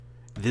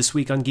This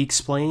week on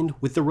Geeksplained,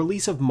 with the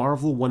release of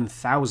Marvel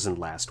 1000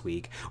 last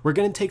week, we're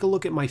going to take a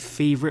look at my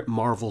favorite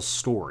Marvel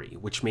story,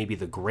 which may be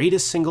the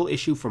greatest single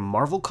issue from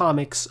Marvel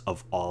Comics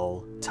of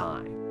all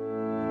time.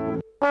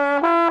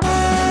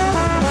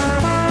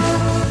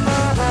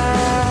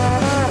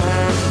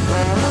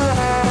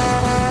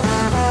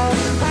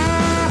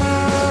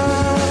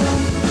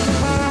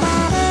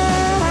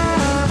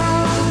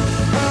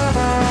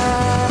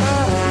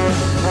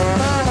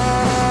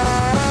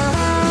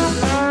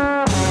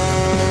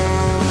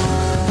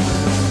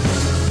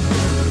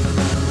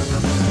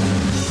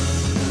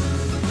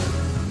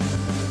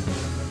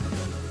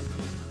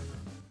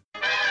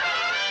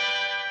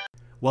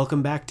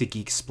 Welcome back to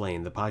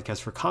Geeksplained, the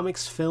podcast for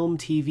comics, film,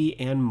 TV,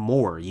 and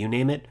more. You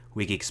name it,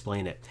 we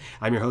explain it.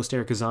 I'm your host,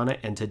 Eric Azana,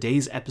 and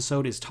today's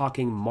episode is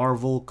talking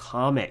Marvel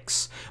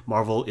Comics.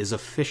 Marvel is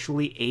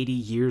officially 80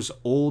 years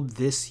old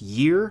this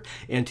year,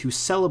 and to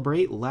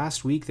celebrate,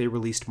 last week they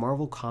released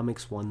Marvel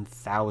Comics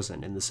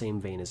 1000, in the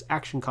same vein as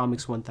Action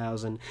Comics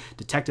 1000,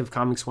 Detective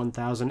Comics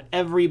 1000.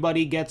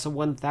 Everybody gets a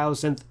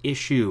 1000th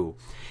issue.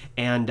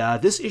 And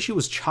this issue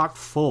was chock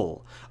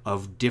full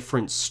of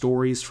different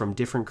stories from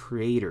different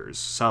creators.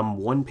 Some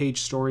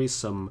one-page stories,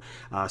 some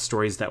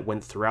stories that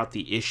went throughout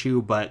the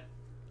issue, but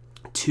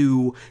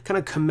to kind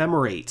of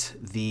commemorate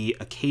the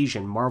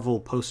occasion, Marvel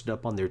posted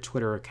up on their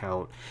Twitter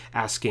account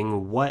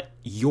asking what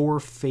your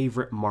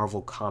favorite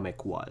Marvel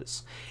comic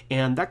was.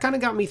 And that kind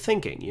of got me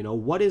thinking,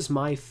 what is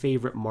my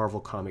favorite Marvel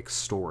comic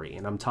story?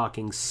 And I'm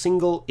talking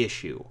single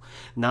issue,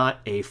 not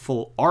a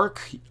full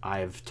arc.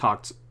 I've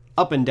talked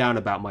up and down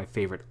about my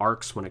favorite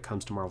arcs when it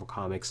comes to Marvel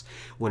Comics.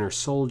 Winter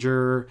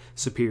Soldier,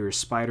 Superior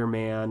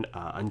Spider-Man,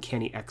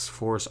 Uncanny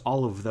X-Force,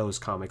 all of those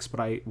comics. But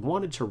I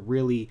wanted to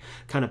really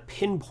kind of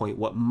pinpoint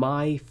what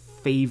my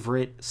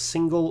favorite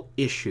single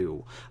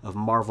issue of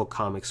Marvel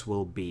Comics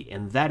will be.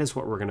 And that is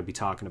what we're going to be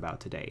talking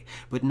about today.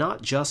 But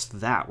not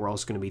just that. We're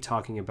also going to be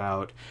talking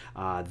about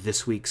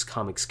this week's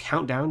Comics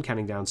Countdown,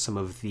 counting down some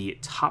of the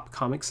top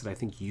comics that I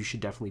think you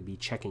should definitely be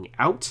checking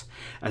out,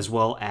 as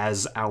well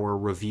as our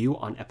review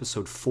on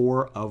episode 4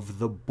 of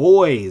The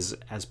Boys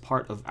as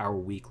part of our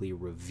weekly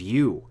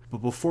review.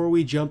 But before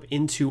we jump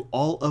into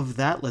all of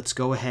that, let's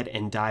go ahead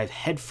and dive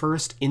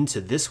headfirst into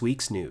this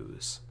week's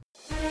news.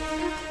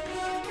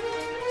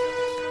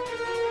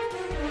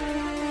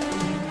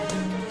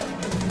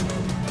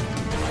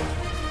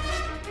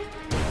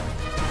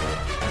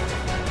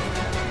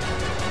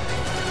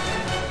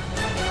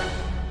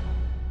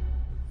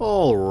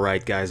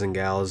 Alright, guys and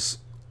gals,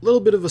 a little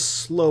bit of a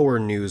slower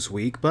news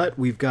week, but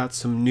we've got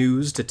some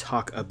news to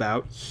talk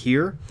about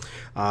here.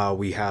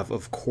 We have,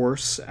 of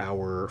course,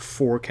 our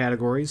 4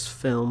 categories: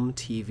 film,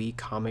 TV,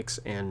 comics,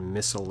 and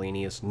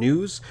miscellaneous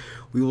news.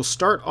 We will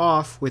start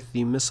off with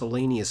the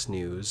miscellaneous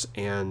news,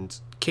 and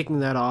kicking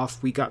that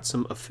off, we got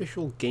some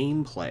official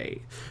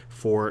gameplay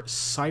for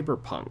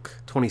Cyberpunk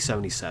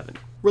 2077.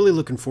 Really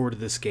looking forward to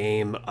this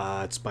game.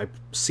 It's by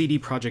CD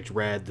Projekt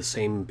Red, the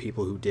same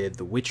people who did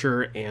The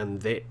Witcher,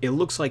 and it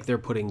looks like they're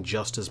putting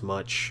just as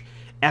much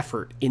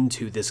effort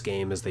into this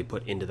game as they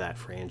put into that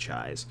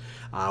franchise.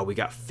 We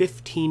got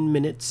 15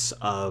 minutes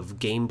of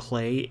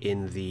gameplay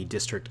in the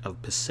district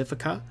of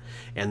Pacifica,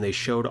 and they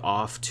showed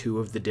off 2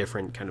 of the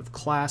different kind of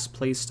class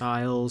play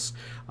styles.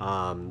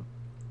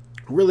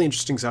 Really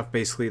interesting stuff,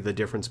 basically the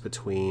difference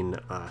between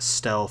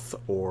stealth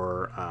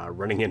or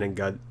running in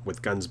and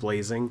with guns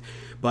blazing.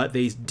 But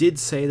they did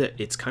say that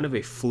it's kind of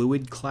a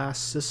fluid class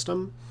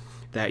system,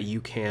 that you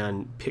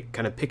can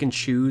pick and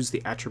choose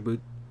the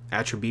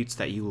attributes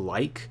that you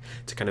like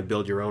to kind of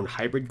build your own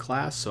hybrid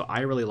class. So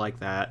I really like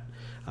that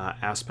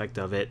aspect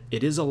of it.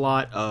 It is a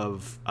lot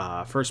of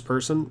first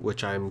person,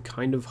 which I'm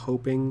kind of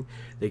hoping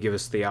they give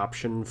us the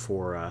option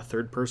for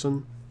third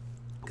person,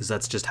 because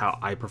that's just how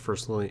I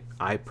personally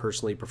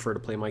prefer to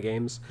play my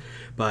games.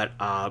 But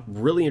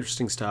really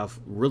interesting stuff,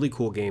 really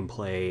cool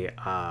gameplay.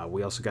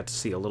 We also got to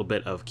see a little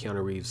bit of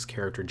Keanu Reeves'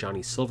 character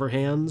Johnny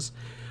Silverhands,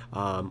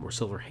 or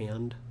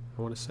Silverhand,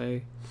 I want to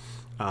say,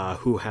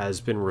 who has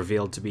been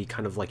revealed to be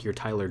kind of like your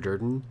Tyler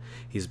Durden.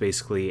 He's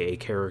basically a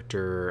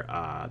character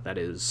that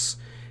is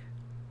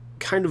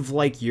kind of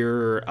like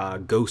your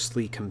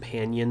ghostly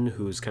companion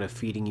who's kind of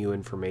feeding you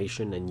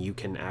information, and you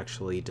can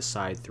actually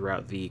decide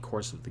throughout the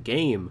course of the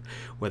game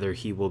whether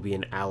he will be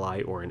an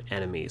ally or an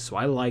enemy. So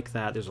I like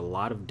that. There's a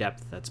lot of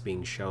depth that's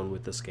being shown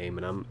with this game,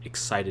 and I'm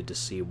excited to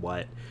see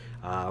what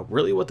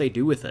they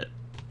do with it.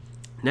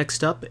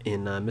 Next up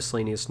in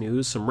miscellaneous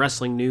news, some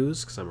wrestling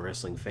news, because I'm a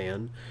wrestling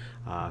fan.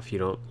 If you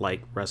don't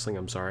like wrestling,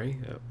 I'm sorry.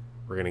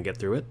 We're going to get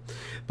through it.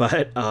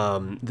 But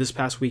this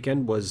past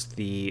weekend was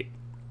the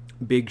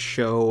big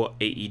show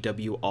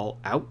AEW All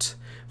Out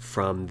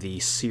from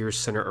the Sears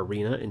Center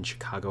Arena in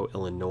Chicago,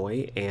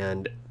 Illinois,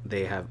 and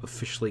they have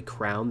officially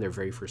crowned their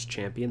very first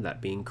champion,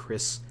 that being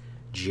Chris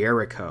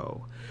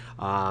Jericho.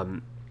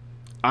 I'm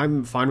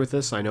fine with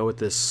this. I know what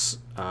this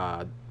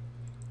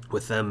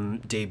with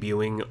them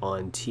debuting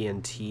on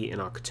TNT in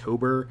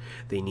October,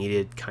 they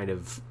needed kind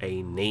of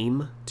a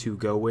name to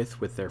go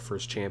with their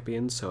first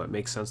champion, so it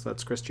makes sense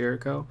that's Chris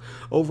Jericho.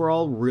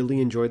 Overall,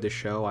 really enjoyed the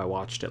show. I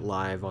watched it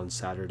live on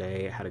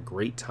Saturday. I had a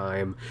great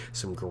time,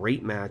 some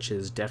great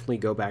matches. Definitely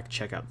go back,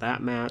 check out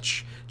that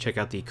match. Check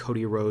out the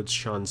Cody Rhodes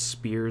Shawn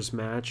Spears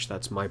match.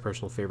 That's my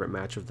personal favorite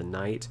match of the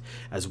night,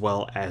 as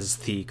well as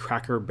the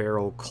Cracker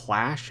Barrel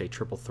Clash, a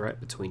triple threat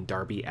between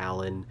Darby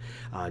Allin,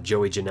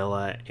 Joey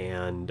Janela,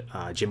 and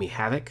Jimmy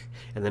Havoc.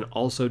 And then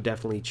also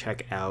definitely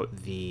check out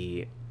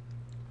the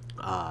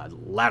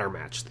ladder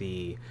match,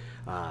 the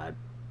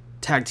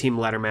tag team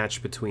ladder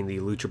match between the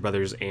Lucha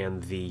Brothers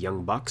and the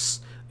Young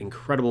Bucks.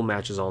 Incredible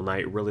matches all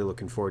night. Really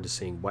looking forward to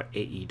seeing what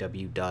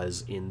AEW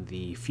does in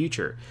the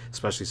future,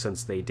 especially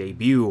since they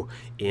debut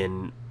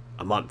in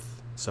a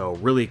month. So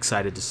really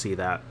excited to see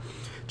that.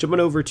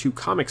 Jumping over to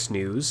comics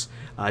news,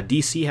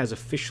 DC has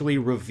officially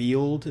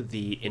revealed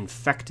the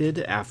Infected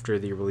after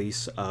the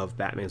release of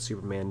Batman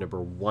Superman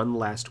 #1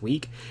 last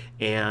week,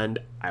 and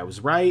I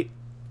was right.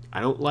 I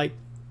don't like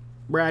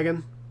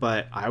bragging,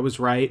 but I was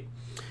right.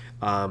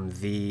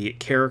 The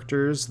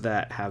characters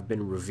that have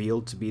been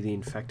revealed to be the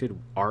Infected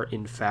are,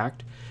 in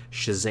fact,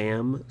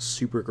 Shazam,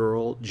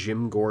 Supergirl,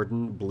 Jim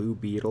Gordon, Blue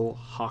Beetle,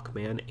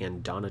 Hawkman,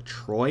 and Donna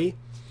Troy.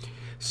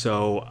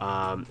 So,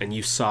 and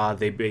you saw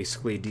they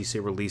basically,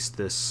 DC released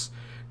this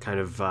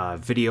kind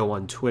of video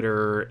on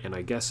Twitter, and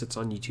I guess it's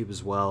on YouTube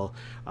as well,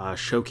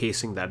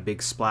 showcasing that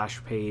big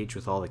splash page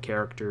with all the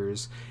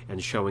characters,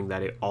 and showing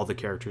that all the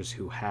characters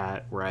who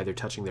were either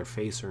touching their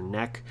face or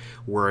neck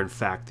were in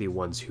fact the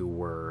ones who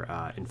were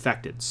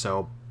infected.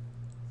 So,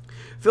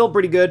 feel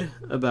pretty good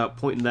about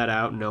pointing that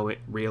out,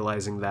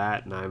 realizing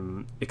that, and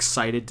I'm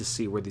excited to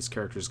see where these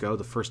characters go.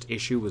 The first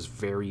issue was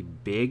very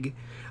big,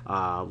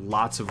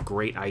 lots of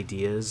great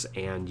ideas,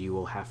 and you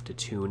will have to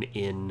tune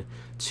in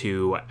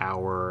to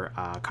our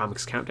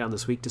Comics Countdown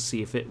this week to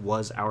see if it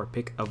was our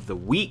pick of the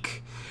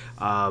week.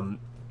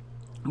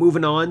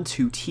 Moving on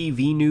to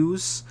TV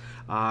news.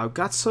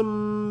 Got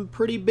some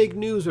pretty big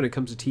news when it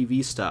comes to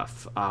TV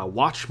stuff.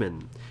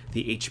 Watchmen,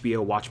 the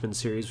HBO Watchmen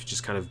series, which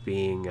is kind of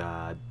being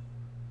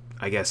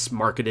I guess,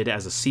 marketed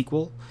as a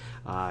sequel.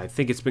 I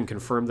think it's been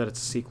confirmed that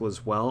it's a sequel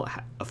as well.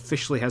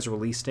 Officially has a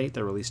release date.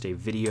 They released a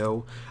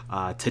video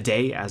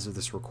today as of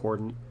this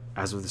recording.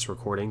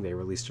 They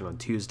released it on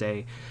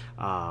Tuesday.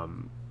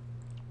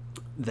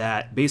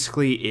 That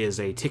basically is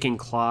a ticking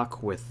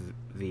clock with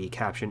the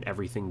caption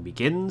 "Everything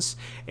Begins,"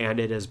 and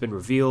it has been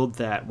revealed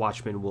that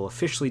Watchmen will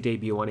officially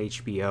debut on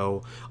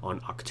HBO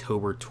on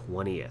October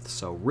 20th.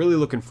 So really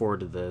looking forward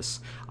to this.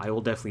 I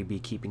will definitely be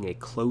keeping a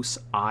close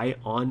eye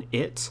on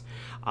it.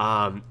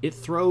 It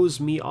throws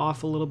me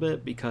off a little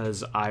bit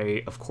because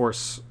I, of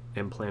course,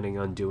 am planning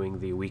on doing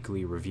the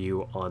weekly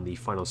review on the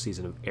final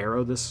season of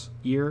Arrow this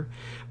year,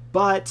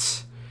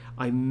 but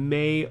I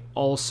may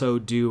also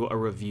do a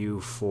review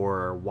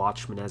for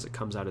Watchmen as it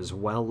comes out as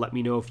well. Let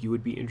me know if you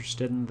would be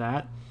interested in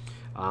that.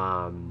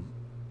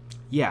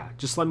 Yeah,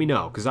 just let me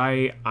know, because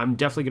I'm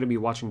definitely going to be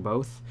watching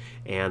both,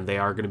 and they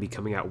are going to be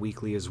coming out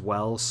weekly as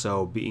well,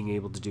 so being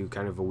able to do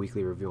kind of a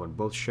weekly review on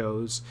both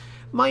shows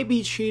might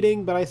be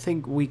cheating, but I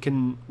think we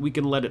can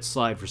let it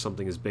slide for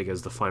something as big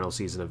as the final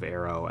season of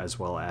Arrow, as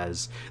well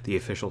as the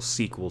official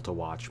sequel to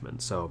Watchmen.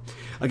 So,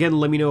 again,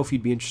 let me know if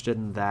you'd be interested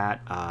in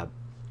that.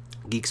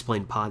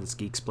 Geeksplained Pod, that's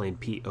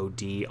Geeksplained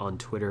POD on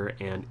Twitter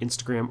and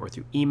Instagram, or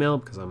through email,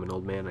 because I'm an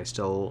old man, I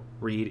still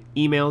read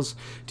emails,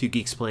 to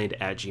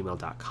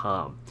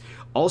geeksplained@gmail.com.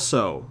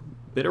 Also,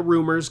 bit of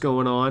rumors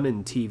going on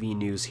in TV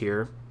news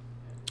here.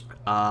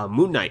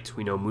 Moon Knight.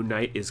 We know Moon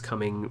Knight is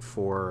coming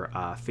for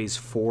Phase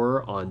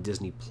 4 on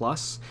Disney+.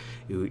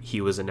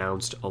 He was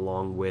announced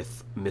along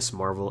with Ms.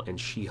 Marvel and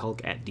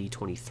She-Hulk at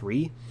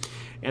D23.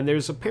 And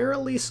there's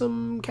apparently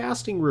some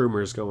casting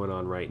rumors going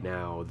on right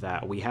now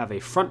that we have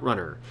a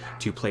frontrunner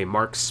to play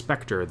Mark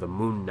Spector, the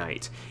Moon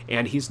Knight.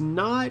 And he's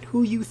not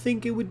who you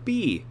think it would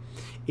be.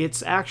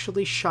 It's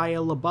actually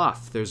Shia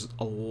LaBeouf. There's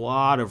a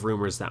lot of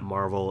rumors that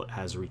Marvel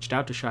has reached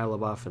out to Shia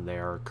LaBeouf, and they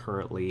are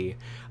currently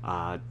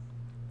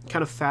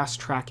kind of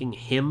fast-tracking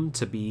him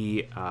to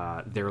be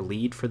their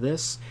lead for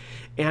this.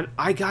 And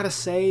I gotta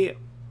say,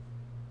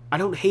 I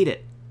don't hate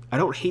it. I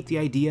don't hate the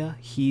idea.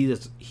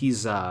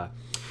 Shia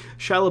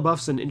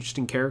LaBeouf's an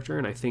interesting character,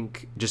 and I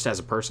think, just as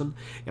a person,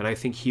 and I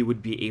think he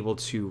would be able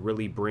to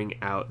really bring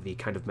out the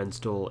kind of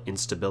mental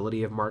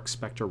instability of Mark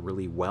Spector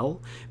really well,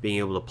 being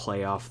able to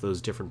play off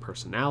those different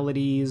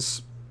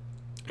personalities,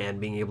 and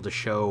being able to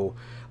show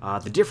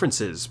the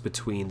differences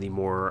between the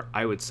more,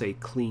 I would say,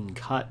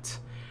 clean-cut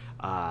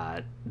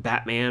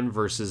Batman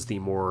versus the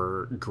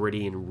more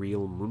gritty and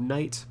real Moon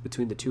Knight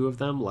between the two of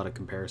them. A lot of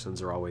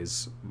comparisons are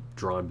always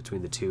drawn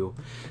between the two.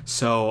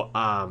 So,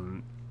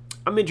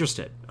 I'm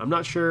interested. I'm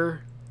not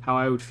sure how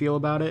I would feel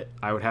about it.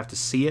 I would have to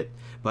see it,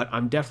 but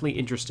I'm definitely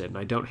interested, and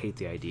I don't hate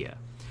the idea.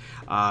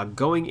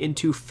 Going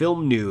into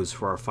film news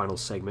for our final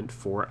segment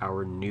for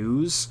our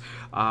news,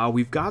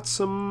 we've got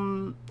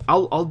some.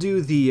 I'll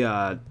do the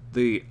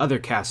other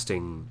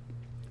casting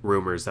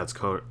rumors that's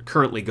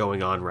currently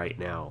going on right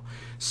now.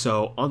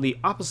 So on the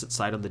opposite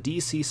side, on the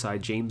DC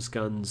side, James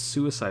Gunn's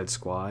Suicide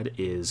Squad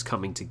is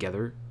coming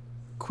together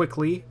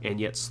quickly and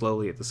yet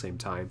slowly at the same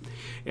time.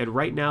 And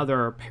right now there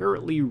are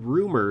apparently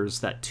rumors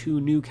that 2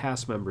 new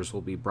cast members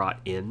will be brought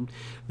in,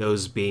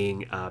 those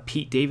being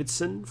Pete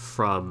Davidson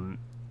from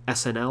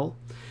SNL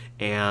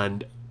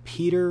and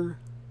Peter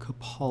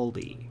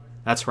Capaldi.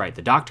 That's right,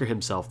 the Doctor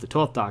himself, the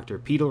 12th Doctor,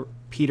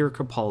 Peter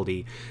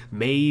Capaldi,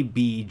 may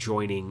be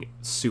joining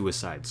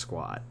Suicide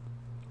Squad.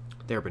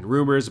 There have been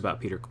rumors about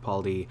Peter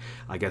Capaldi,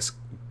 I guess,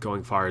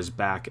 going far as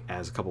back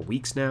as a couple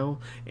weeks now,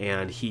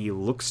 and he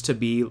looks to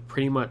be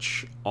pretty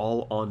much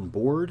all on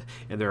board,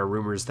 and there are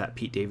rumors that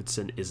Pete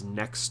Davidson is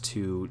next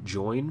to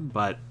join,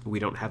 but we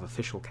don't have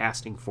official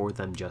casting for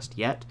them just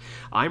yet.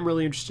 I'm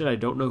really interested. I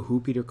don't know who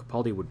Peter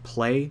Capaldi would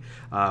play.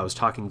 I was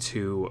talking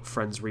to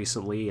friends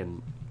recently,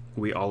 and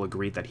we all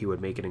agreed that he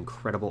would make an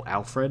incredible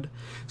Alfred.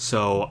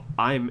 So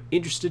I'm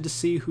interested to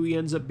see who he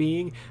ends up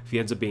being. If he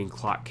ends up being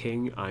Clock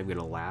King, I'm going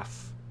to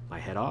laugh my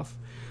head off.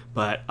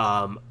 But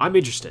I'm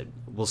interested.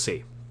 We'll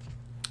see.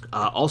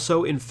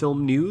 Also in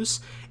film news,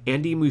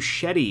 Andy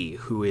Muschietti,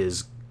 who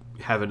is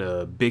having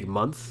a big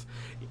month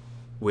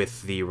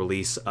with the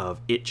release of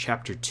It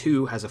Chapter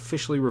 2, has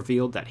officially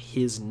revealed that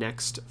his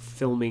next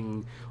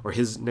filming or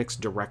his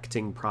next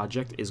directing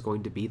project is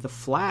going to be The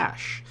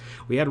Flash.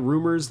 We had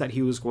rumors that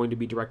he was going to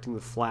be directing The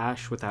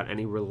Flash without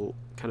any real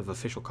kind of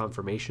official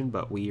confirmation,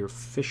 but we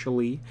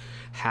officially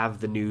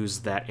have the news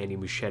that Andy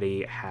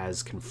Muschietti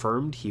has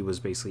confirmed. He was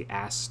basically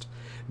asked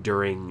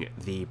during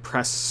the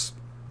press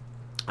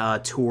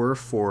tour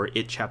for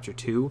It Chapter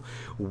 2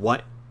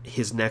 what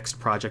his next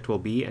project will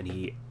be, and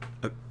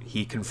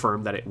he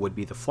confirmed that it would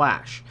be The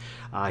Flash.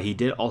 He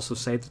did also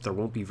say that there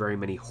won't be very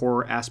many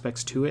horror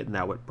aspects to it, and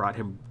that what brought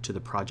him to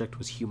the project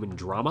was human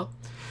drama.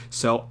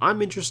 So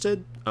I'm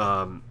interested,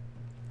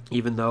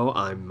 even though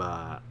I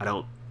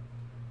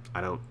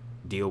don't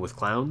deal with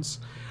clowns.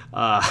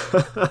 I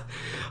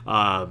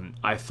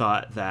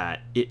thought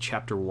that It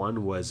Chapter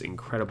 1 was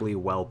incredibly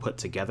well put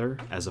together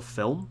as a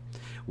film,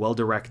 well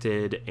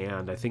directed,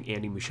 and I think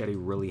Andy Muschietti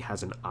really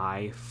has an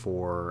eye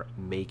for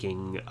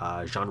making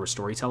genre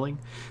storytelling.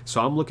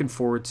 So I'm looking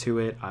forward to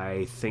it.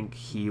 I think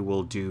he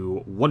will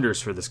do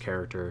wonders for this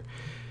character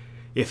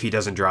if he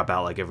doesn't drop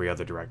out like every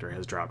other director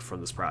has dropped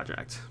from this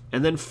project.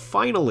 And then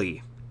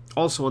finally,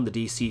 also on the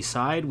DC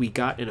side, we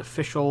got an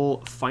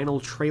official final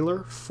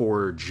trailer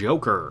for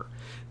Joker,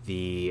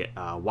 the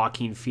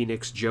Joaquin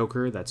Phoenix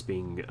Joker that's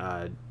being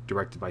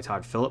directed by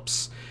Todd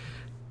Phillips.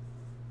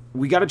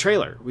 We got a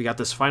trailer. We got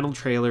this final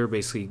trailer.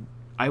 Basically,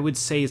 I would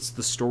say it's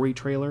the story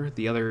trailer.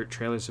 The other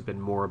trailers have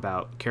been more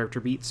about character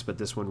beats, but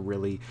this one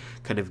really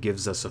kind of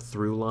gives us a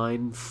through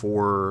line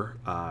for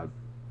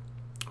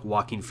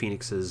Joaquin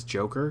Phoenix's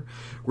Joker.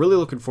 Really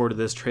looking forward to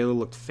this. Trailer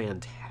looked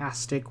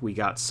fantastic. We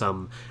got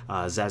some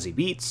Zazie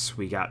Beetz.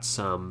 We got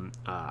some,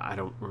 I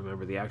don't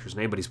remember the actor's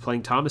name, but he's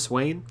playing Thomas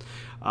Wayne.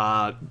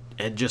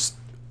 And just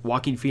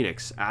Joaquin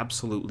Phoenix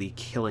absolutely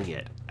killing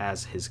it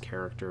as his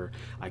character.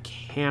 I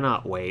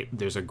cannot wait.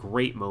 There's a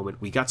great moment.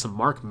 We got some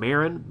Marc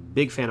Maron.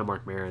 Big fan of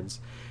Marc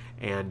Maron's.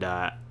 And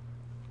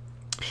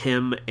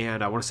him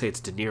and I want to say it's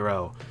De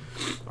Niro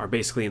are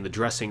basically in the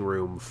dressing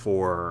room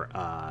for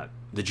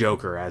the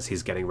Joker as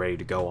he's getting ready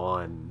to go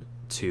on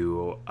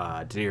to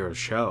De Niro's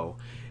show.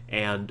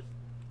 And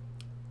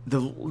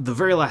the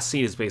very last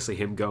scene is basically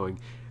him going,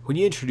 "When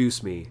you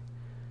introduce me,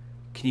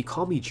 can you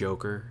call me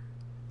Joker?"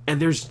 And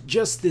there's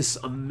just this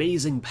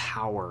amazing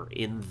power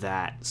in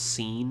that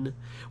scene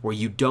where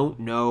you don't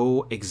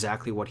know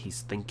exactly what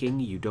he's thinking.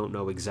 You don't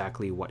know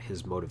exactly what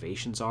his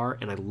motivations are.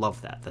 And I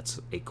love that.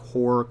 That's a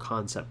core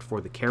concept for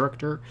the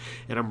character.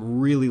 And I'm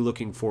really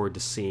looking forward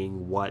to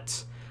seeing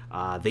what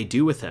they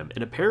do with him.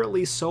 And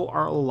apparently so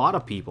are a lot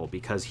of people,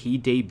 because he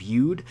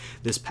debuted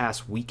this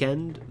past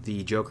weekend.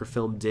 The Joker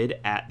film did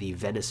at the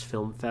Venice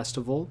Film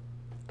Festival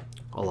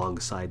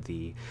alongside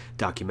the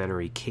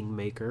documentary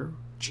Kingmaker.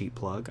 Cheap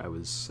plug. I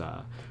was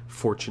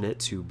fortunate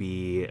to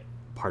be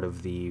part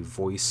of the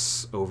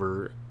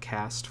voice-over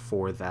cast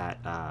for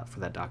that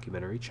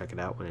documentary. Check it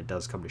out when it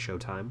does come to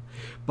Showtime.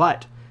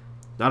 But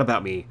not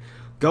about me.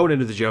 Going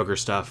into the Joker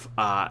stuff,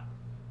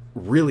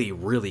 really,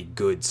 really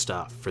good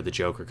stuff for the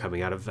Joker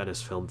coming out of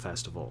Venice Film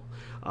Festival.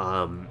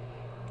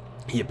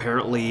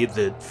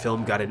 The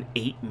film got an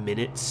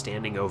 8-minute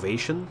standing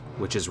ovation,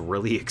 which is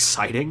really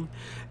exciting,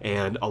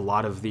 and a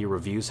lot of the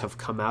reviews have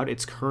come out.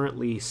 It's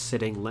currently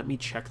sitting, let me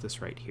check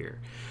this right here.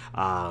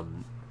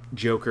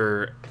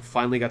 Joker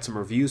finally got some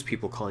reviews,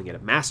 people calling it a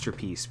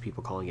masterpiece,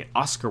 people calling it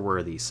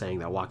Oscar-worthy, saying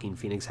that Joaquin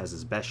Phoenix has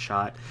his best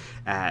shot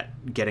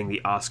at getting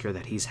the Oscar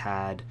that he's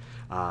had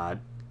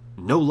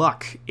no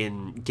luck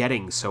in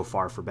getting so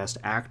far for Best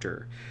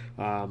Actor.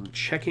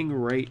 Checking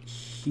right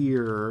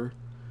here...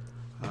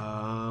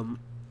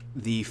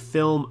 the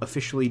film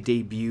officially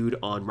debuted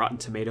on Rotten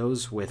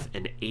Tomatoes with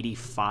an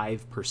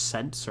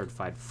 85%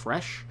 certified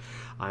fresh.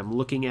 I'm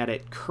looking at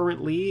it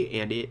currently,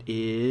 and it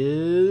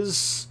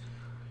is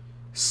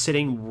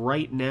sitting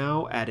right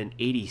now at an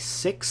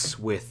 86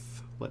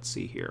 with let's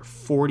see here,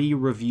 40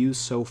 reviews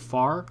so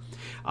far.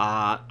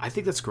 I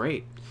think that's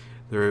great.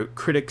 The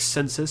critic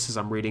census, as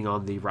I'm reading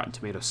on the Rotten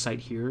Tomatoes site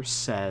here,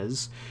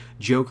 says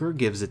Joker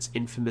gives its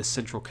infamous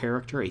central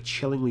character a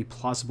chillingly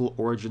plausible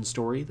origin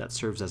story that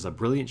serves as a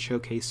brilliant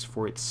showcase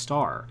for its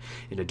star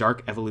in a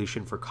dark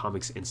evolution for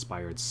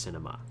comics-inspired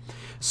cinema.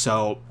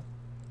 So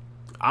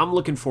I'm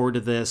looking forward to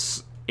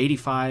this.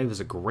 85 is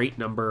a great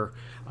number.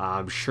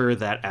 I'm sure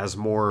that as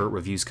more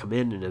reviews come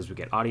in and as we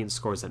get audience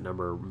scores, that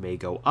number may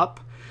go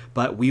up,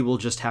 but we will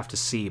just have to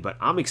see. But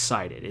I'm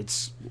excited.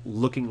 It's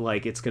looking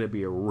like it's going to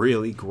be a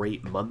really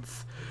great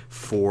month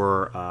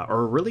for,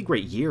 or a really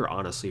great year,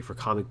 honestly, for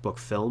comic book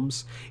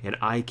films, and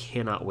I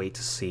cannot wait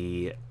to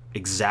see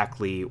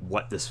exactly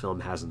what this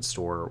film has in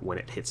store when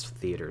it hits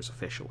theaters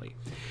officially.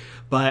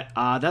 But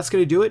that's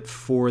going to do it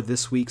for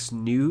this week's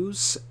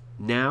news.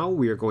 Now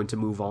we are going to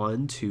move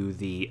on to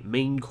the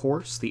main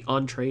course, the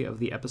entree of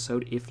the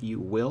episode, if you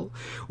will,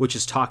 which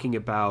is talking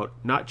about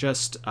not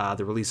just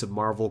the release of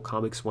Marvel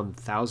Comics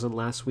 1000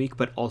 last week,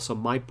 but also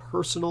my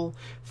personal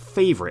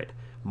favorite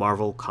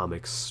Marvel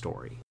Comics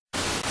story.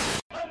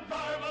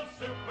 Marvel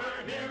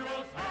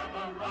superheroes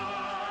have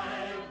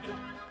arrived,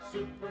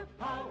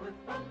 superpowered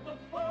from the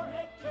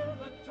forehead to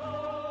the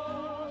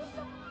toes.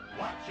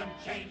 Watch them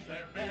change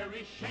their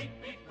very shape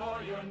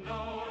before your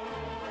nose.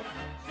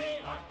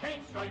 See our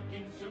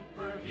cane-striking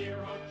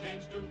superhero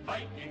change to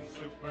Viking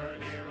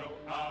superhero.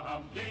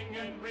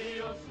 Flinging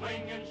reel,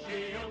 swinging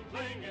shield,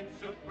 flinging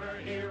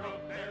superhero.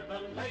 They're the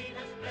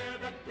latest, they're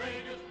the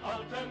greatest,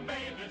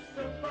 ultimatest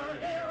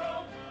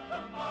superheroes. The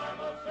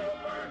Marvel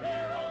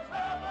superheroes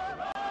have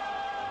arrived.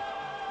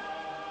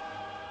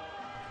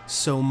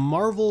 So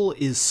Marvel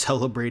is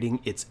celebrating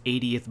its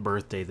 80th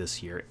birthday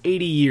this year.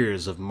 80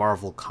 years of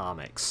Marvel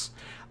Comics.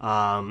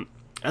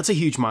 That's a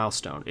huge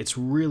milestone. It's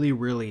really,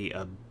 really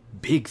a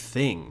big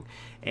thing.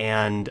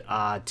 And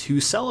to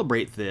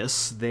celebrate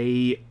this,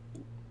 they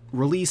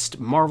released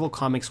Marvel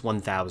Comics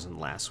 1000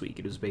 last week.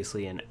 It was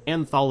basically an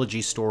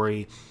anthology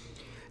story,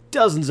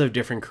 dozens of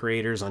different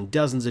creators on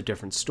dozens of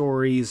different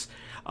stories.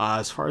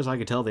 As far as I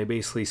could tell, they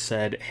basically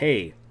said,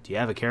 hey, do you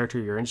have a character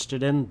you're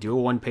interested in? Do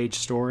a one-page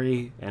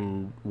story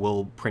and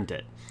we'll print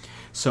it.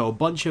 So a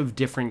bunch of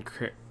different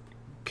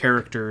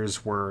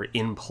characters were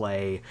in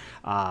play.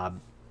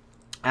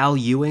 Al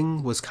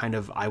Ewing was kind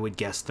of, I would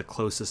guess, the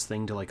closest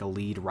thing to like a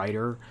lead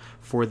writer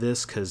for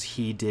this, because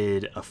he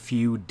did a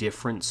few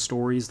different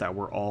stories that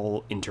were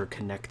all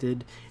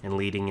interconnected and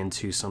leading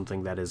into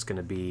something that is going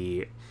to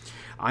be,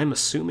 I'm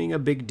assuming, a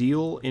big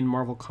deal in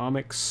Marvel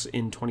Comics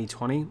in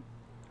 2020.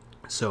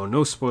 So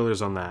no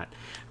spoilers on that.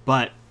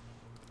 But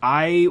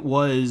I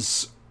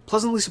was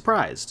pleasantly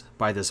surprised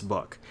by this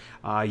book.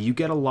 You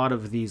get a lot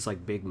of these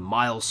like big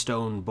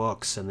milestone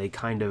books, and they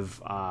kind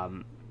of,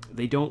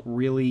 they don't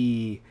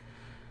really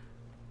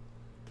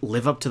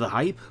live up to the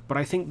hype, but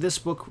I think this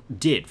book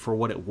did for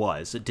what it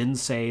was. It didn't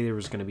say there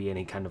was going to be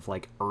any kind of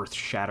like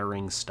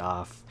earth-shattering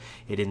stuff.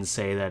 It didn't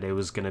say that it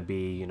was going to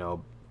be, you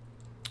know,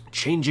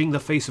 changing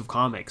the face of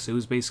comics. It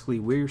was basically,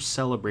 we're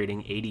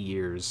celebrating 80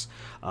 years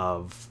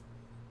of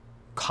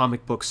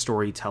comic book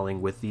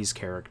storytelling with these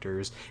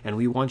characters, and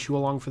we want you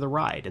along for the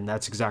ride, and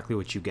that's exactly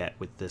what you get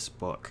with this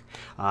book.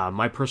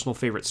 My personal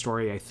favorite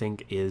story, I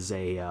think, is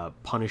a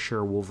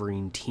Punisher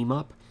Wolverine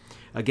team-up.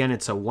 Again,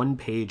 it's a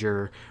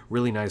one-pager,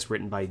 really nice,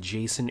 written by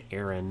Jason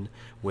Aaron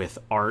with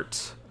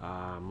art.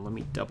 Let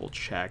me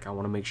double-check. I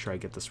want to make sure I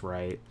get this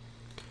right.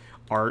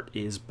 Art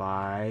is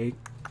by,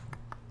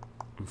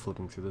 I'm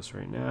flipping through this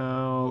right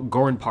now,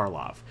 Goran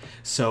Parlov.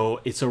 So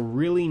it's a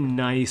really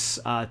nice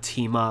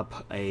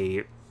team-up,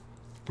 a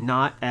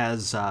not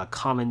as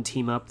common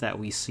team-up that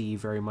we see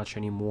very much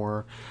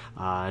anymore,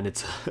 and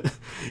it's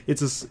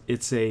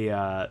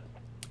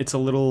it's a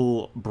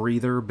little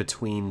breather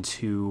between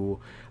two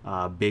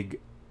big,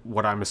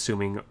 what I'm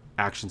assuming,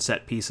 action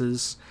set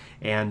pieces.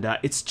 And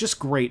it's just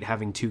great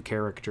having two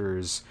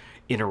characters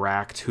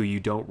interact who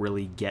you don't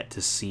really get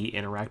to see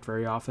interact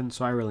very often.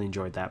 So I really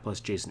enjoyed that. Plus,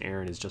 Jason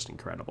Aaron is just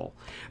incredible.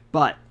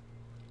 But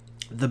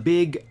the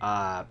big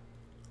kind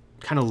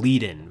of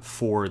lead-in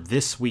for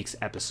this week's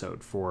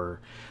episode,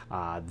 for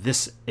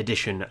this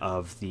edition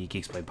of the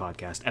Geeksplained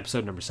podcast,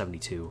 episode number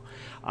 72,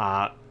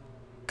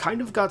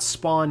 kind of got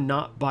spawned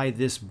not by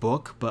this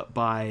book, but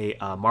by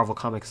Marvel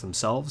Comics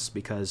themselves,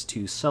 because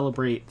to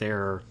celebrate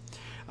their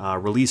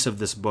release of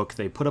this book,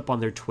 they put up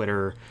on their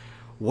Twitter,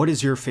 what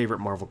is your favorite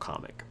Marvel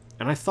comic?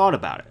 And I thought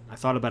about it. I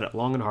thought about it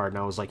long and hard,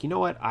 and I was like, you know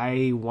what?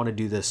 I want to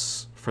do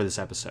this for this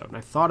episode. And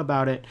I thought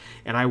about it,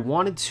 and I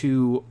wanted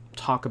to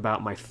talk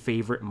about my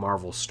favorite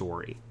Marvel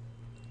story.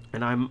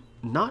 And I'm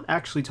not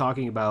actually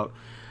talking about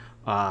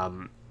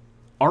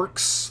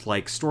arcs,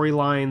 like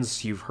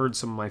storylines. You've heard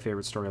some of my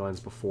favorite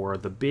storylines before.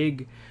 The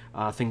big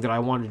thing that I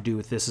wanted to do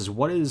with this is,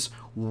 what is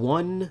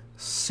one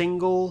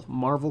single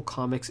Marvel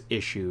Comics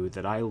issue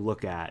that I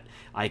look at,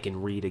 I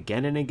can read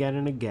again and again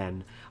and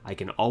again. I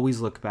can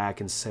always look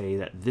back and say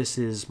that this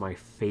is my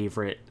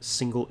favorite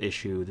single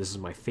issue. This is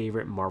my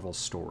favorite Marvel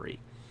story.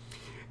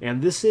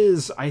 And this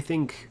is, I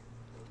think,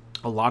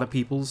 a lot of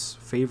people's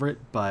favorite,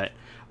 but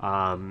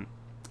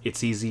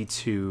it's easy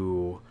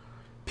to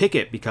pick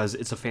it because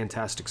it's a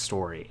fantastic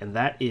story, and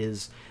that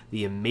is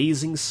The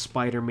Amazing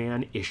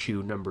Spider-Man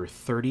issue number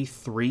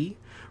 33,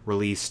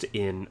 released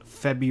in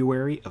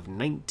February of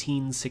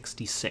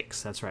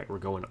 1966. That's right, we're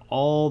going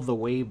all the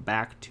way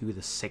back to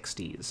the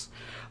 60s.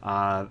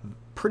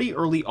 Pretty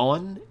early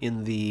on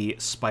in the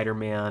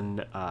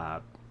Spider-Man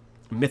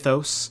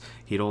mythos.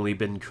 He'd only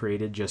been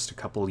created just a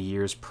couple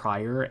years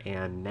prior,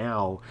 and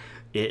now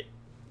it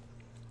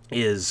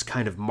is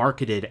kind of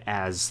marketed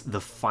as the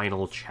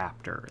final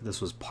chapter.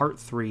 This was part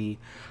 3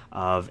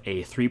 of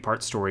a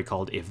 3-part story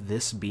called If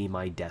This Be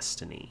My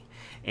Destiny.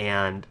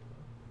 And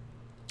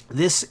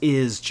this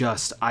is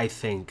just, I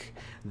think,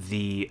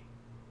 the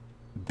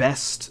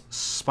best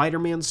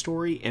Spider-Man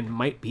story and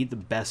might be the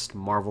best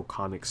Marvel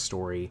Comics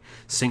story,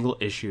 single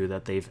issue,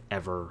 that they've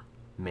ever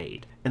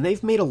made. And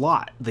they've made a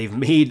lot. They've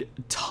made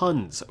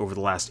tons over the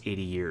last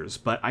 80 years,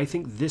 but I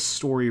think this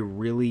story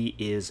really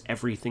is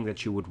everything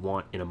that you would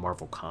want in a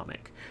Marvel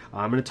comic.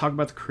 I'm going to talk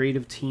about the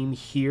creative team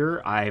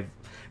here. I've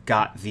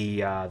got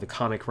the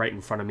comic right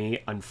in front of me.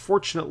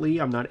 Unfortunately,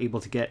 I'm not able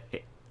to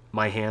get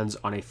my hands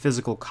on a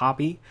physical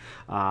copy,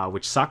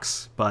 which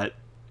sucks, but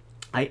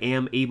I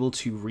am able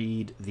to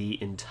read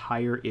the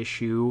entire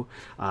issue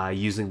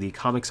using the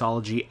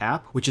Comixology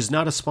app, which is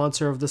not a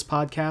sponsor of this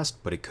podcast,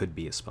 but it could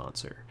be a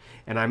sponsor.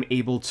 And I'm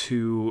able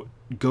to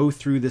go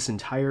through this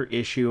entire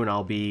issue, and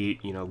I'll be,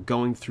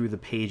 going through the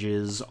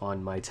pages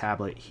on my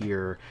tablet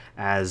here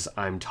as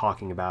I'm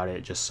talking about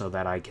it, just so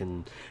that I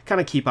can kind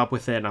of keep up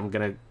with it. And I'm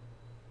going to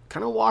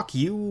kind of walk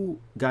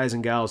you guys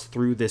and gals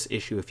through this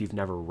issue if you've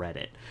never read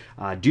it.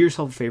 Do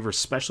yourself a favor,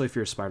 especially if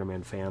you're a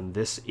Spider-Man fan.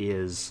 This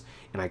is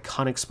an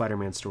iconic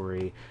Spider-Man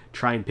story.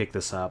 Try and pick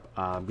this up.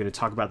 I'm going to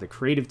talk about the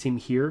creative team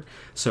here.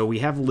 So we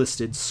have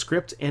listed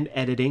script and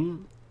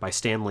editing by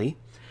Stan Lee.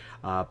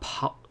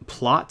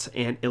 Plot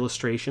and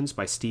illustrations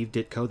by Steve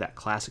Ditko, that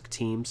classic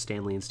team,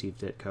 Stan Lee and Steve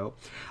Ditko.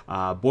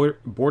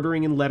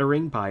 Bordering and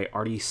lettering by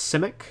Artie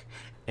Simek.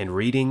 And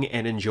reading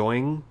and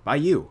enjoying by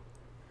you.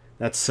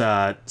 That's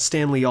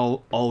Stan Lee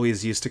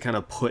always used to kind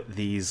of put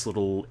these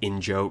little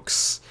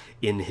in-jokes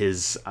in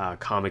his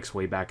comics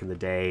way back in the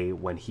day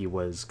when he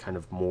was kind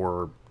of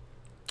more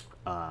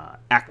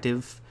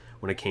active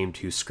when it came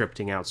to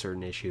scripting out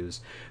certain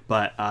issues.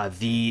 But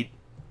the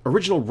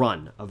original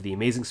run of The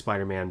Amazing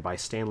Spider-Man by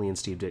Stan Lee and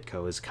Steve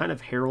Ditko is kind of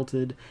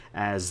heralded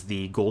as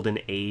the golden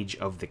age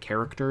of the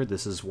character.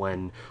 This is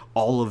when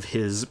all of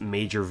his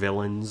major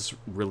villains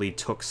really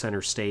took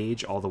center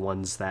stage, all the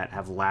ones that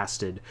have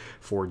lasted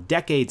for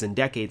decades and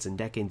decades and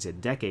decades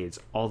and decades,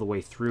 all the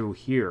way through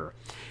here.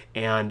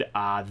 And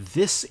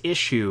this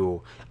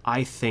issue,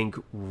 I think,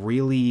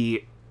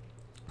 really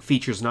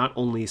features not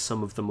only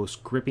some of the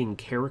most gripping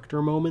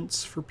character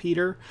moments for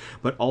Peter,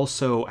 but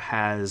also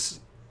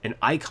has an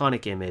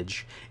iconic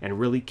image and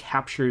really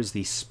captures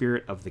the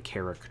spirit of the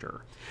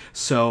character.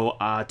 So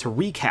to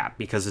recap,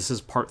 because this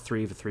is part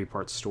 3 of a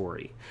 3-part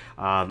story,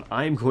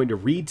 I'm going to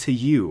read to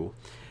you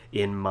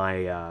in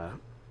my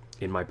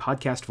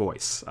podcast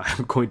voice.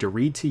 I'm going to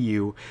read to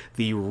you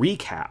the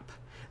recap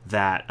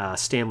that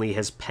Stan Lee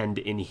has penned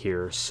in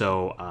here.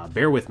 So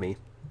bear with me.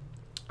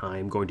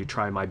 I'm going to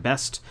try my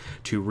best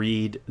to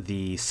read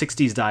the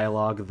 60s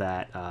dialogue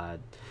that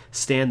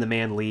Stan the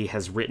Man Lee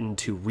has written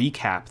to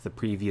recap the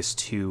previous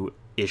 2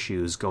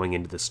 issues going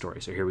into the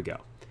story. So here we go.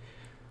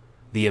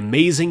 The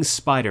Amazing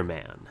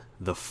Spider-Man,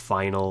 the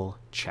final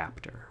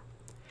chapter.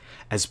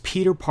 As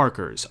Peter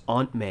Parker's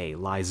Aunt May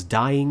lies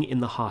dying in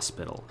the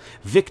hospital,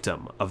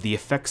 victim of the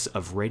effects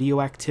of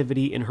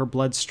radioactivity in her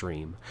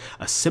bloodstream,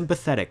 a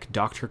sympathetic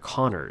Dr.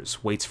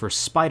 Connors waits for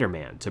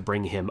Spider-Man to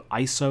bring him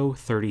ISO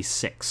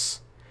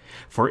 36.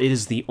 For it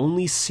is the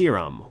only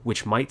serum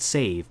which might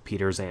save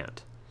Peter's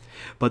aunt.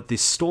 But the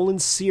stolen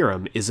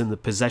serum is in the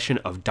possession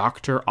of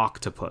Dr.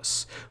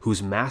 Octopus,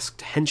 whose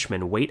masked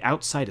henchmen wait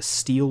outside a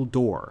steel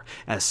door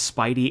as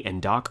Spidey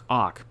and Doc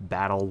Ock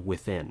battle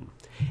within.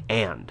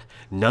 And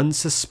none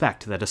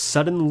suspect that a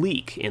sudden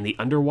leak in the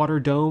underwater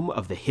dome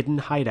of the hidden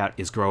hideout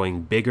is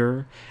growing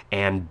bigger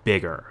and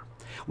bigger,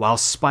 while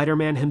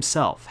Spider-Man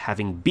himself,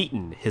 having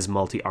beaten his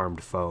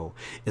multi-armed foe,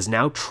 is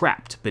now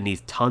trapped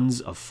beneath tons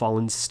of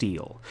fallen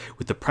steel,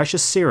 with the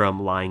precious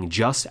serum lying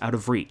just out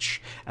of reach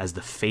as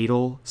the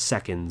fatal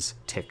seconds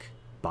tick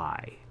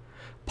by.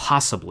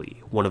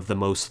 Possibly one of the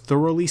most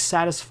thoroughly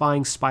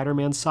satisfying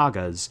Spider-Man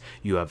sagas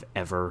you have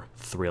ever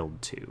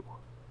thrilled to.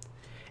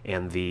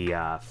 And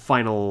the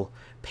final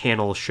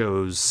panel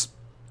shows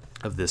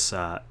of this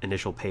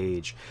initial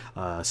page,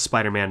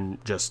 Spider-Man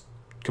just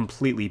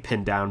completely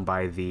pinned down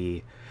by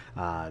the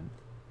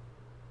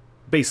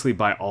basically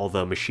by all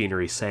the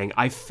machinery, saying,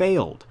 "I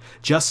failed.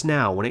 Just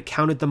now, when it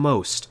counted the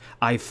most,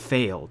 I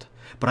failed.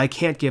 But I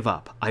can't give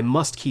up. I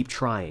must keep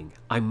trying.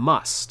 I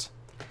must."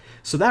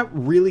 So that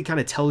really kind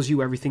of tells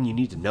you everything you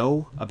need to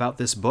know about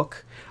this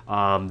book.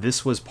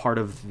 This was part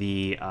of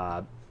the,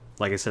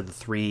 like I said, the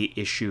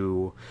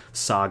 3-issue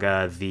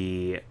saga,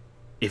 the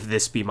If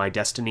This Be My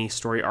Destiny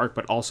story arc,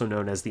 but also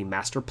known as the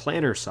Master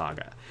Planner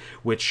saga,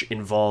 which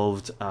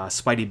involved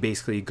Spidey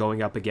basically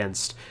going up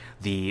against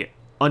the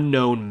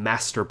unknown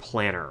master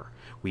planner.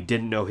 We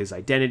didn't know his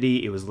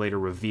identity. It was later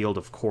revealed,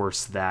 of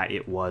course, that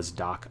it was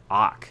Doc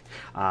Ock.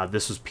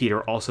 This was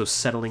Peter also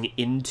settling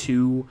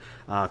into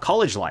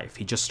college life.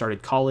 He just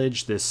started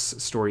college. This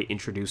story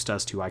introduced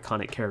us to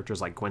iconic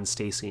characters like Gwen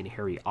Stacy and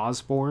Harry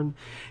Osborn,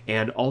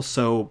 and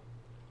also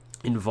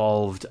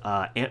involved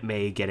Aunt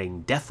May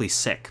getting deathly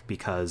sick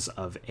because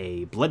of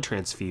a blood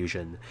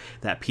transfusion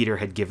that Peter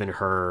had given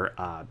her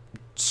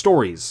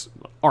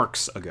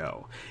arcs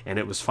ago, and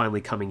it was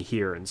finally coming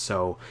here. And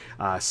so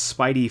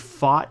Spidey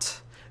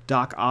fought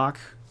Doc Ock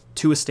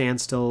to a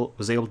standstill,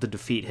 was able to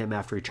defeat him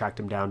after he tracked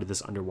him down to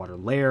this underwater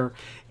lair,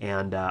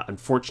 and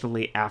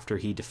unfortunately, after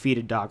he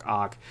defeated Doc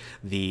Ock,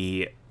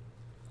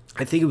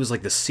 I think it was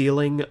like the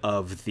ceiling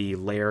of the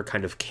lair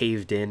kind of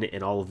caved in,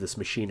 and all of this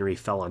machinery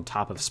fell on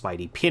top of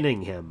Spidey,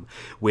 pinning him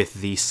with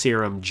the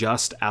serum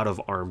just out of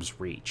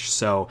arm's reach.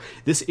 So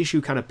this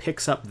issue kind of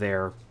picks up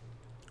there.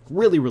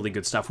 Really, really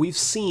good stuff. We've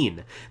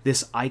seen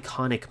this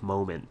iconic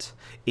moment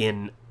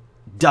in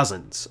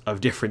dozens of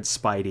different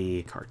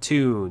Spidey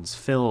cartoons,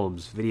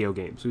 films, video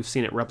games. We've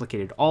seen it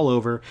replicated all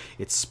over.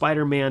 It's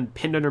Spider-Man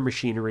pinned under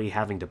machinery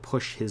having to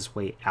push his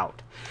way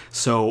out.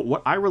 So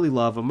what I really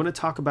love, I'm going to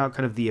talk about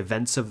kind of the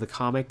events of the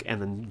comic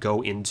and then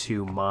go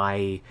into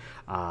my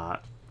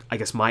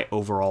my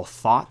overall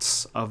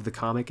thoughts of the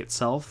comic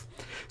itself.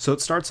 So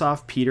it starts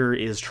off, Peter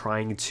is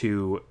trying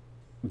to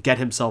get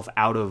himself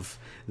out of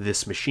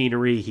this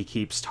machinery. He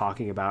keeps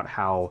talking about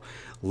how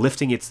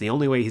lifting it's the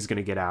only way he's going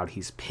to get out.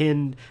 He's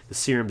pinned, the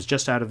serum's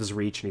just out of his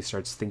reach, and he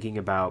starts thinking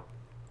about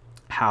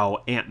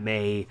how Aunt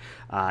May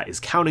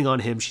is counting on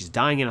him. She's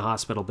dying in a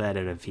hospital bed,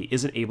 and if he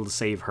isn't able to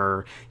save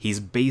her,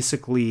 he's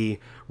basically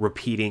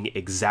repeating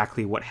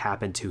exactly what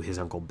happened to his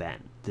Uncle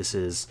Ben. This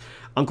is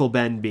Uncle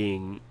Ben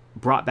being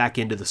brought back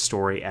into the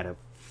story at a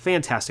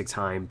fantastic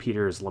time.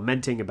 Peter is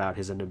lamenting about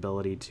his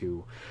inability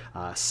to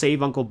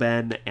save Uncle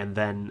Ben, and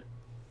then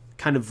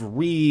kind of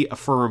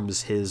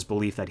reaffirms his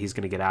belief that he's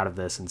going to get out of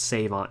this and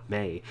save Aunt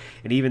May.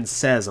 And even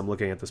says, I'm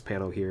looking at this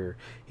panel here,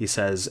 he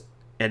says,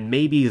 "And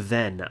maybe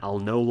then I'll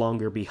no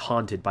longer be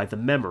haunted by the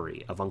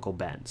memory of Uncle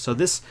Ben." So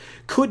this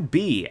could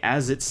be,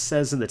 as it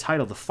says in the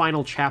title, the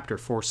final chapter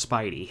for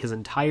Spidey. His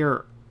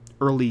entire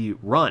early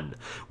run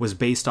was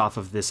based off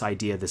of this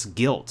idea, this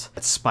guilt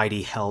that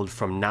Spidey held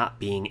from not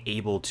being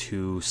able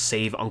to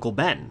save Uncle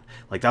Ben.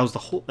 Like that's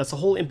the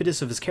whole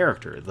impetus of his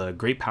character. The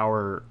great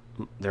power,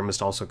 there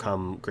must also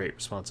come great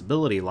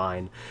responsibility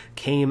line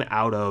came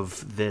out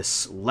of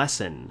this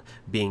lesson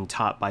being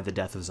taught by the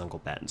death of his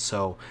Uncle Ben.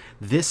 So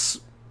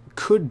this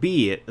could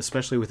be,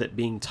 especially with it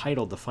being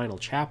titled The Final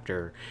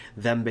Chapter,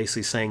 them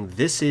basically saying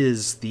this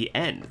is the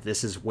end.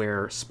 This is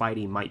where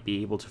Spidey might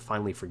be able to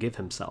finally forgive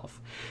himself.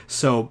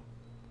 So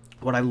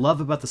what I love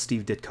about the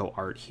Steve Ditko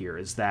art here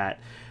is that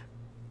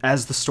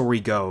as the story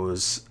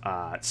goes,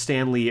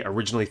 Stan Lee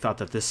originally thought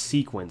that this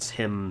sequence,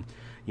 him,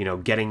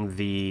 getting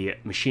the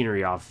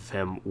machinery off of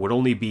him, would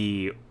only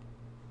be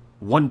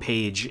one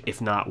page,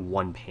 if not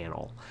one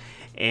panel.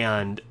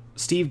 And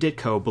Steve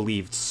Ditko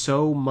believed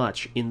so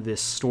much in this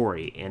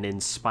story and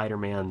in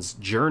Spider-Man's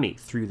journey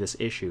through this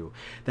issue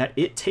that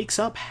it takes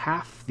up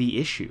half the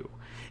issue.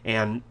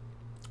 And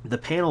the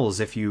panels,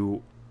 if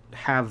you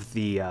have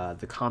the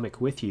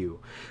comic with you,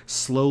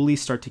 slowly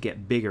start to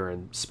get bigger,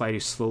 and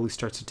Spidey slowly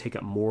starts to take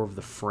up more of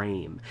the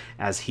frame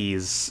as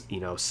he's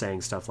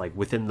saying stuff like,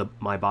 "Within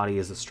my body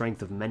is the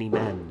strength of many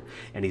men,"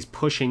 and he's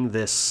pushing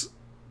this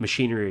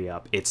machinery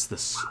up. It's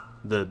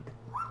the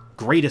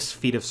greatest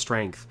feat of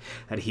strength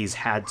that he's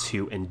had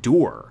to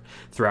endure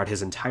throughout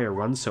his entire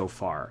run so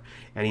far.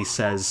 And he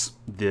says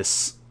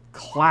this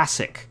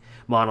classic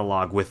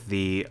monologue with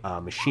the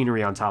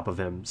machinery on top of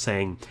him,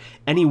 saying,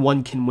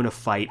 "Anyone can win a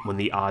fight when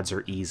the odds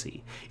are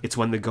easy. It's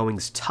when the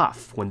going's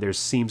tough, when there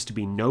seems to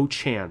be no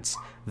chance,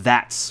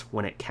 that's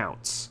when it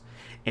counts."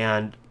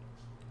 And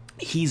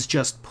he's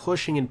just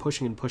pushing and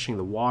pushing and pushing.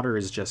 The water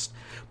is just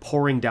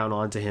pouring down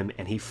onto him,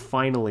 and he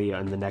finally,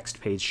 on the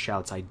next page,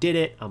 shouts, "I did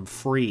it, I'm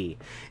free."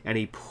 And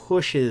he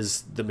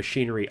pushes the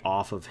machinery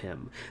off of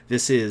him.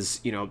 This is,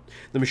 the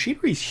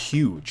machinery is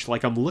huge.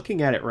 Like, I'm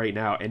looking at it right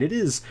now, and it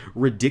is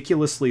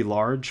ridiculously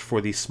large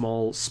for the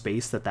small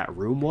space that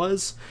room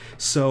was.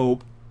 So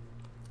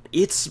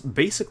it's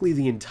basically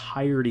the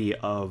entirety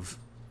of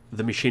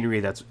the machinery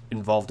that's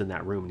involved in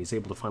that room, and he's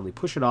able to finally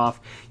push it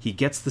off. He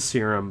gets the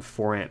serum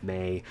for Aunt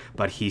May,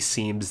 but it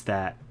seems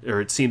that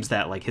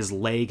like his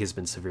leg has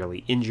been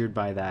severely injured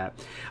by that.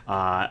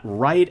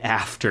 Right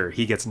after,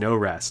 he gets no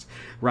rest.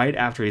 Right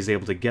after he's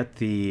able to get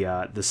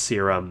the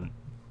serum,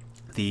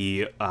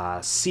 the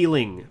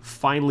ceiling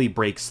finally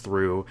breaks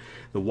through.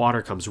 The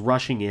water comes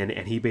rushing in,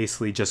 and he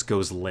basically just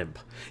goes limp.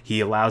 He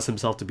allows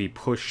himself to be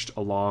pushed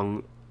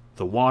along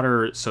the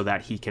water so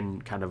that he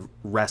can kind of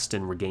rest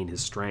and regain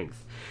his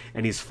strength.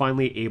 And he's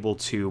finally able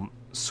to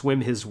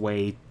swim his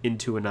way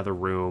into another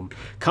room,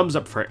 comes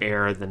up for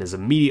air, then is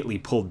immediately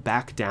pulled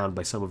back down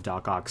by some of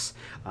Doc Ock's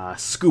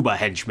scuba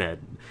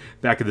henchmen.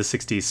 Back in the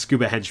 60s,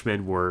 scuba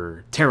henchmen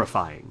were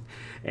terrifying.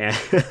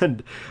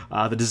 And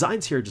the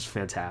designs here are just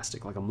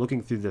fantastic. Like, I'm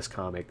looking through this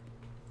comic.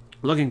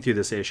 looking through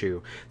this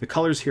issue, the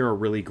colors here are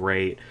really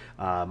great.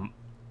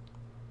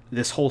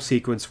 This whole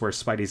sequence where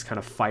Spidey's kind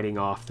of fighting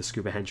off the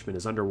scuba henchman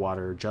is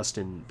underwater, just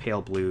in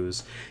pale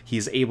blues.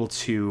 He's able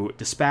to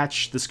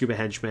dispatch the scuba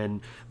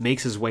henchman,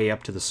 makes his way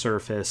up to the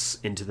surface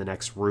into the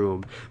next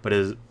room, but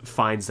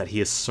finds that he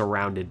is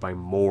surrounded by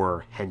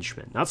more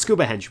henchmen. Not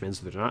scuba henchmen,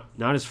 so they're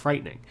not as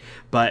frightening,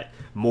 but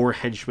more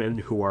henchmen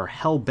who are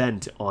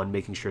hell-bent on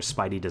making sure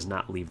Spidey does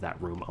not leave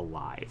that room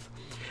alive.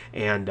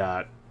 And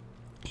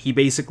he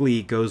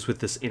basically goes with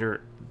this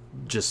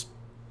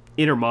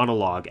inner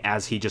monologue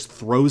as he just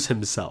throws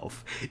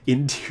himself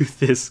into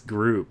this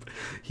group.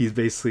 He's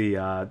basically,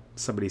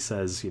 somebody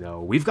says,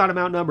 we've got him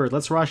outnumbered,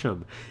 let's rush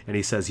him. And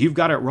he says, you've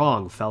got it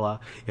wrong, fella.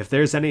 If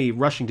there's any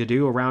rushing to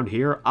do around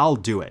here, I'll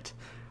do it.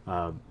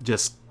 I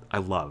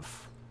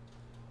love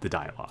the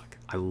dialogue.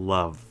 I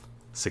love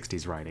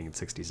 60s writing and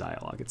 60s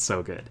dialogue. It's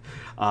so good.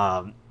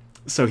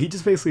 So he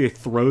just basically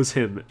throws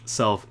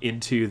himself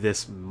into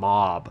this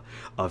mob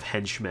of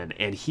henchmen,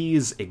 and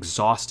he's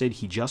exhausted.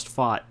 He just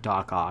fought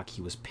Doc Ock.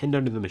 He was pinned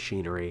under the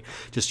machinery,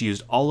 just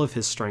used all of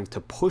his strength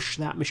to push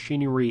that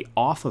machinery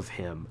off of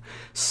him,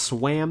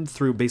 swam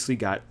through, basically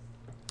got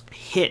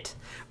hit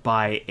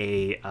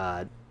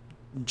by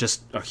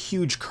just a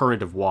huge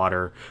current of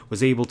water,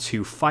 was able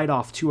to fight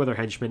off two other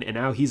henchmen, and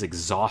now he's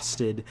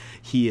exhausted.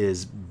 He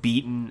is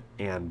beaten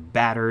and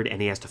battered,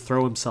 and he has to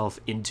throw himself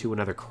into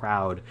another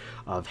crowd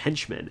of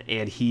henchmen.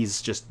 And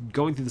he's just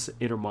going through this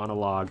inner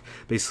monologue,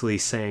 basically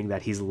saying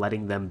that he's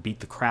letting them beat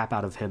the crap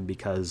out of him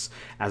because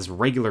as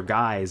regular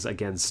guys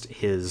against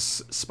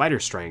his spider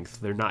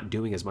strength, they're not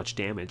doing as much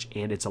damage,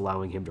 and it's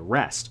allowing him to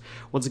rest.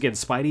 Once again,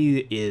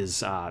 Spidey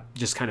is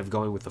just kind of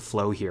going with the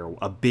flow here.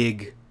 A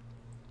big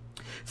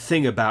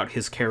thing about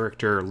his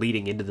character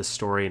leading into the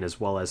story, and as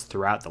well as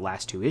throughout the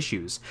last two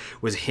issues,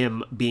 was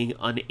him being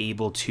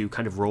unable to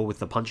kind of roll with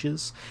the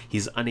punches.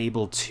 He's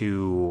unable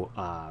to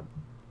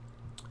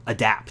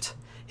adapt.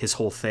 His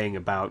whole thing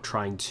about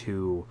trying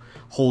to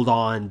hold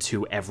on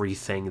to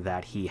everything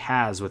that he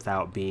has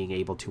without being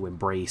able to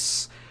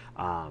embrace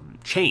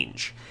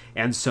change.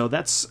 And so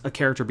that's a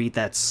character beat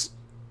that's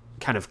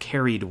kind of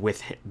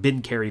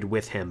been carried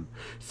with him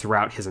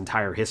throughout his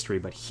entire history.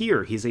 But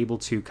here he's able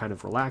to kind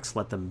of relax,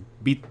 let them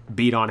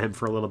beat on him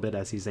for a little bit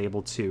as he's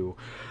able to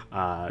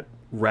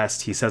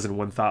rest. He says in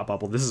one thought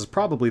bubble, "This is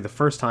probably the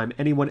first time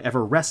anyone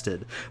ever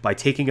rested by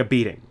taking a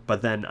beating,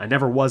 but then I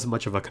never was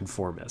much of a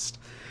conformist."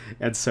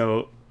 And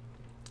so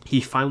he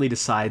finally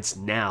decides,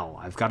 now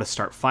I've got to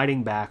start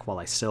fighting back while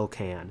I still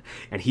can.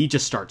 And he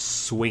just starts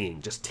swinging,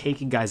 just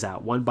taking guys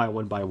out one by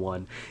one by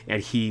one.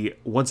 And he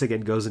once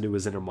again goes into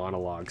his inner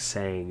monologue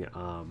saying,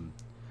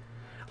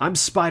 I'm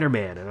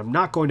Spider-Man and I'm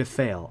not going to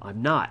fail.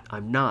 I'm not.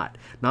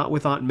 Not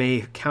with Aunt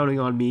May counting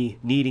on me,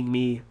 needing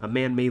me. A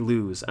man may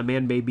lose. A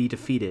man may be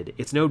defeated.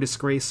 It's no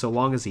disgrace so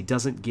long as he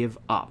doesn't give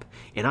up.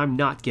 And I'm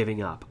not giving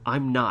up.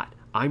 I'm not.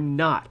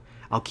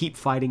 I'll keep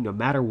fighting no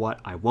matter what.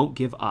 I won't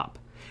give up.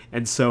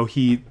 And so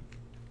he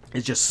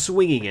is just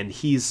swinging, and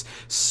he's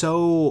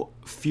so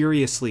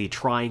furiously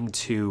trying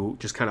to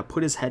just kind of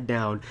put his head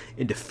down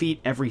and defeat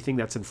everything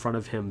that's in front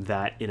of him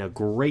that in a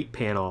great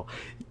panel,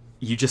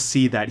 you just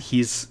see that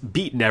he's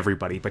beaten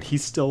everybody, but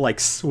he's still like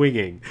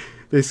swinging.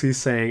 Basically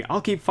saying,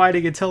 I'll keep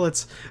fighting until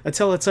it's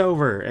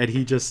over. And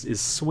he just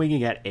is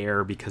swinging at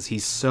air because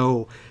he's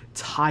so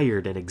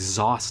tired and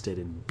exhausted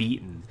and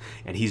beaten.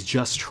 And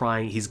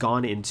he's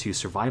gone into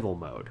survival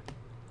mode.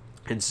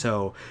 And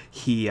so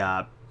he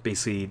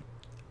basically,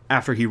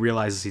 after he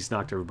realizes he's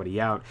knocked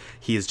everybody out,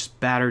 he is just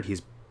battered,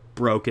 he's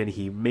broken.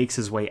 He makes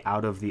his way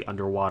out of the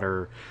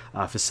underwater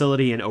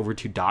facility and over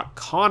to Doc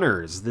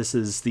Connors. This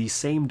is the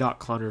same Doc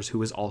Connors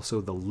who is also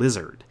the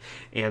Lizard.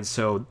 And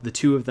so the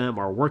two of them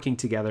are working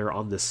together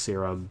on this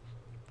serum.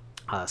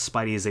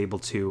 Spidey is able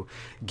to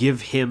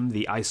give him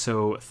the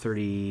ISO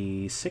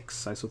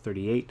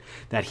 38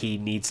 that he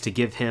needs to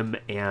give him,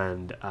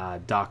 and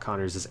Doc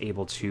Connors is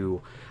able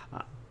to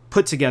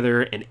put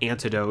together an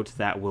antidote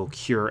that will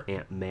cure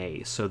Aunt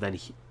May. So then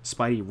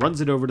Spidey runs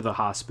it over to the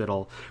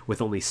hospital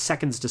with only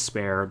seconds to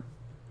spare.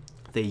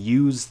 They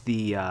use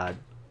the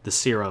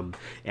serum,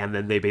 and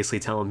then they basically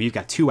tell him, you've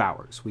got 2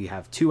 hours. We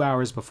have 2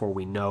 hours before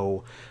we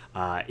know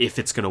if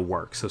it's going to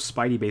work. So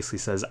Spidey basically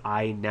says,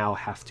 I now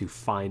have to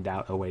find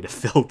out a way to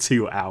fill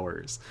 2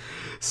 hours.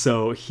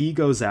 So he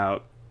goes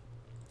out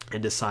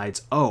and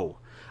decides,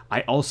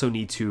 I also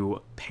need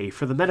to pay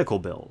for the medical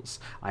bills.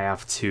 I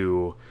have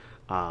to...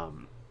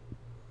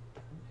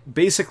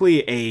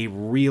 basically a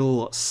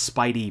real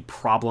Spidey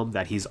problem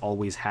that he's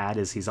always had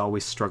is he's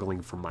always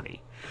struggling for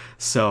money.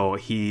 So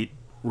he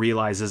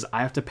realizes,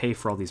 I have to pay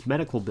for all these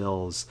medical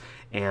bills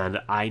and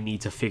I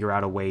need to figure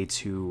out a way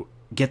to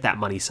get that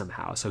money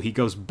somehow. So he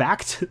goes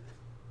back to...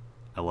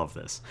 I love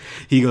this.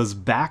 He goes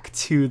back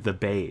to the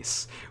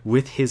base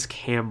with his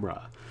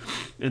camera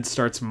and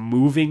starts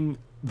moving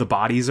the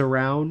bodies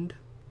around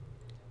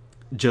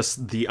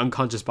just the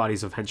unconscious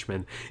bodies of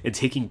henchmen and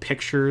taking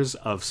pictures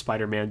of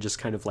Spider-Man just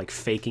kind of like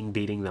faking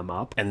beating them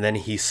up. And then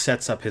he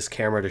sets up his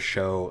camera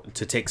to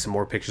take some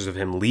more pictures of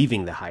him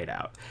leaving the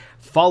hideout.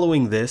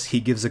 Following this, he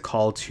gives a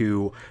call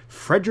to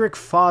Frederick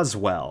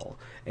Foswell,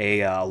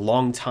 a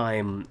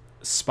longtime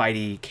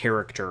Spidey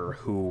character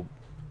who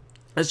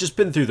has just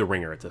been through the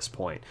ringer at this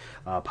point,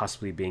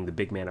 possibly being the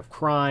big man of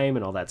crime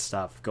and all that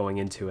stuff going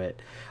into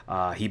it.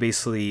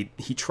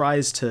 He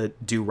tries to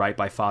do right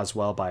by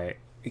Foswell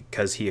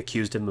because he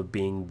accused him of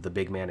being the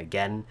big man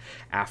again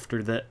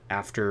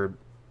after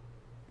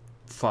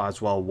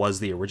Foswell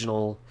was the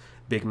original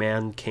big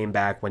man, came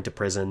back, went to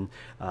prison.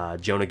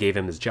 Jonah gave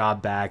him his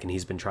job back, and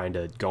he's been trying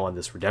to go on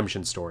this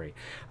redemption story.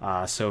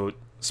 So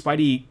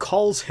Spidey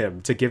calls him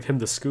to give him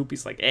the scoop.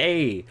 He's like,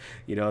 hey,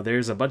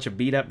 there's a bunch of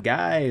beat up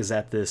guys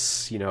at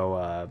this,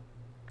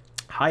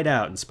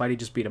 hideout, and Spidey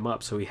just beat him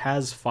up. So he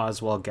has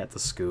Foswell get the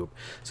scoop.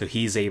 So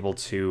he's able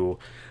to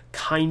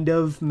kind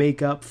of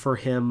make up for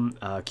him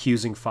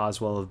accusing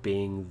Foswell of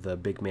being the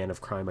big man of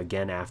crime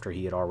again after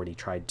he had already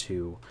tried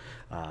to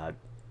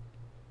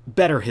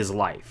better his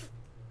life.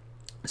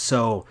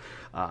 So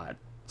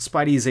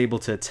Spidey is able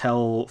to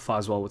tell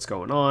Foswell what's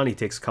going on. He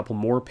takes a couple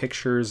more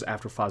pictures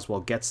after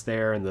Foswell gets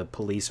there and the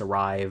police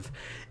arrive,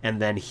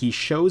 and then he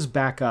shows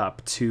back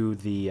up to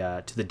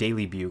the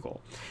Daily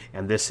Bugle,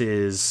 and this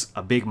is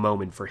a big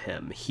moment for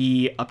him.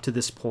 He, up to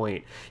this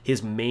point,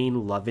 his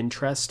main love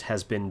interest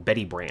has been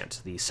Betty Brant,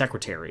 the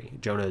secretary,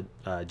 J.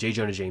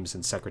 Jonah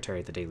Jameson's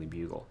secretary at the Daily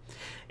Bugle,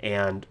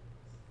 and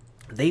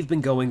they've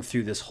been going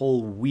through this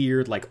whole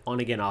weird, like,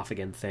 on-again,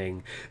 off-again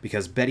thing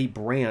because Betty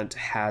Brant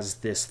has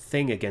this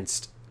thing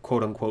against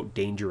quote-unquote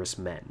dangerous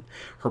men.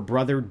 Her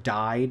brother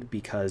died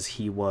because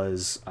he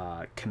was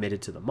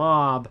committed to the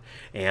mob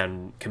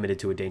and committed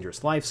to a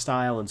dangerous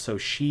lifestyle, and so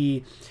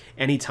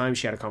anytime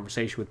she had a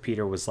conversation with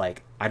Peter, was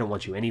like, I don't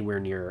want you anywhere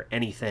near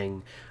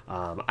anything.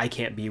 I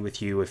can't be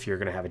with you if you're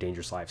going to have a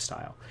dangerous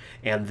lifestyle.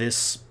 And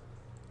this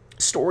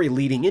story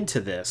leading into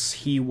this,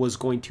 he was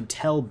going to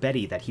tell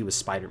Betty that he was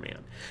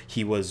Spider-Man.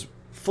 He was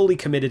fully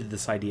committed to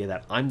this idea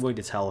that I'm going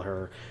to tell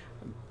her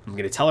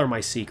my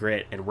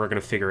secret, and we're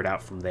going to figure it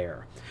out from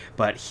there.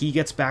 But he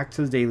gets back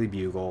to the Daily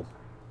Bugle,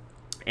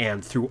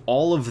 and through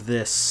all of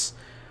this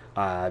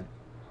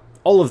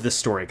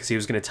story, because he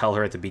was going to tell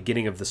her at the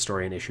beginning of the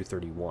story in issue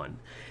 31,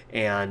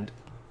 and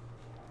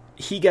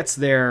he gets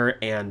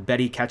there, and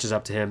Betty catches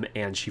up to him,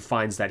 and she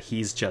finds that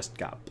he's just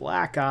got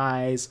black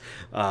eyes,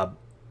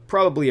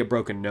 probably a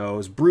broken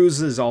nose,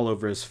 bruises all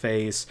over his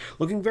face,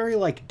 looking very,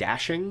 like,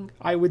 dashing,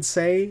 I would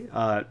say,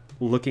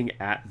 looking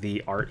at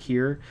the art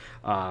here.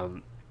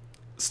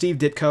 Steve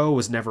Ditko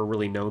was never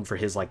really known for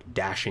his, like,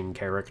 dashing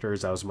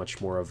characters. That was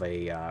much more of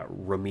a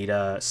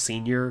Romita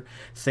Sr.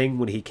 thing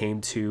when he came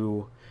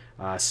to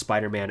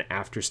Spider-Man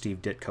after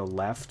Steve Ditko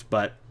left.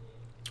 But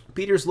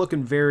Peter's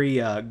looking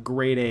very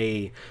grade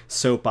A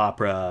soap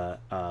opera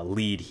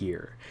lead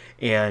here.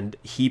 And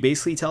he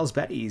basically tells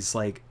Betty, he's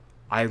like,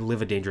 I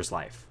live a dangerous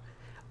life.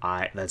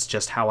 That's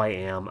just how I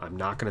am. I'm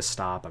not going to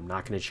stop. I'm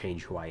not going to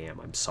change who I am.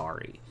 I'm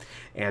sorry.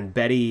 And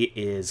Betty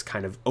is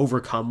kind of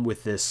overcome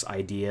with this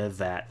idea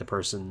that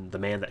the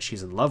man that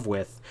she's in love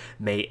with,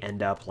 may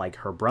end up like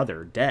her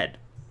brother, dead.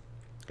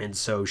 And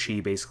so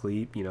she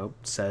basically,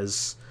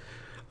 says,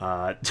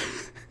 I'm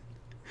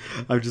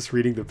just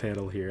reading the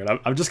panel here, and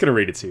I'm just going to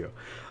read it to you.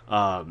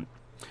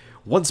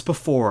 Once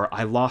before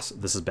I lost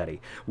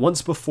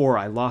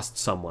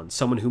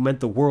someone who meant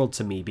the world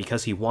to me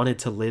because he wanted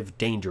to live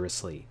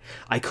dangerously.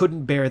 I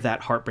couldn't bear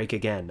that heartbreak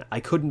again.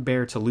 I couldn't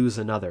bear to lose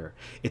another.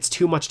 It's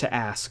too much to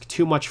ask,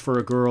 too much for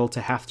a girl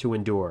to have to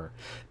endure.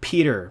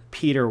 Peter,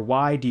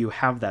 why do you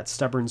have that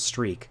stubborn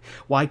streak?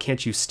 Why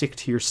can't you stick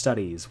to your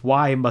studies?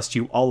 Why must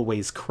you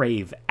always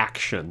crave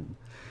action?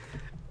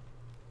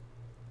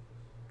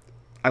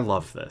 I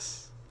love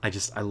this.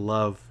 I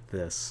love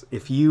this.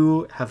 If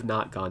you have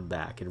not gone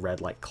back and read,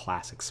 like,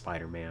 classic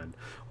Spider-Man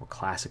or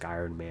classic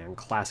Iron Man,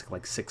 classic,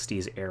 like,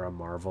 60s era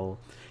Marvel,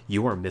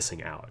 you are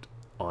missing out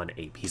on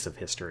a piece of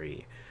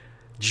history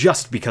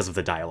just because of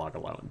the dialogue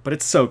alone. But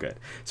it's so good.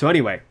 So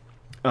anyway,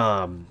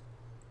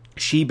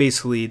 she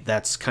basically,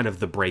 that's kind of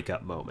the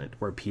breakup moment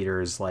where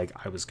Peter's like,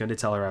 I was going to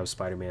tell her I was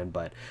Spider-Man,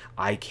 but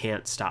I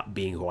can't stop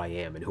being who I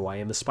am, and who I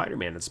am is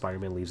Spider-Man, and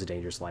Spider-Man leaves a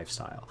dangerous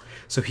lifestyle.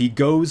 So he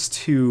goes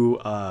to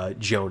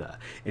Jonah,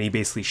 and he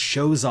basically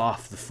shows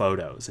off the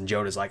photos, and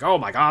Jonah's like, oh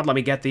my god, let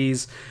me get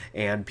these.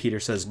 And Peter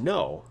says,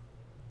 no,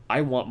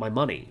 I want my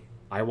money.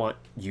 I want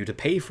you to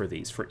pay for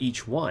these, for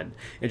each one.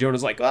 And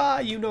Jonah's like,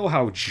 you know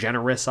how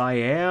generous I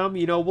am.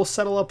 We'll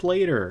settle up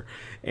later.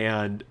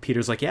 And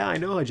Peter's like, yeah, I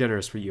know how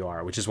generous you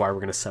are, which is why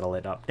we're going to settle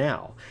it up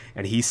now.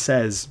 And he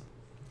says,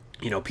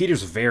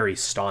 Peter's very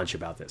staunch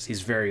about this. He's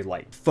very,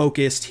 like,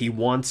 focused. He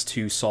wants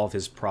to solve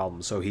his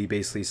problem. So he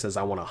basically says,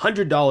 I want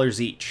 $100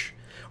 each,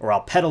 or I'll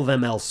peddle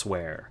them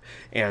elsewhere.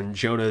 And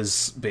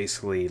Jonah's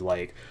basically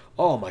like,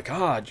 oh my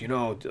god,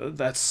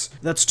 that's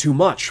too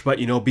much.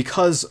 But,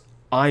 because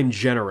I'm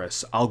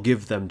generous. I'll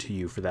give them to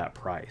you for that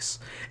price.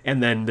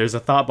 And then there's a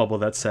thought bubble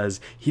that says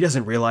he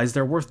doesn't realize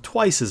they're worth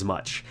twice as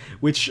much,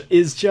 which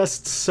is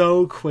just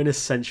so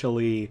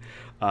quintessentially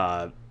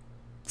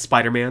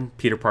Spider-Man,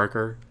 Peter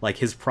Parker. Like,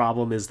 his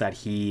problem is that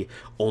he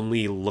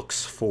only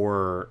looks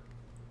for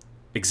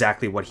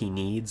exactly what he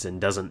needs and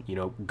doesn't,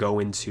 go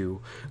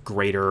into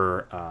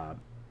greater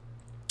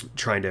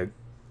trying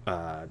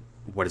to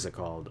what is it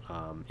called?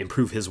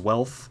 Improve his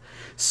wealth.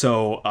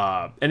 So,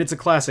 and it's a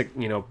classic,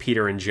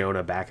 Peter and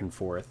Jonah back and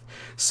forth.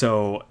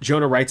 So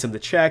Jonah writes him the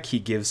check. He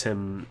gives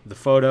him the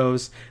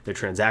photos. The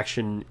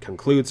transaction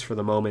concludes for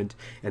the moment.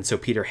 And so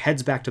Peter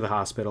heads back to the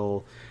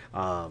hospital.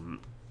 And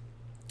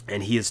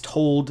he is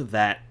told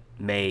that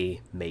May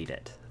made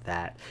it,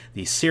 that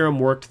the serum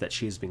worked, that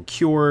she has been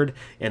cured,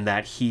 and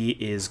that he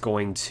is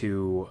going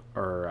to,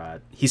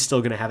 he's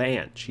still going to have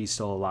Aunt. She's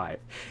still alive.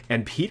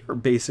 And Peter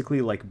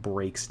basically,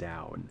 breaks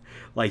down.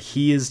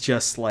 He is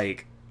just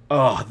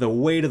the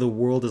weight of the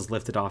world is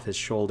lifted off his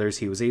shoulders.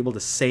 He was able to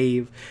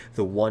save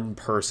the one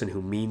person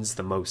who means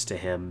the most to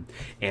him,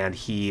 and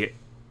he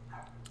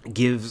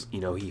gives,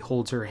 he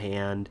holds her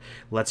hand,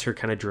 lets her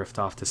kind of drift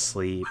off to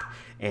sleep,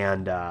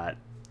 and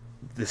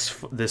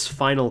this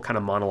final kind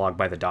of monologue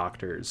by the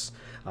doctors,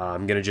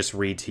 I'm going to just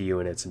read to you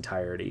in its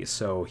entirety.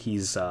 So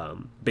he's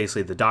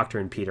basically, the doctor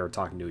and Peter are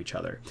talking to each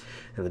other.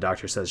 And the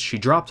doctor says, "She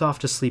dropped off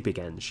to sleep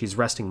again. She's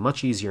resting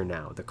much easier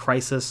now. The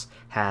crisis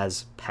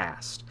has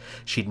passed.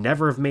 She'd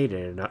never have made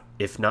it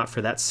if not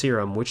for that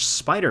serum which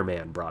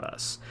Spider-Man brought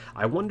us.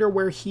 I wonder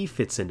where he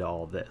fits into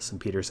all of this."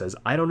 And Peter says,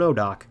 "I don't know,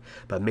 Doc,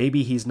 but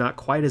maybe he's not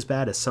quite as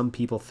bad as some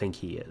people think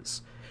he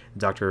is." The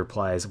doctor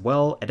replies,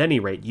 "Well, at any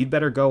rate, you'd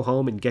better go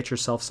home and get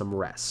yourself some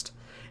rest."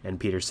 And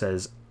Peter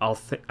says, I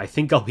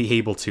think I'll be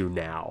able to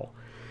now."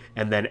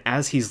 And then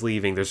as he's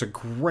leaving, there's a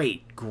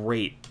great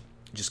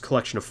just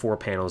collection of 4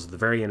 panels at the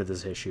very end of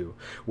this issue,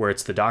 where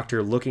it's the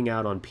doctor looking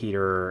out on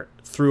Peter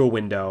through a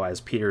window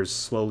as Peter's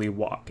slowly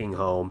walking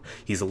home.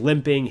 He's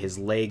limping, his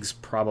leg's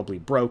probably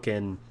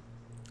broken,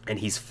 and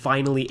he's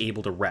finally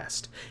able to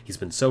rest. He's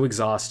been so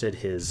exhausted.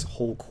 His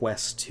whole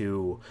quest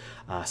to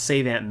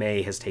save Aunt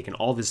May has taken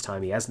all of his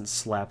time. He hasn't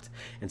slept.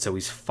 And so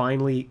he's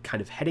finally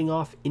kind of heading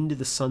off into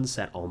the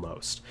sunset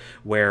almost,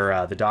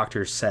 where the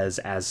doctor says,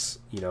 as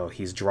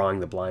he's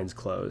drawing the blinds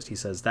closed, he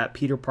says, "That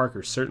Peter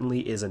Parker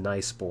certainly is a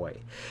nice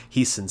boy.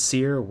 He's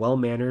sincere,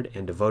 well-mannered,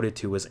 and devoted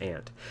to his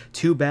aunt.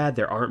 Too bad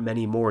there aren't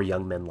many more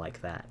young men like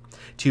that.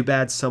 Too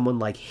bad someone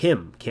like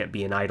him can't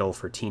be an idol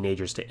for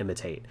teenagers to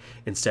imitate,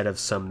 instead of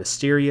some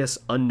mysterious,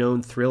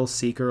 unknown thrill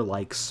seeker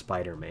like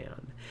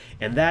Spider-Man."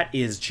 And that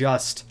is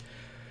just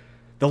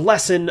the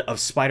lesson of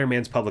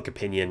Spider-Man's public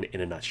opinion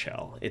in a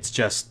nutshell. It's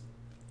just,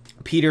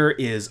 Peter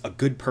is a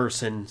good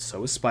person,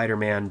 so is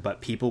Spider-Man, but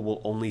people will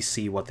only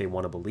see what they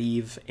want to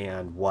believe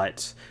and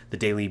what the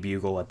Daily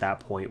Bugle at that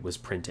point was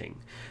printing.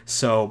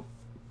 So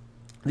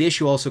the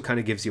issue also kind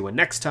of gives you a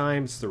next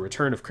time. It's the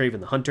return of Kraven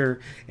the Hunter,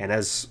 and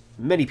as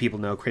many people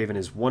know, Kraven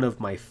is one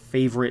of my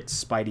favorite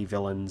Spidey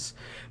villains,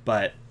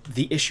 but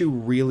the issue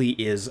really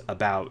is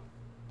about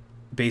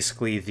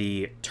basically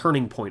the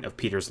turning point of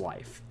Peter's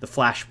life, the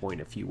flashpoint,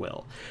 if you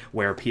will,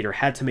 where Peter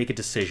had to make a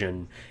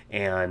decision,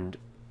 and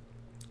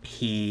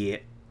he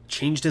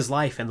changed his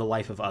life and the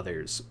life of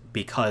others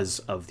because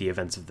of the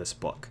events of this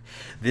book.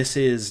 This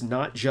is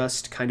not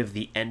just kind of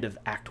the end of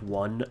Act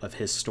 1 of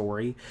his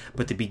story,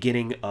 but the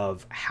beginning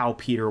of how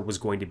Peter was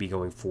going to be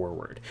going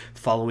forward.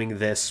 Following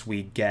this,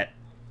 we get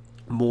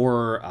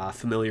more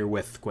familiar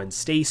with Gwen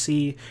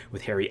Stacy,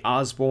 with Harry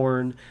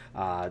Osborn,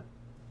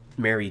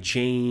 Mary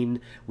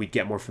Jane. We'd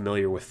get more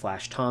familiar with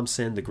Flash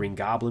Thompson. The Green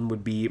Goblin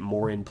would be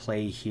more in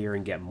play here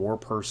and get more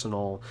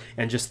personal,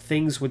 and just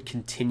things would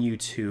continue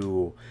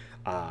to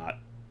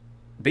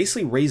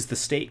basically raise the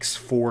stakes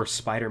for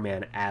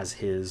Spider-Man as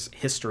his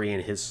history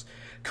and his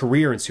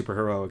career in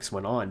superheroics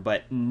went on.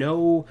 But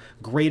no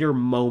greater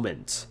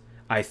moment,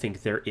 I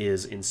think, there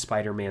is in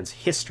Spider-Man's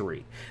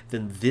history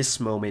than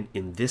this moment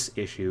in this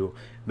issue,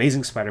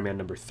 Amazing Spider-Man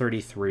number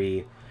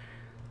 33,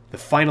 the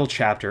final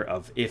chapter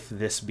of If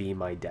This Be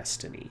My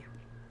Destiny.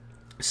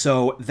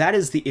 So that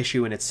is the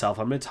issue in itself.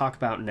 I'm going to talk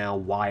about now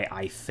why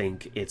I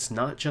think it's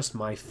not just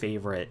my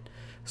favorite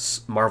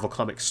Marvel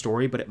Comics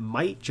story, but it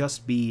might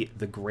just be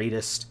the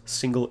greatest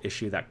single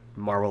issue that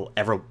Marvel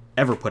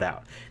ever put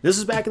out. This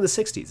is back in the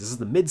 60s. This is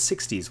the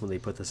mid-60s when they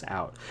put this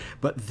out.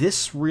 But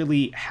this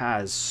really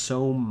has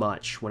so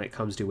much when it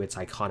comes to its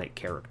iconic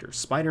characters.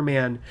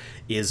 Spider-Man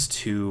is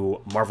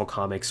to Marvel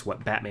Comics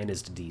what Batman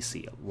is to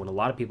DC. When a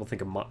lot of people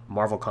think of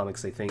Marvel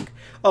Comics, they think,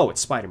 oh, it's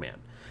Spider-Man.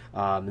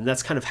 And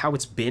that's kind of how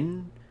it's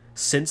been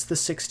since the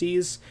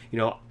 60s.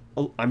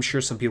 I'm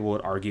sure some people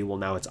would argue, well,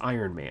 now it's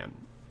Iron Man.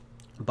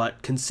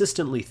 But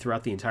consistently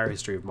throughout the entire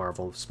history of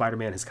Marvel,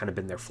 Spider-Man has kind of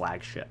been their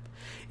flagship.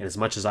 And as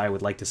much as I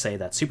would like to say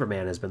that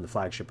Superman has been the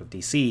flagship of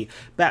DC,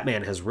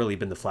 Batman has really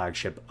been the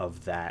flagship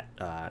of that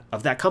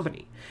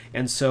company.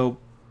 And so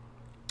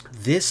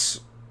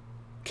this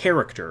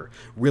character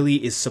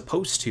really is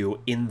supposed to,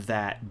 in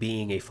that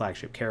being a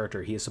flagship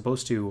character, he is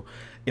supposed to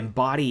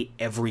embody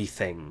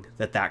everything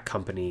that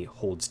company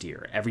holds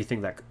dear,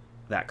 everything that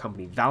that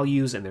company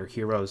values and their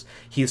heroes,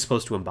 he is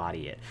supposed to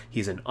embody it.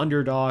 He's an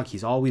underdog.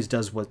 He always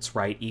does what's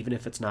right, even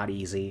if it's not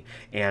easy.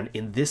 And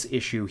in this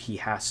issue, he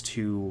has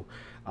to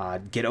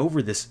get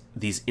over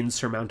these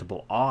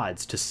insurmountable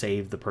odds to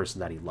save the person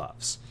that he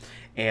loves.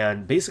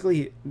 And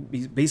basically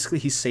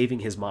he's saving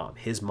his mom,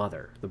 his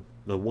mother,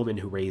 the woman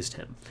who raised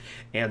him.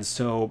 And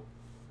so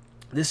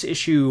this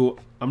issue,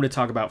 I'm going to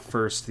talk about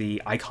first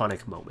the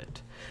iconic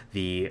moment,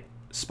 the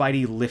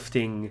Spidey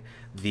lifting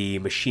the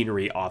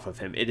machinery off of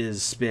him. It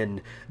has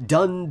been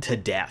done to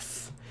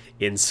death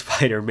in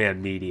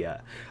Spider-Man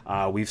media.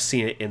 We've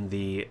seen it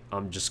in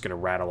I'm just going to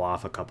rattle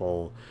off a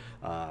couple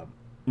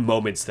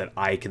moments that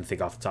I can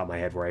think off the top of my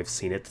head where I've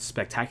seen it. The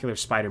Spectacular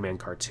Spider-Man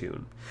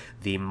cartoon,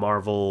 the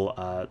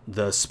Marvel,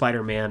 the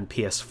Spider-Man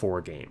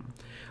PS4 game,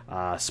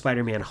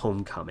 Spider-Man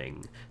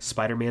Homecoming,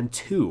 Spider-Man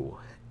 2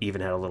 even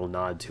had a little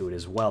nod to it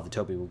as well, the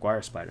Tobey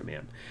Maguire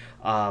Spider-Man.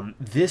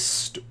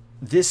 This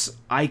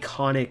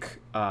iconic,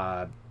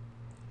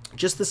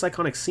 just this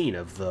iconic scene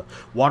of the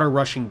water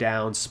rushing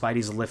down,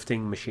 Spidey's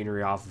lifting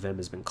machinery off of him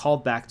has been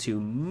called back to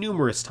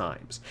numerous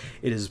times.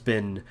 It has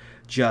been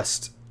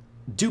just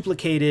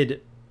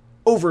duplicated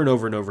over and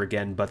over and over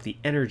again, but the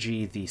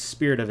energy, the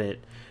spirit of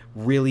it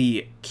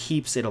really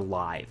keeps it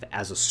alive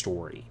as a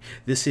story.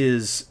 This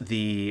is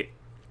the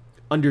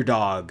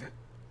underdog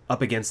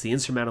up against the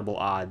insurmountable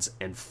odds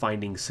and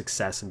finding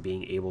success and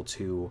being able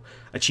to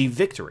achieve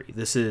victory.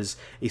 This is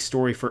a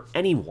story for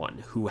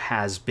anyone who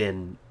has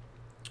been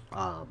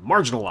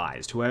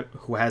marginalized,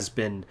 who has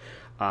been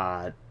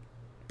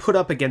put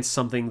up against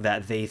something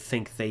that they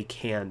think they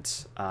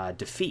can't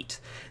defeat.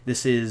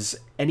 This is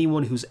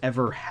anyone who's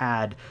ever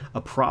had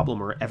a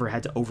problem or ever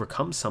had to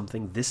overcome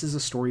something. This is a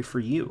story for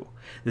you.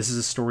 This is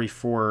a story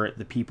for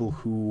the people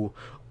who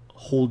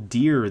hold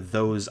dear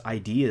those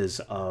ideas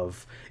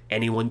of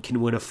anyone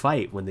can win a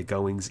fight when the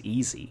going's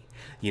easy.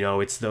 You know,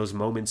 it's those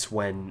moments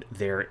when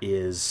there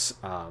is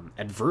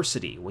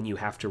adversity, when you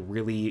have to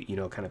really,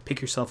 kind of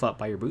pick yourself up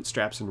by your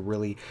bootstraps and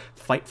really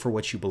fight for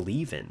what you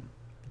believe in.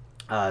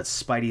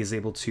 Spidey is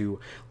able to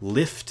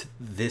lift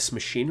this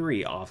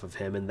machinery off of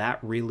him, and that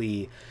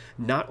really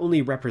not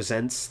only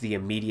represents the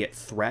immediate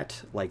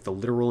threat, like the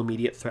literal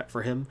immediate threat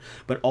for him,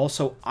 but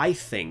also, I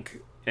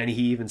think, and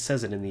he even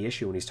says it in the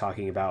issue when he's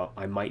talking about,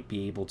 I might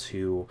be able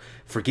to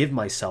forgive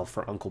myself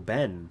for Uncle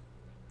Ben.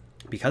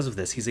 Because of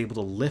this, he's able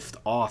to lift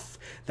off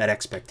that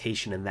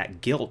expectation and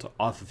that guilt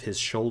off of his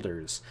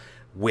shoulders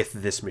with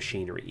this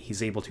machinery.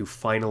 He's able to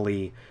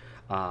finally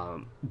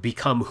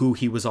become who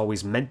he was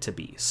always meant to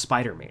be,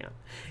 Spider-Man.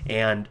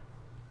 And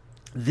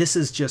this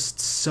is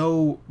just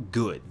so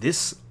good.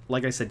 This,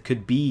 like I said,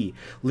 could be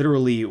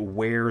literally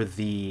where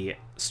the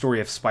story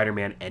of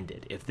Spider-Man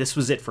ended. If this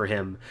was it for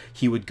him,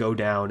 he would go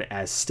down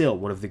as still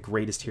one of the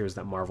greatest heroes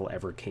that Marvel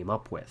ever came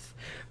up with.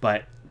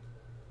 But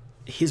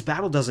his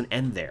battle doesn't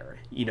end there,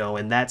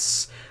 and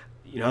that's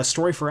a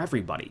story for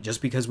everybody.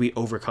 Just because we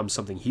overcome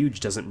something huge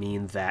doesn't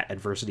mean that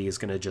adversity is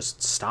going to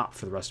just stop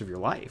for the rest of your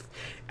life.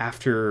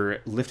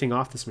 After lifting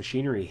off this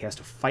machinery, he has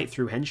to fight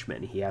through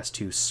henchmen. He has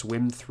to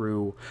swim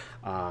through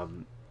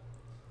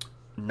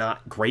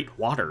not great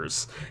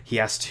waters. He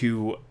has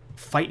to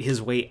fight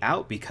his way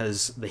out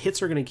because the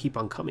hits are going to keep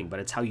on coming, but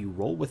it's how you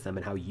roll with them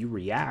and how you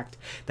react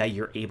that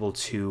you're able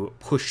to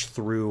push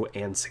through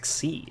and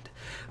succeed.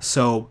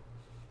 So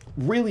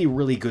really,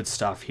 really good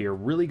stuff here.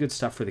 Really good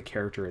stuff for the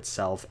character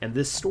itself. And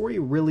this story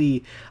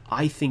really,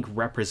 I think,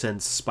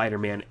 represents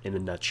Spider-Man in a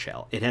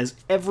nutshell. It has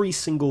every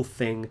single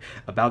thing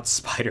about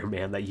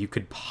Spider-Man that you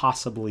could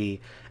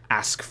possibly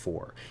ask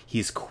for.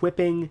 He's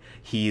quipping,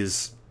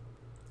 he's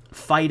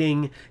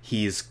fighting,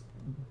 he's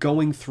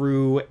going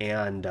through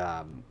and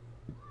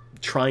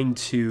trying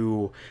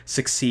to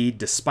succeed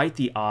despite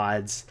the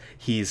odds.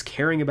 He's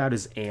caring about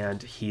his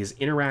aunt. He's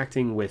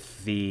interacting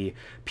with the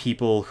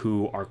people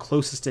who are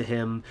closest to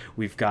him.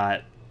 We've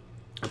got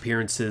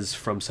appearances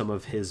from some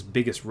of his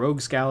biggest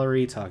rogues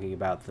gallery, talking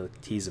about the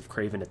tease of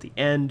Kraven at the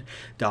end,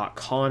 Doc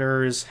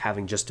Connors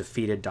having just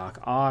defeated Doc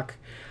Ock.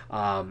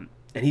 And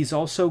he's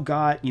also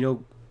got,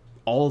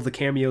 all of the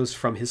cameos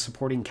from his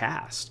supporting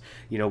cast.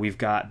 We've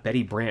got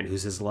Betty Brant,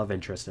 who's his love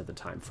interest at the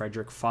time,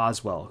 Frederick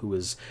Foswell, who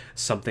was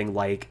something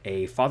like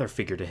a father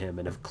figure to him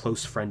and a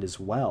close friend as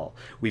well.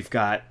 We've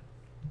got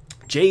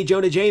J.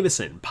 Jonah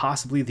Jameson,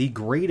 possibly the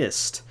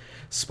greatest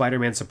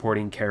Spider-Man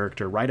supporting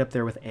character, right up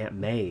there with Aunt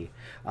May,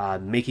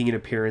 making an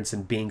appearance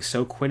and being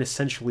so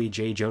quintessentially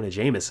J. Jonah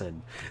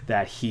Jameson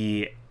that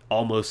he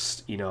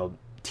almost,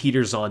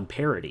 teeters on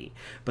parody,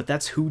 but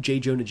that's who J.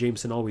 Jonah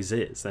Jameson always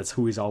is. That's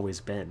who he's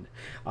always been.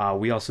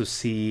 We also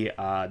see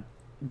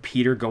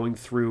Peter going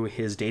through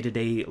his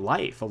day-to-day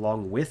life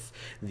along with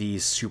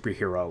these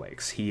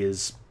superheroics. He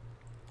is,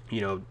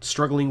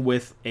 struggling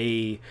with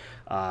a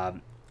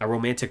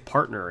romantic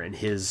partner and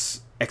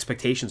his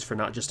expectations for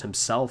not just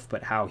himself,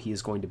 but how he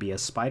is going to be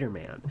as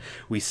Spider-Man.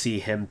 We see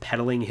him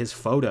peddling his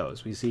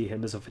photos. We see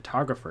him as a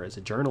photographer, as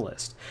a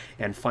journalist.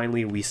 And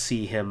finally, we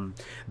see him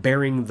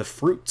bearing the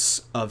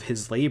fruits of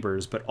his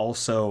labors, but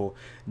also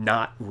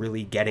not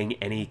really getting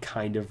any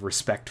kind of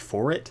respect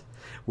for it.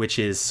 which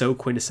is so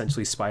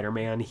quintessentially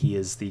Spider-Man. He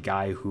is the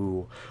guy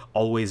who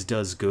always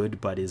does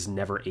good but is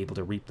never able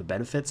to reap the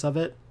benefits of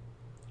it,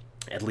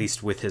 at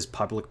least with his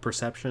public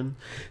perception.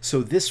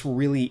 So this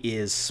really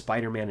is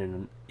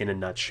Spider-Man in a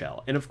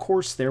nutshell. And of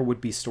course, there would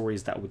be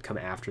stories that would come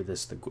after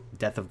this: the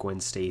death of Gwen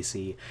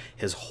Stacy,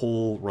 his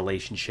whole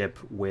relationship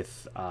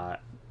with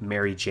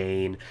Mary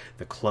Jane,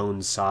 the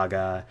Clone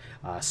Saga,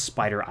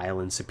 Spider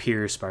Island,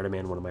 Superior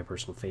Spider-Man, one of my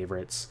personal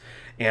favorites.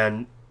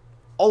 And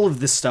all of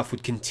this stuff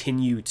would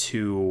continue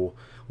to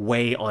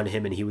weigh on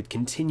him, and he would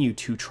continue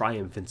to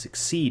triumph and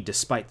succeed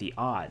despite the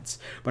odds.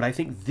 But I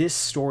think this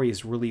story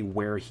is really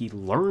where he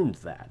learned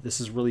that. This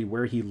is really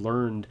where he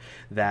learned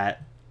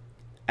that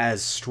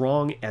as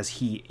strong as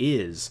he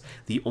is,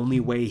 the only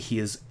way he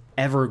is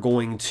ever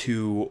going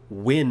to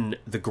win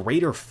the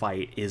greater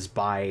fight is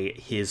by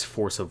his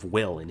force of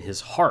will and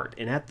his heart.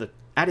 And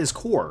at his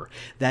core,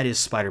 that is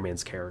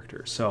Spider-Man's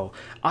character. So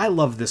I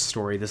love this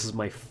story. This is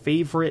my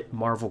favorite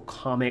Marvel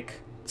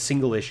comic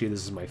single issue.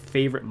 This is my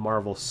favorite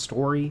Marvel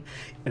story,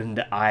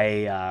 and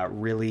I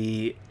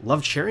really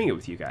loved sharing it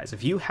with you guys.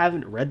 If you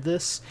haven't read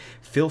this,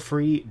 feel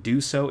free,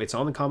 do so. It's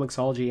on the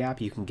Comixology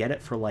app. You can get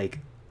it for like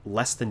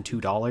less than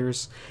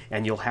 $2,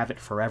 and you'll have it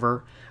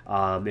forever.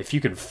 If you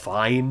can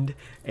find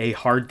a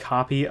hard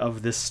copy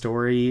of this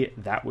story,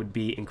 that would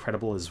be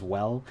incredible as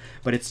well.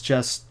 But it's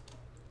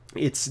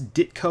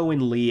Ditko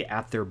and Lee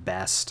at their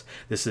best.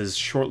 This is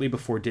shortly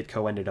before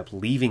Ditko ended up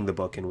leaving the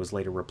book and was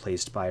later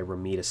replaced by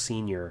Romita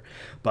Sr.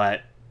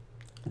 But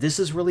this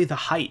is really the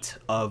height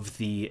of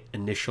the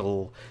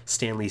initial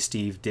Stan Lee,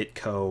 Steve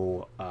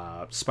Ditko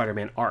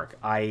Spider-Man arc.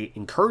 I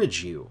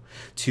encourage you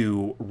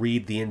to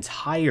read the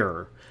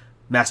entire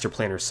Master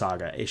Planner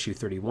Saga, issue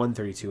 31,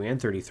 32,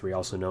 and 33,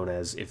 also known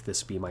as If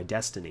This Be My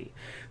Destiny,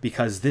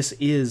 because this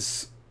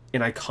is an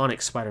iconic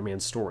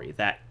Spider-Man story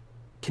that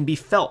can be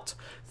felt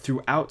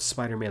throughout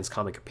Spider-Man's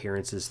comic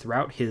appearances,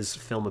 throughout his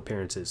film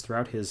appearances,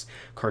 throughout his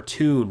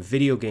cartoon,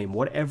 video game,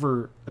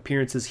 whatever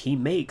appearances he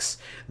makes.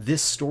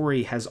 This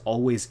story has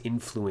always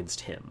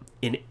influenced him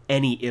in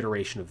any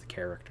iteration of the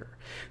character.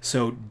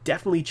 So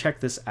definitely check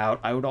this out.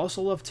 I would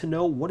also love to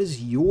know, what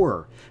is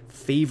your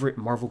favorite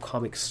Marvel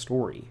Comics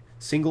story?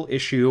 Single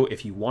issue.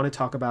 If you want to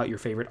talk about your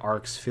favorite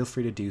arcs, feel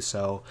free to do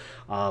so.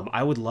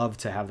 I would love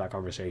to have that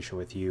conversation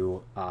with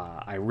you.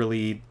 I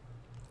really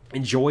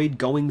enjoyed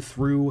going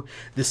through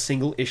this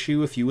single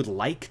issue. If you would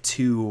like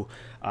to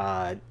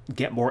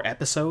get more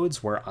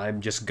episodes where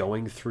I'm just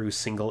going through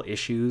single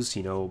issues,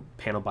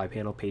 panel by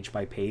panel, page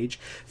by page,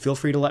 feel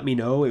free to let me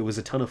know. It was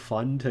a ton of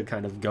fun to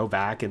kind of go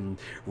back and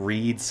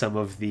read some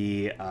of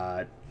the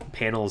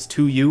panels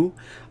to you.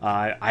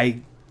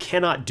 I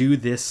cannot do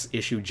this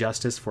issue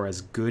justice for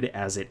as good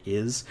as it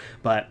is,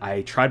 but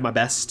I tried my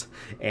best,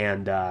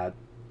 and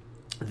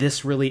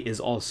this really is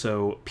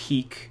also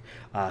peak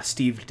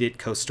Steve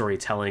Ditko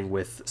storytelling,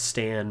 with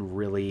Stan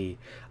really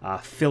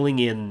filling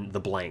in the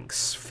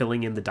blanks,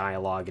 filling in the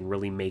dialogue, and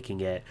really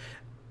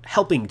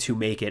helping to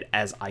make it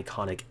as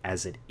iconic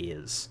as it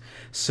is.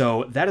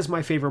 So that is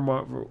my favorite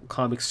Marvel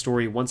Comics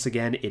story. Once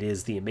again, it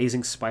is The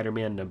Amazing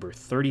Spider-Man number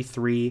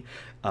 33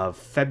 of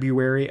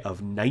February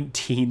of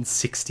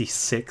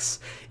 1966,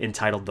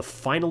 entitled The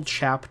Final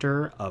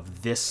Chapter of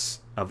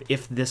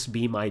If This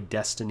Be My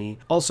Destiny,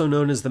 also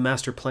known as the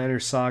Master Planner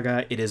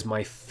Saga. It is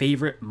my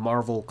favorite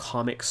Marvel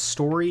comic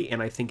story,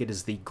 and I think it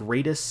is the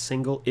greatest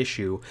single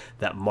issue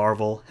that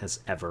Marvel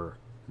has ever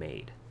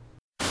made.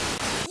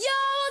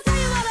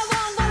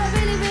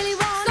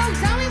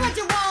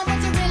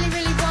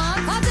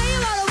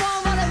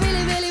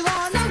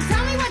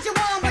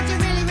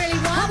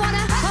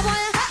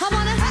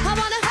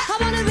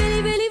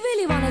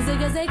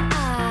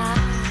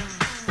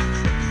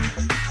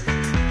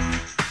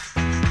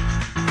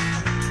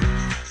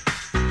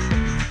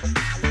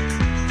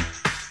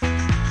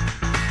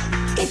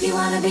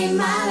 Be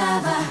my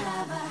lover.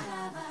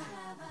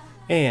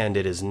 And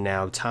it is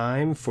now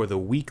time for the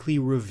weekly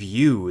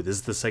review. This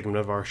is the segment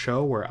of our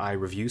show where I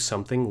review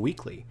something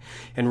weekly.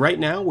 And right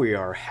now we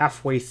are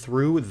halfway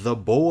through The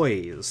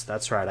Boys.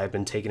 That's right, I've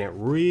been taking it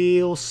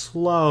real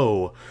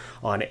slow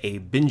on a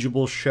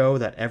bingeable show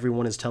that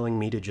everyone is telling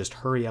me to just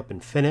hurry up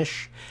and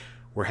finish.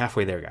 We're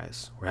halfway there,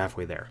 guys. We're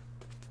halfway there.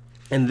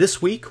 And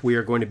this week, we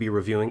are going to be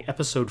reviewing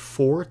episode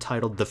 4,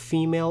 titled The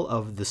Female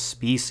of the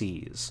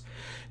Species.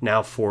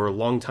 Now, for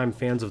longtime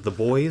fans of The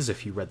Boys,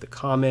 if you read the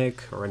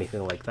comic or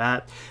anything like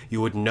that,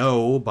 you would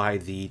know by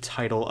the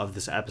title of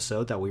this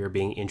episode that we are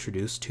being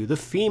introduced to the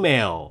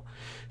female.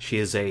 She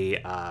is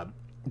a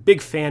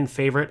big fan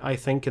favorite, I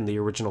think, in the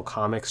original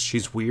comics.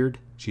 She's weird.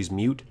 She's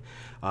mute.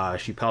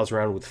 She pals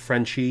around with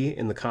Frenchie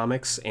in the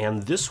comics.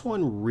 And this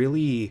one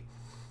really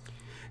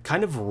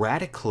kind of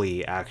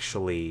radically,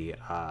 actually,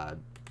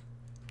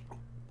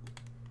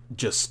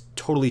 just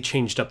totally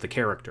changed up the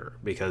character,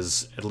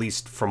 because at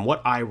least from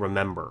what I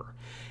remember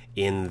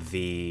in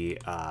the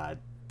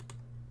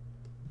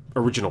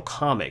original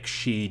comic,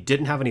 she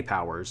didn't have any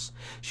powers.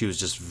 She was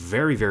just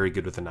very, very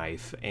good with a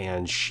knife,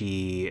 and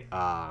she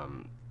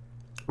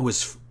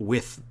was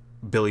with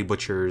Billy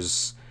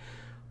Butcher's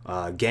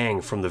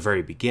gang from the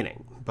very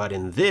beginning. But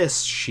in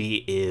this,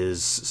 she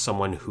is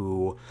someone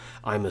who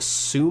I'm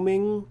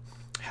assuming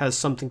has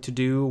something to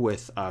do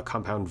with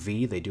Compound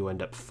V. They do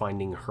end up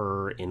finding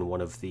her in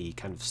one of the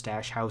kind of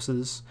stash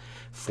houses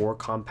for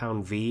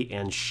Compound V,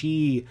 and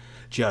she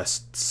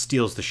just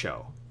steals the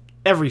show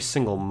every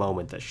single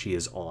moment that she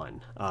is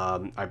on.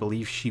 I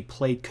believe she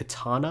played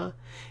Katana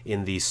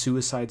in the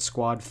Suicide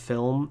Squad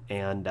film,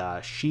 and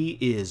she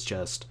is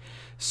just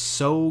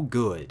so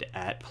good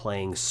at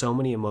playing so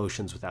many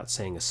emotions without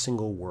saying a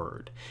single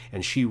word,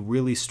 and she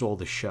really stole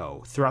the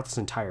show throughout this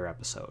entire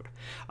episode.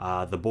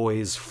 The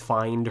boys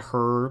find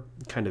her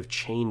kind of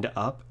chained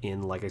up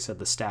in, like I said,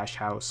 the stash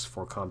house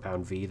for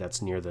Compound V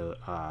that's near the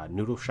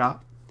noodle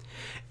shop,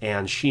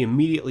 and she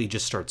immediately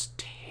just starts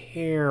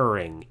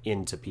tearing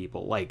into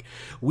people. Like,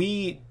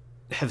 we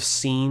have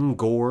seen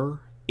gore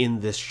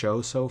in this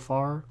show so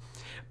far,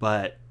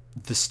 but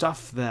the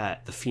stuff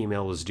that the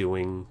female was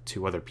doing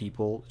to other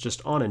people,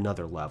 just on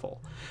another level.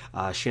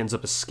 She ends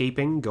up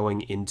escaping,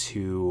 going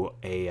into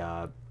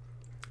a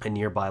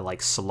nearby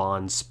like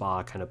salon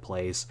spa kind of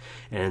place,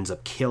 and ends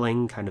up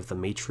killing kind of the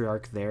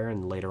matriarch there.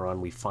 And later on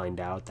we find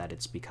out that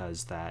it's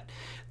because that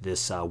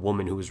this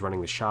woman who was running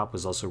the shop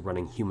was also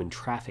running human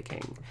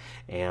trafficking,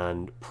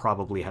 and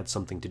probably had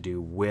something to do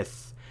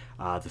with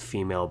the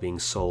female being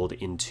sold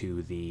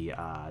into the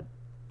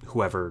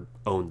whoever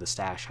owned the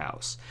stash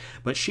house.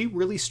 But she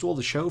really stole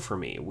the show for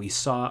me. We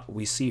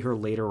see her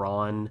later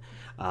on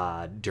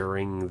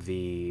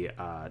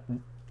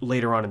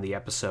later on in the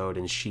episode,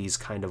 and she's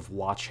kind of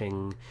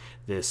watching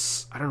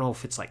this, I don't know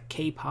if it's like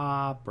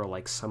K-pop or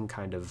like some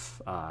kind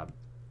of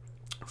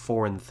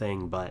foreign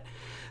thing, but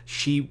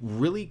she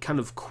really kind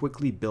of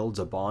quickly builds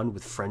a bond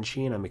with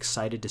Frenchie, and I'm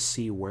excited to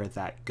see where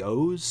that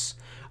goes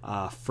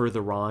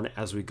further on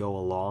as we go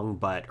along.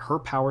 But her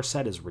power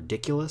set is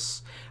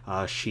ridiculous.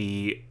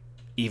 She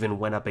even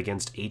went up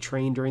against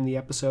A-Train during the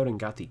episode and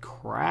got the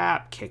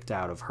crap kicked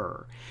out of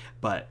her,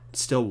 but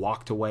still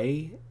walked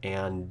away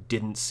and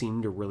didn't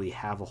seem to really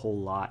have a whole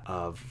lot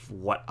of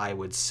what I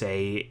would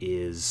say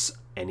is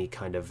any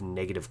kind of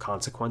negative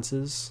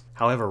consequences.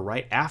 However,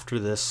 right after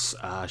this,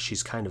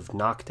 she's kind of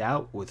knocked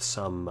out with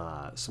some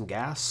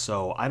gas,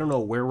 so I don't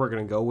know where we're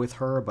going to go with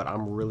her, but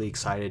I'm really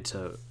excited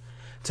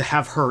to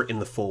have her in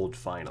the fold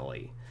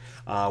finally.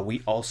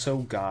 We also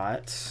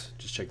got,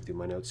 just checking through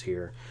my notes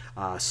here,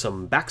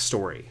 some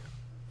backstory,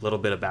 a little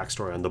bit of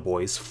backstory on the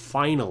boys.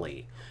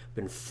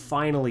 Been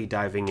finally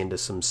diving into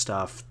some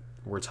stuff.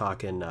 We're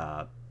talking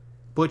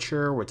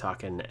Butcher, we're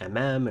talking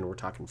MM, and we're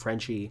talking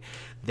Frenchie,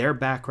 their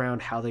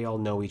background, how they all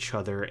know each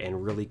other,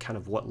 and really kind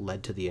of what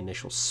led to the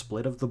initial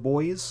split of the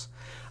boys.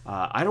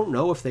 I don't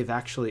know if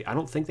I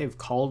don't think they've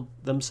called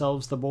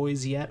themselves the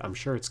boys yet. I'm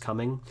sure it's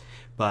coming,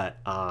 but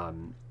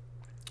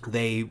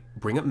they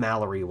bring up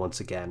Mallory once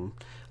again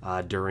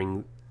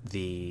during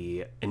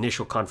the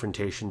initial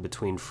confrontation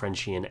between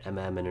Frenchie and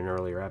MM in an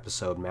earlier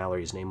episode.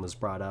 Mallory's name was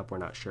brought up. We're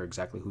not sure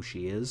exactly who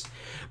she is,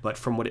 but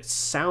from what it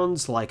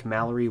sounds like,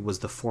 Mallory was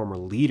the former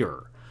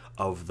leader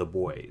of the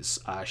boys.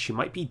 She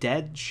might be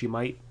dead. She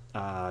might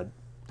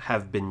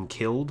have been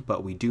killed,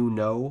 but we do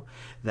know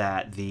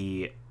that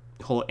the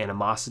whole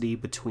animosity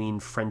between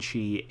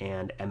Frenchie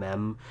and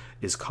MM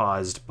is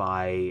caused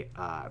by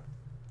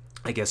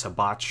I guess a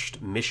botched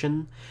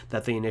mission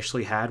that they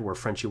initially had, where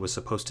Frenchie was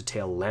supposed to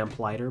tail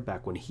Lamplighter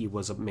back when he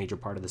was a major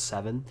part of the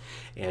Seven,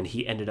 and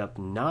he ended up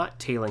not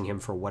tailing him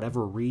for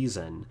whatever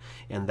reason,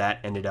 and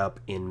that ended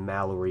up in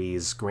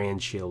Mallory's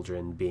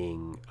grandchildren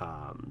being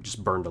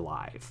just burned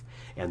alive.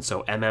 And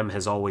so MM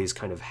has always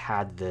kind of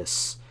had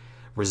this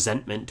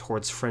resentment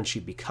towards Frenchie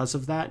because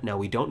of that. Now,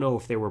 we don't know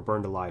if they were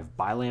burned alive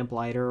by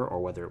Lamplighter or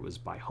whether it was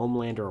by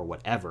Homelander or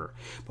whatever,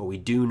 but we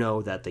do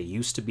know that they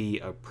used to be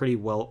a pretty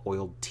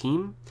well-oiled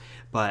team,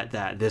 but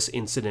that this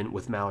incident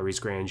with Mallory's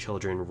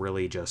grandchildren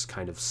really just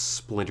kind of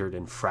splintered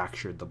and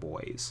fractured the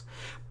boys.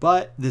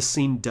 But this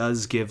scene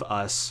does give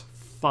us,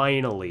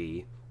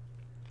 finally,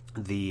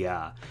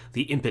 the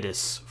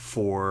impetus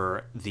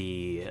for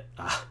the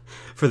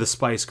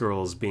Spice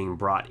Girls being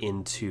brought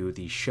into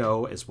the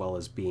show, as well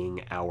as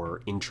being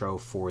our intro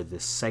for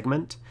this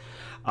segment,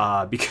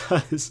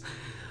 because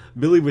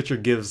Billy Butcher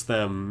gives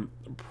them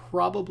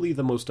probably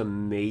the most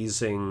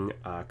amazing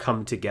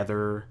come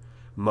together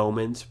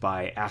moment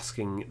by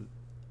asking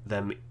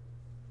them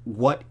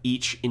what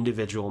each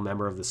individual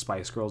member of the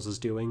Spice Girls is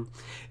doing,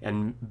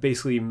 and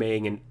basically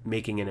making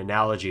an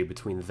analogy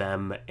between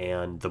them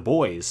and the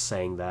boys,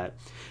 saying that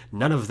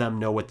none of them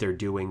know what they're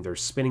doing, they're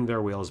spinning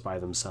their wheels by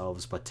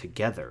themselves, but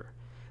together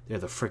they're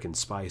the frickin'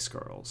 Spice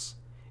Girls,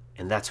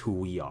 and that's who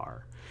we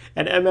are.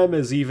 And MM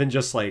is even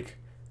just like,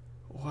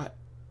 what?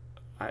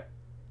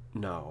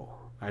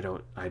 I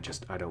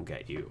don't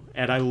get you.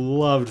 And I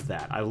loved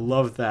that. I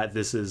love that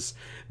this is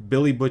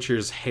Billy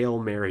Butcher's Hail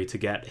Mary to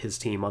get his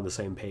team on the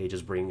same page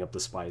as bringing up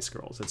the Spice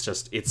Girls.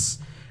 It's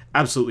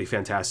absolutely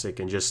fantastic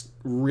and just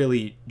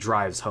really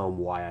drives home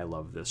why I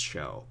love this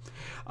show.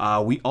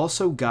 We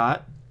also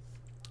got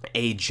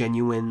a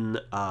genuine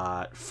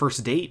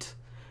first date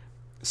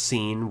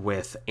scene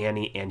with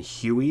Annie and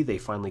Huey. They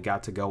finally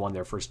got to go on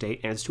their first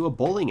date, and it's to a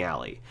bowling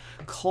alley.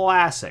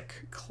 Classic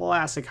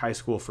high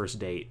school first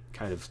date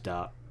kind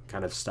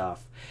of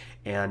stuff.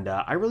 And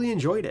I really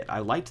enjoyed it. I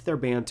liked their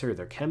banter.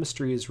 Their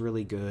chemistry is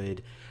really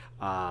good.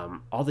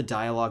 All the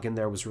dialogue in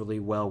there was really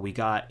well. We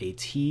got a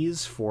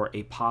tease for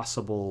a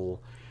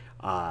possible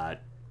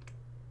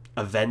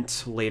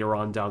event later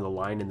on down the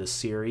line in the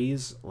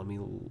series. Let me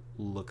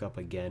look up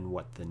again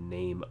what the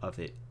name of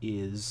it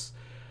is.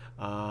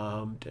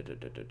 I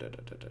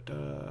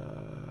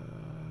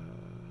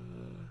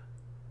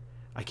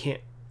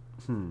can't.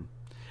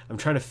 I'm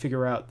trying to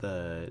figure out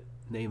the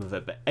name of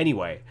it, but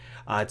anyway,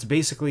 it's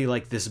basically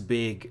like this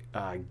big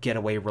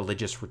getaway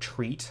religious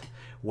retreat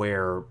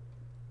where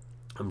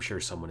I'm sure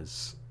someone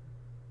is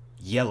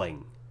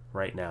yelling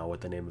right now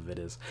what the name of it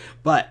is,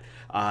 but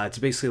it's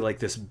basically like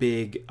this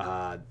big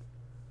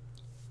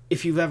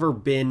if you've ever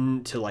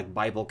been to like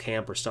Bible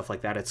camp or stuff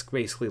like that, it's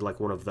basically like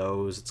one of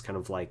those. It's kind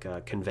of like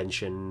a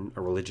convention,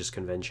 a religious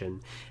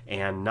convention.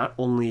 And not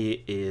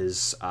only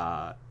is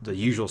the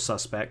usual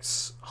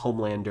suspects,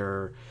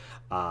 Homelander,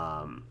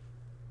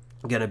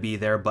 gonna be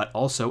there, but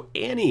also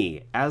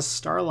Annie as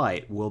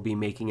Starlight will be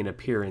making an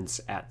appearance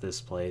at this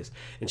place,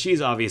 and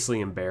she's obviously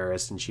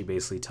embarrassed, and she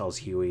basically tells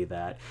Huey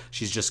that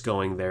she's just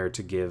going there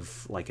to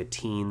give like a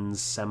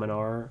teens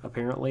seminar.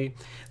 Apparently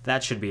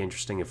that should be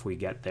interesting if we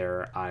get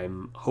there.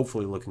 I'm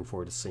hopefully looking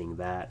forward to seeing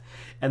that.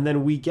 And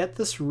then we get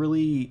this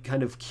really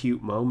kind of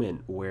cute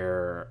moment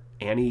where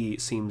Annie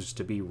seems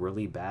to be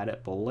really bad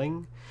at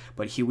bowling,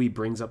 but Huey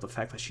brings up the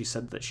fact that she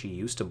said that she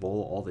used to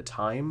bowl all the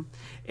time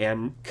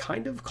and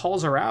kind of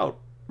calls her out,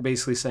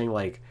 basically saying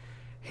like,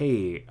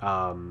 hey,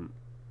 I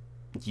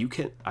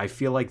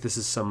feel like this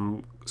is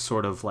some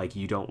sort of like,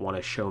 you don't want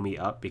to show me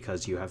up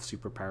because you have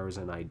superpowers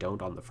and I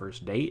don't on the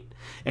first date.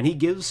 And he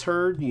gives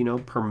her,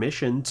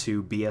 permission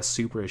to be as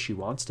super as she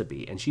wants to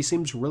be. And she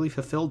seems really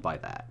fulfilled by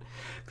that,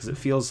 because it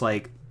feels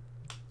like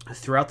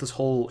throughout this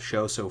whole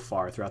show so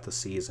far, throughout the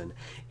season,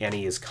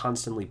 Annie is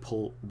constantly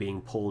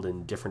being pulled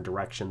in different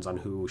directions on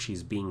who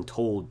she's being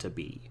told to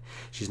be.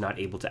 She's not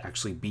able to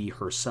actually be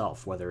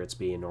herself, whether it's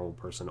be a normal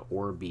person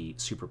or be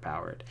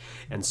superpowered.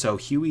 And so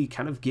Huey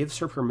kind of gives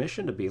her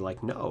permission to be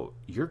like, no,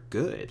 you're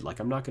good. Like,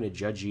 I'm not going to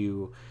judge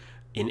you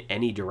in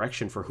any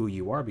direction for who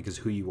you are, because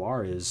who you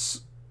are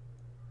is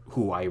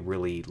who I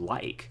really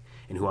like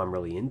and who I'm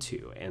really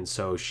into. And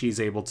so she's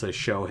able to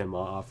show him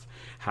off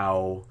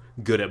how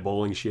good at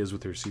bowling she is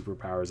with her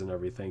superpowers and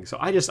everything. So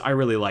I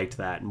really liked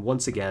that. And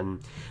once again,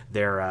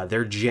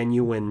 their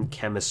genuine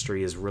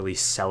chemistry is really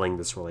selling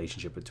this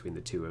relationship between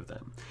the two of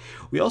them.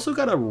 We also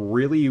got a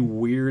really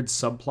weird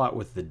subplot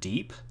with the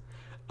Deep,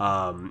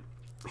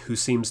 who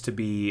seems to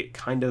be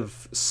kind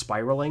of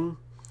spiraling.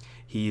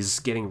 He's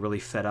getting really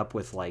fed up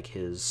with like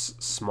his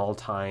small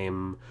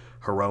time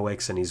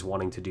heroics, and he's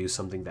wanting to do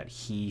something that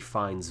he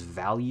finds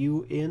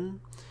value in,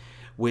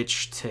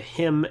 which to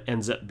him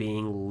ends up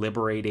being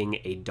liberating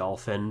a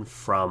dolphin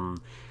from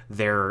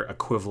their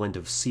equivalent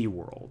of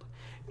SeaWorld.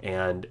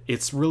 And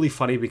it's really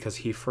funny because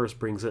he first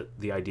brings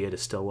the idea to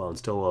Stillwell, and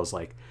Stillwell's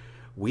like,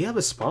 we have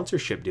a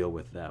sponsorship deal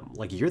with them.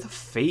 Like, you're the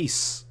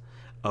face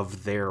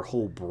of their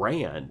whole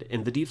brand.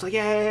 And the Deep's like,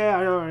 yeah,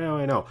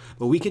 I know.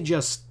 But we could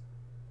just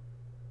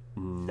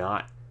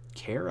not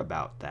care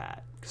about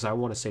that because I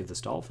want to save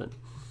this dolphin.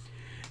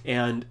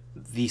 And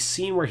the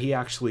scene where he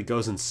actually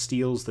goes and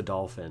steals the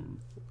dolphin,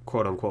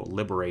 quote unquote,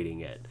 liberating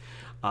it,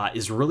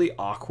 is really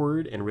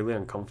awkward and really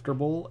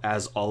uncomfortable,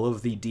 as all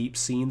of the Deep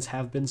scenes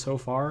have been so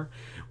far,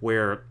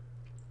 where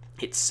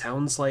it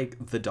sounds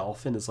like the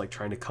dolphin is like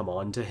trying to come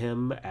on to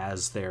him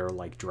as they're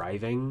like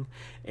driving,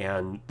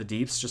 and the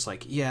Deep's just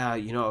like, yeah,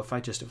 if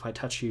I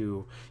touch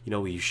you,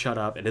 will you shut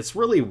up? And it's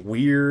really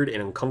weird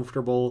and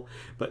uncomfortable.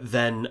 But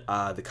then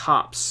the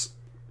cops,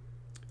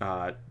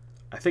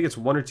 I think it's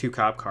one or two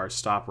cop cars,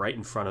 stop right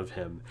in front of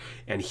him,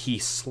 and he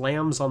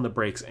slams on the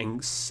brakes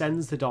and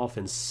sends the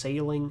dolphin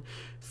sailing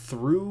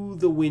through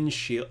the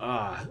windshield.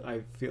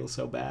 I feel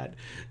so bad.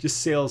 Just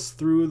sails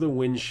through the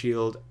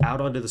windshield out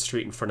onto the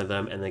street in front of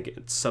them, and then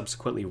gets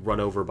subsequently run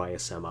over by a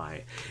semi.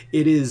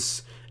 It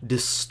is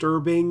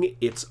disturbing,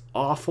 it's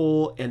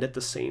awful, and at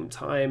the same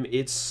time,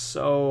 it's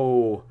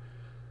so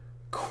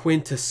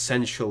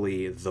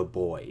quintessentially The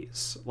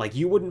Boys. Like,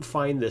 you wouldn't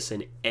find this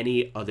in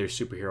any other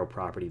superhero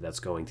property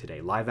that's going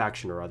today, live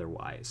action or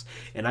otherwise,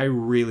 and I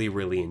really,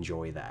 really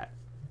enjoy that.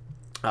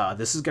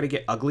 This is going to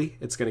get ugly,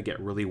 it's going to get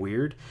really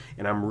weird,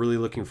 and I'm really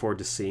looking forward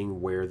to seeing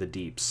where the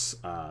Deep's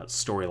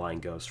storyline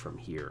goes from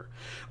here.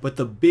 But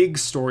the big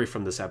story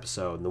from this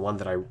episode, and the one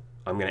that I'm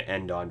going to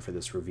end on for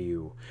this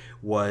review,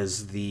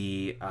 was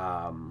the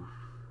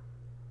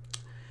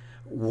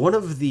one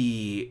of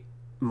the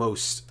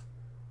most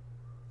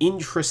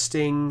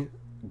interesting,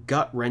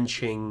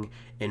 gut-wrenching,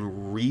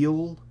 and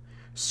real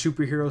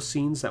superhero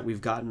scenes that we've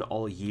gotten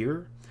all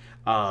year.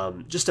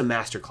 Just a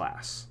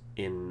masterclass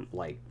in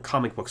like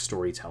comic book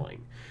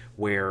storytelling,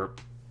 where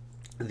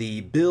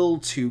the bill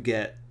to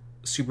get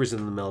supers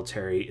in the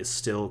military is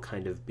still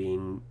kind of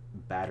being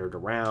battered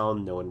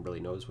around. No one really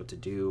knows what to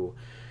do.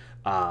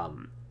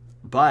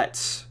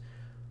 But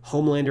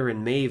Homelander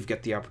and Maeve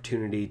get the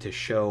opportunity to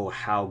show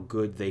how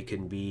good they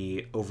can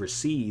be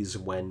overseas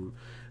when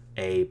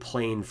a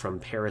plane from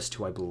Paris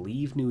to, I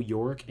believe, New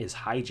York is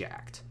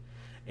hijacked.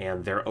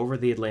 And they're over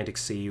the Atlantic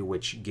Sea,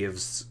 which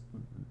gives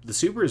the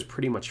Supers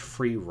pretty much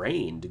free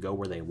reign to go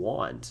where they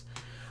want.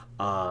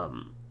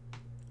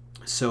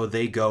 So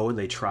they go and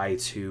they try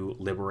to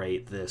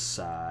liberate this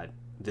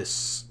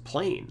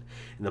plane,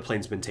 and the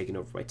plane's been taken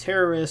over by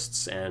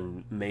terrorists,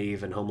 and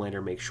Maeve and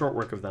Homelander make short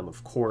work of them,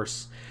 of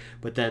course.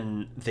 But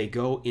then they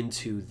go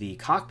into the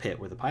cockpit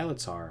where the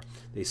pilots are.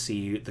 They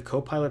see the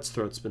co-pilot's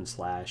throat's been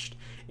slashed,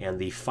 and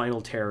the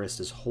final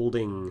terrorist is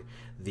holding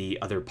the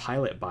other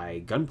pilot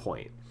by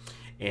gunpoint.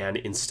 And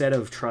instead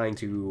of trying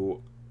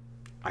to,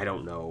 I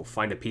don't know,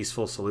 find a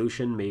peaceful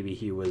solution, maybe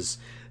he was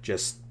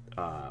just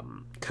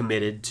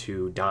committed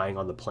to dying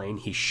on the plane,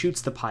 he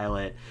shoots the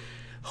pilot.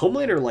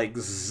 Homelander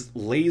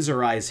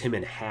laser eyes him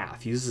in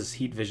half, uses his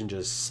heat vision to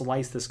just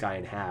slice this guy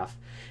in half,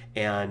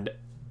 and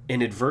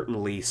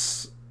inadvertently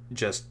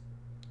just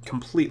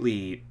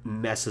completely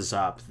messes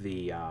up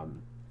the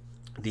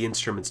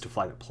instruments to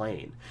fly the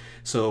plane.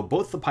 So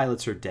both the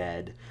pilots are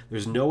dead.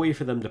 There's no way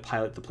for them to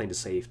pilot the plane to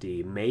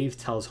safety. Maeve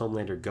tells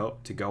Homelander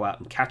to go out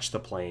and catch the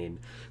plane.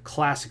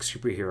 Classic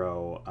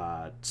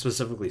superhero,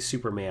 specifically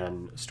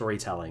Superman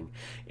storytelling.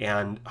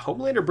 And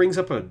Homelander brings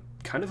up a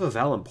kind of a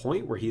valid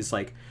point where he's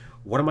like,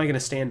 what am I going to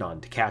stand on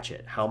to catch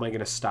it? How am I going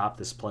to stop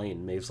this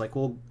plane? Maeve's like,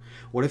 well,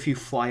 what if you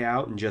fly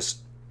out and just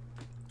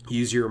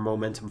use your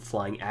momentum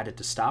flying at it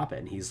to stop it?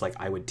 And he's like,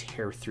 I would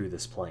tear through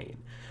this plane.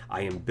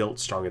 I am built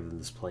stronger than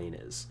this plane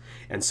is.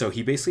 And so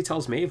he basically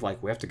tells Maeve,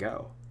 like, we have to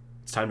go.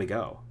 It's time to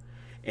go.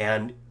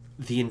 And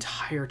the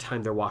entire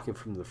time they're walking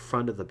from the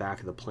front to the back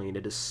of the plane,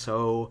 it is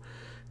so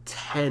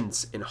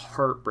tense and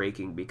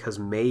heartbreaking because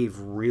Maeve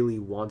really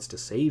wants to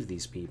save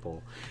these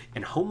people.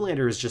 And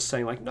Homelander is just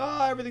saying, like,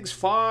 no, everything's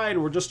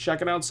fine. We're just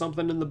checking out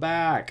something in the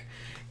back.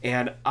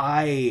 And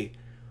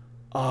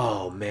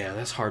oh man,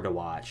 that's hard to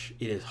watch.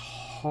 It is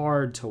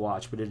hard to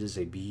watch, but it is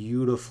a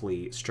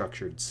beautifully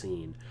structured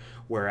scene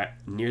where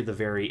near the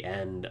very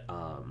end,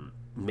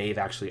 Maeve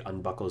actually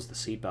unbuckles the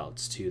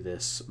seatbelts to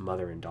this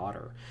mother and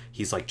daughter.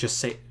 He's like,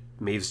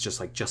 Maeve's just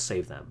like, just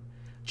save them.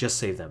 Just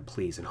save them,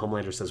 please. And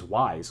Homelander says,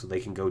 why? So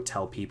they can go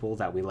tell people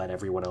that we let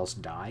everyone else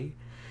die?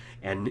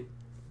 And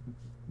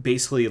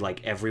basically,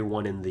 like,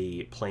 everyone in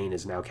the plane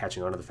is now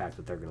catching on to the fact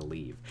that they're going to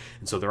leave.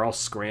 And so they're all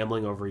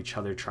scrambling over each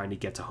other, trying to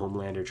get to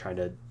Homelander, trying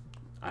to,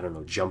 I don't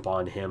know, jump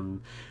on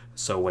him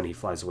so when he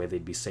flies away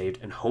they'd be saved.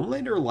 And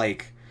Homelander,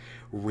 like,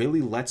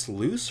 really lets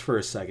loose for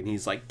a second.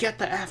 He's like, get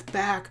the F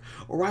back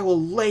or I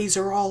will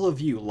laser all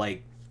of you.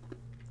 Like,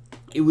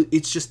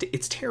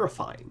 it's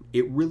terrifying.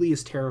 It really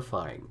is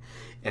terrifying.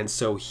 And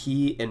so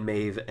he and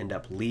Maeve end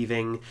up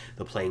leaving.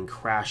 The plane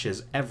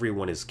crashes.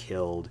 Everyone is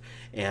killed.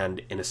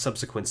 And in a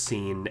subsequent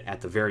scene at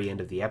the very end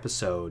of the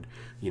episode,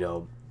 you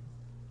know,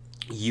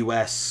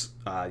 U.S.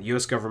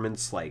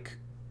 government's like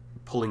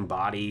pulling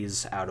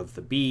bodies out of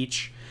the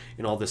beach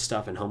and all this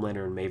stuff. And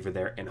Homelander and Maeve are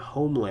there. And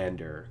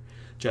Homelander,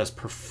 just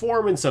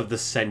performance of the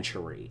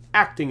century,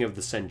 acting of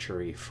the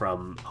century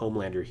from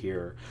Homelander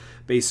here,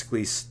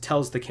 basically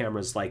tells the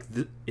cameras, like,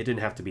 it didn't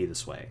have to be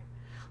this way.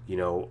 You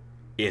know,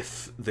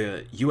 if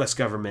the U.S.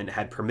 government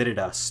had permitted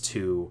us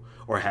to,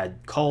 or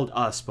had called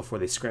us before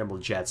they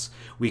scrambled jets,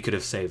 we could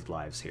have saved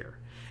lives here.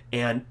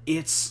 And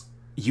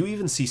you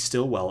even see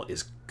Stillwell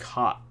is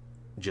caught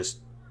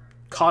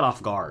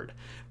off guard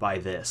by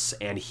this,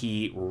 and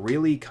he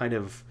really kind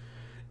of,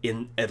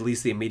 in at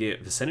least the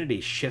immediate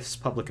vicinity, shifts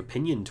public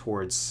opinion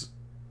towards,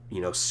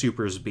 you know,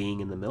 supers being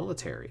in the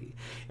military.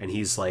 And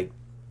he's like,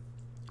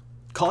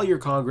 call your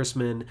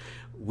congressman.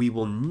 We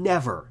will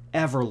never,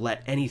 ever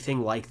let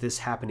anything like this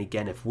happen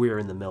again if we're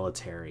in the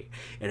military.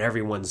 And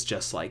everyone's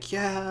just like,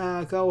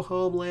 yeah, go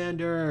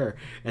Homelander.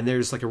 And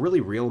there's like a really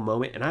real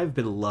moment. And I've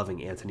been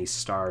loving Anthony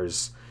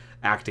Starr's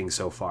acting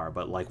so far.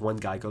 But like one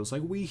guy goes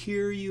like, we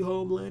hear you,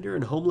 Homelander.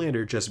 And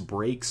Homelander just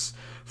breaks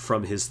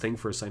from his thing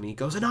for a second. He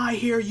goes, and I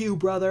hear you,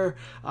 brother.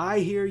 I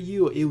hear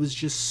you. It was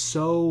just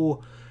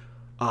so,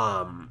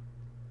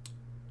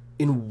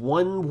 in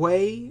one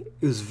way,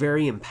 it was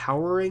very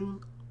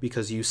empowering,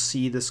 because you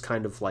see this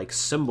kind of like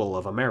symbol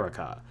of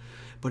America.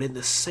 But at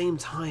the same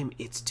time,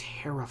 it's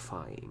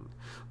terrifying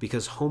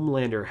because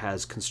Homelander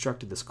has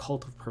constructed this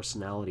cult of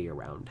personality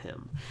around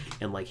him.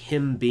 And like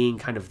him being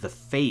kind of the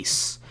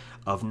face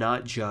of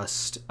not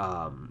just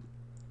the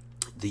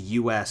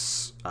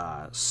U.S.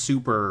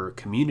 Super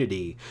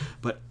community,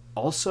 but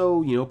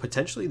also, you know,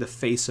 potentially the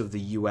face of the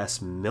U.S.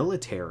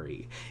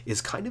 military is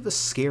kind of a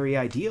scary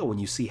idea when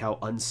you see how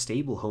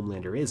unstable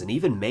Homelander is. And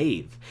even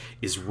Maeve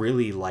is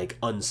really, like,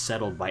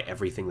 unsettled by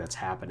everything that's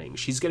happening.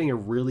 She's getting a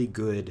really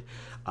good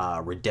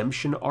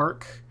redemption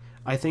arc,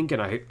 I think,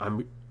 and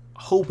I'm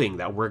hoping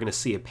that we're going to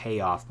see a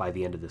payoff by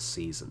the end of this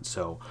season.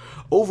 So,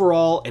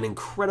 overall, an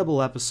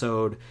incredible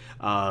episode.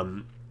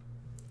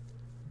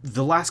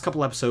 the last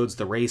couple episodes,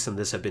 the race and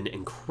this have been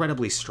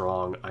incredibly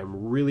strong.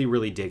 I'm really,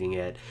 really digging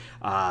it.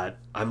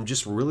 I'm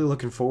just really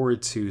looking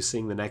forward to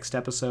seeing the next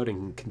episode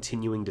and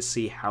continuing to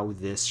see how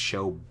this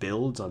show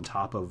builds on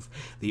top of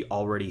the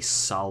already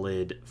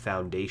solid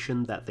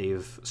foundation that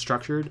they've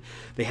structured.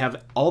 They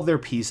have all their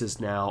pieces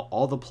now.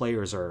 All the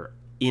players are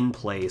in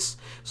place,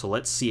 so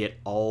let's see it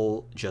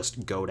all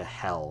just go to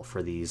hell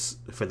for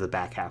the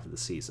back half of the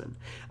season.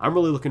 I'm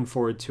really looking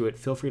forward to it.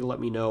 Feel free to let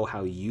me know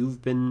how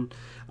you've been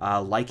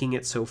liking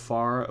it so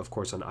far, of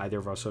course, on either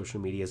of our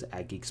social medias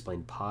at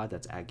GeekSplainedPod,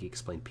 that's at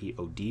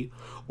GeekSplainedPod,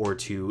 or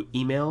to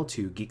email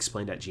to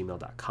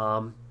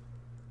geeksplained@gmail.com.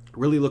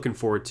 Really looking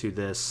forward to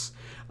this,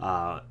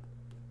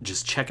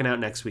 just checking out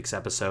next week's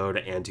episode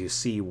and to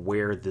see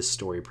where this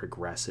story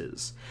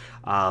progresses.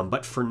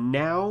 But for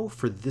now,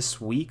 for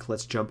this week,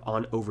 let's jump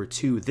on over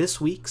to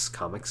this week's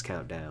Comics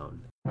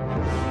Countdown.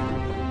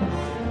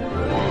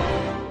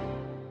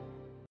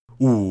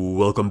 Ooh,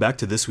 welcome back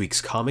to this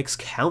week's Comics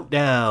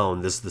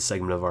Countdown. This is the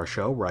segment of our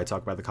show where I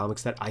talk about the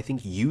comics that I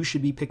think you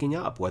should be picking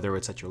up, whether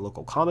it's at your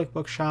local comic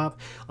book shop,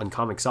 on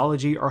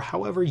Comixology, or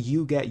however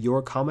you get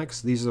your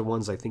comics. These are the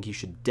ones I think you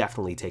should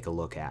definitely take a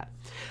look at.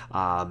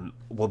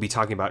 We'll be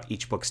talking about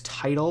each book's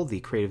title,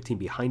 the creative team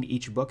behind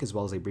each book, as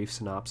well as a brief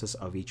synopsis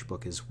of each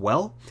book as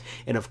well.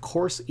 And of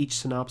course, each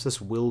synopsis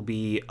will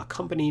be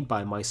accompanied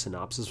by my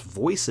synopsis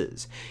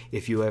voices.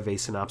 If you have a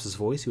synopsis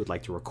voice you would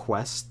like to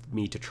request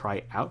me to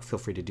try out, feel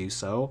free to do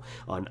so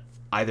on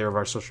either of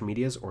our social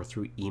medias or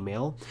through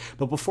email.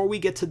 But before we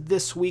get to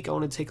this week, I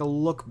want to take a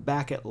look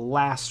back at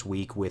last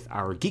week with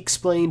our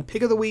Geeksplained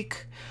Pick of the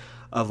Week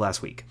of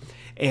last week.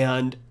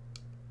 And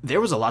there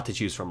was a lot to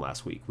choose from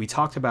last week. We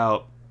talked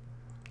about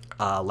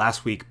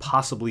last week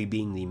possibly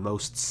being the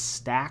most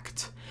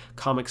stacked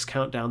comics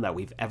countdown that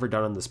we've ever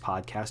done on this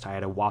podcast. I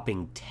had a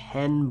whopping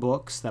 10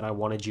 books that I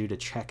wanted you to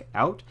check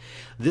out.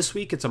 This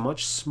week it's a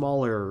much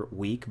smaller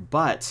week,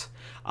 but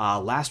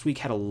last week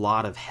had a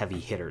lot of heavy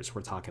hitters.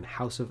 We're talking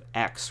House of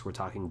X, we're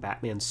talking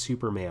Batman,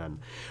 Superman.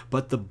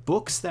 But the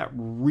books that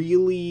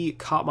really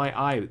caught my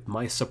eye,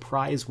 my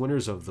surprise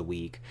winners of the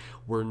week,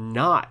 were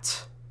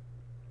not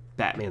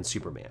Batman,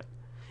 Superman.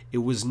 It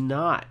was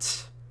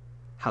not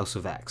House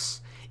of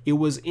X. It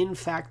was, in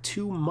fact,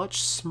 two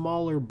much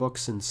smaller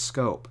books in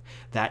scope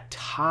that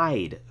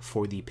tied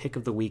for the pick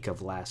of the week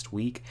of last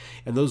week,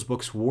 and those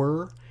books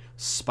were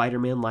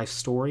Spider-Man Life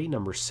Story,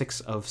 number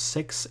 6 of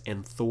 6,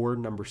 and Thor,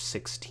 number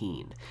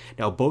 16.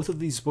 Now, both of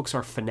these books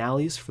are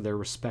finales for their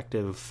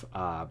respective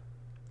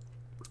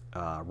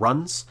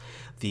runs.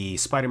 The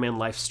Spider-Man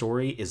Life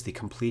Story is the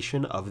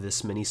completion of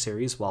this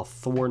miniseries, while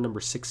Thor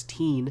number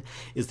 16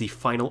 is the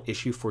final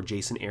issue for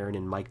Jason Aaron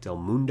and Mike Del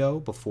Mundo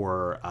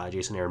before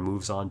Jason Aaron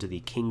moves on to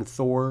the King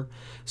Thor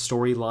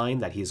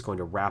storyline that he is going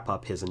to wrap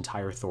up his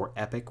entire Thor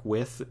epic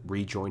with,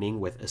 rejoining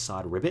with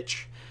Asad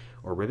Ribic.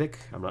 Or Ribic,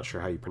 I'm not sure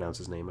how you pronounce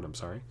his name, and I'm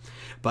sorry.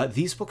 But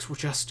these books were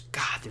just,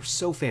 God, they're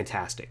so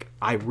fantastic.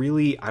 I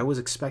was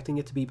expecting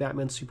it to be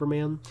Batman,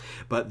 Superman,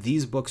 but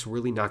these books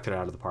really knocked it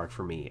out of the park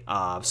for me.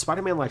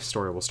 Spider-Man Life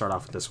Story, we'll start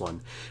off with this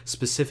one,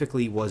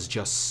 specifically was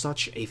just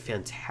such a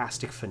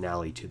fantastic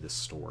finale to this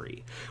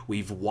story.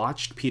 We've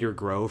watched Peter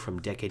grow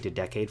from decade to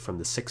decade, from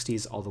the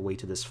 60s all the way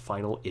to this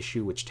final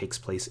issue, which takes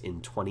place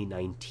in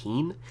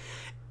 2019,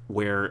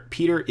 where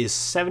Peter is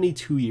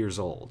 72 years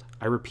old.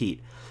 I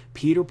repeat,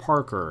 Peter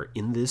Parker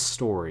in this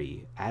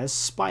story as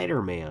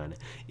Spider-Man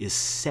is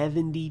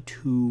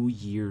 72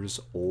 years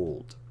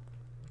old.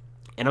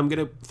 And I'm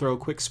going to throw a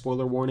quick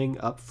spoiler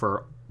warning up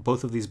for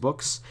both of these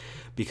books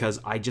because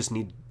I just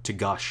need to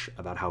gush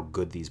about how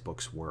good these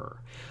books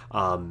were.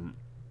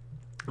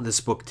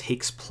 This book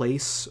takes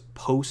place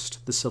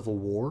post the Civil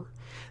War.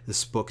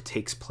 This book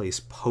takes place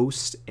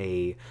post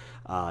a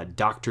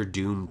Doctor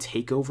Doom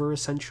takeover,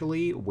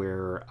 essentially,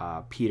 where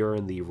Peter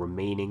and the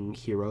remaining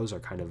heroes are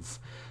kind of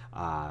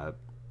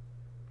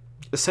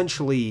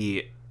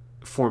essentially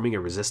forming a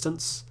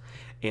resistance,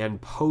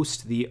 and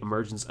post the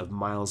emergence of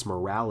Miles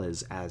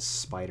Morales as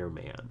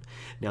Spider-Man.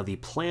 Now, the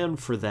plan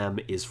for them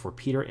is for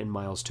Peter and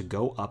Miles to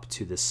go up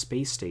to the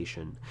space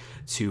station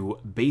to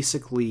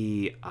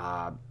basically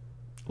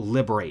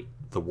liberate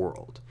the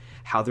world.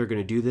 How they're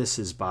going to do this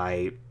is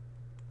by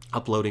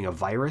uploading a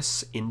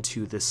virus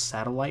into this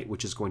satellite,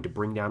 which is going to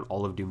bring down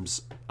all of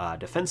Doom's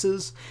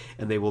defenses,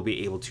 and they will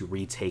be able to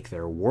retake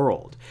their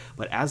world.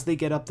 But as they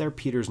get up there,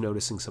 Peter's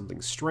noticing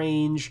something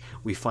strange.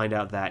 We find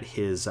out that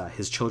his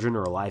children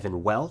are alive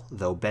and well,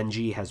 though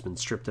Benji has been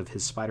stripped of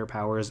his spider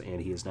powers,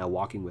 and he is now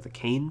walking with a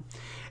cane.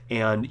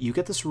 And you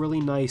get this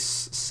really nice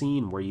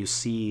scene where you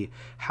see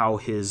how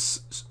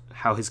his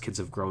kids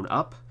have grown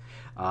up,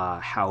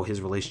 how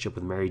his relationship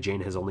with Mary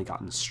Jane has only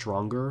gotten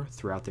stronger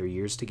throughout their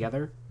years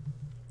together.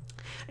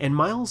 And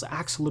Miles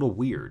acts a little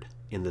weird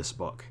in this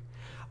book.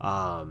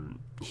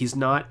 He's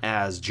not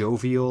as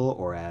jovial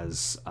or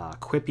as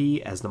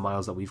quippy as the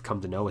Miles that we've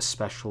come to know,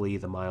 especially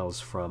the Miles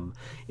from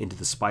Into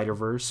the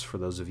Spider-Verse, for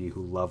those of you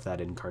who love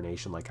that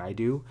incarnation like I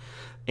do.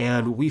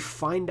 And we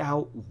find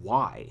out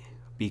why,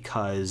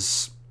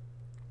 because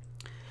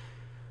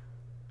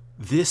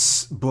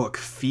this book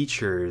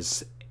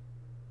features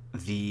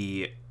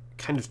the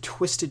kind of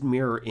twisted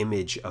mirror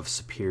image of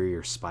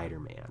Superior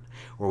Spider-Man,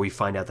 where we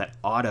find out that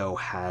Otto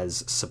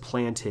has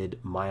supplanted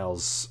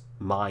Miles'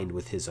 mind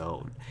with his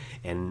own,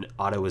 and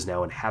Otto is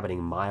now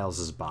inhabiting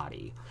Miles'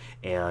 body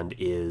and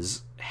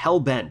is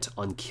hell-bent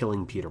on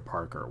killing Peter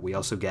Parker. We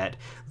also get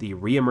the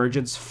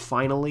reemergence,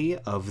 finally,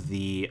 of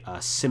the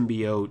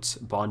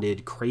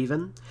symbiote-bonded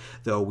Kraven,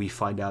 though we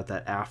find out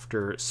that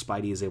after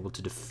Spidey is able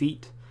to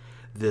defeat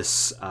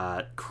this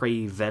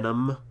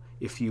Kravenom,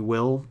 if you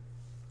will,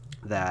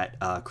 that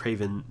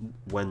Kraven,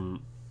 when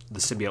the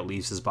symbiote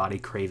leaves his body,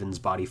 Kraven's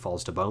body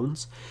falls to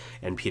bones,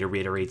 and Peter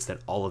reiterates that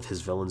all of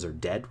his villains are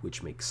dead,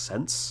 which makes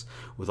sense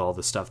with all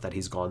the stuff that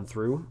he's gone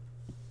through.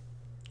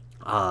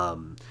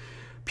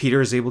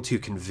 Peter is able to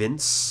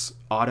convince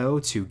Otto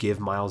to give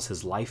Miles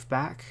his life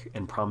back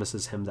and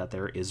promises him that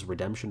there is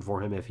redemption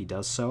for him if he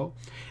does so,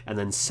 and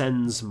then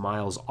sends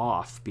Miles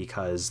off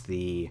because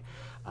the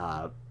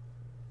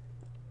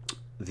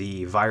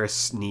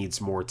virus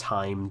needs more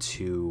time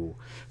to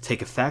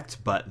take effect,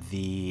 but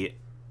the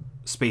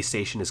space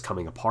station is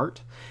coming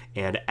apart,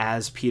 and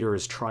as Peter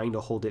is trying to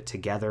hold it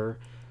together,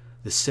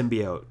 the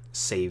symbiote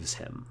saves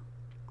him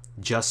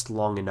just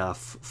long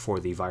enough for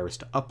the virus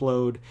to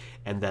upload,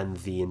 and then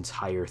the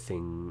entire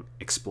thing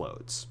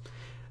explodes.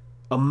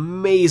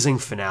 Amazing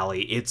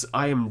finale.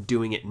 I am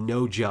doing it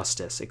no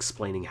justice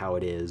explaining how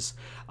it is.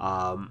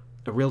 A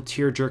real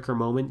tearjerker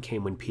moment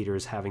came when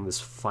Peter's having this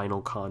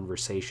final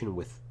conversation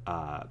with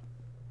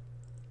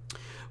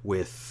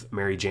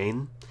Mary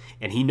Jane,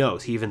 and he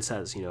knows, he even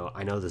says,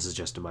 I know this is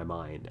just in my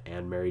mind,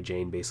 and Mary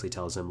Jane basically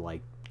tells him,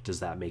 like, does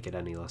that make it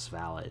any less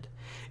valid?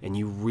 And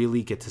you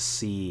really get to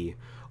see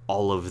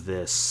all of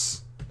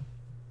this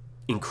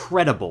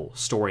incredible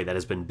story that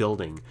has been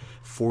building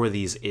for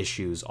these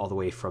issues, all the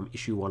way from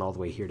issue 1 all the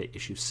way here to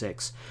issue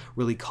 6,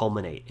 really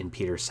culminate in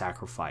Peter's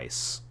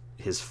sacrifice,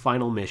 his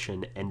final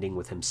mission ending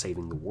with him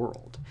saving the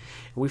world.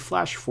 And we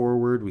flash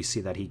forward, we see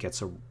that he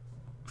gets a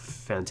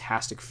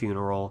fantastic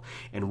funeral,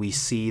 and we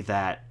see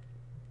that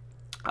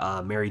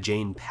Mary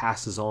Jane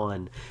passes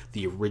on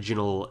the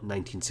original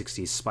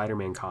 1960s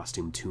Spider-Man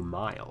costume to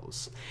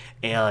Miles.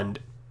 And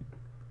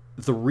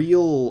the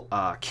real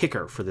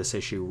kicker for this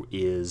issue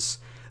is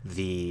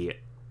the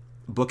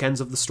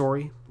bookends of the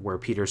story, where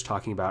Peter's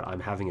talking about,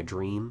 I'm having a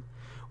dream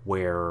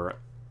where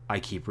I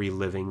keep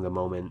reliving the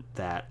moment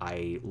that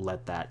I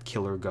let that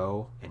killer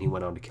go and he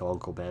went on to kill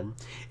Uncle Ben.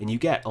 And you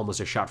get almost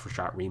a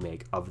shot-for-shot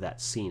remake of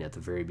that scene at the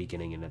very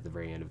beginning and at the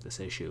very end of this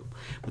issue.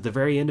 But at the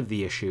very end of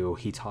the issue,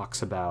 he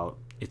talks about,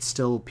 it's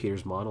still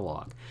Peter's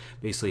monologue,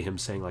 basically him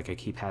saying, like, I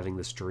keep having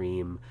this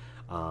dream,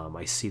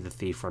 I see the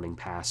thief running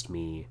past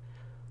me,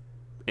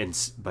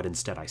 but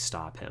instead I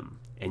stop him.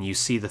 And you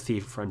see the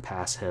thief run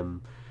past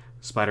him,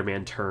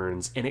 Spider-Man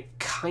turns, and it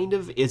kind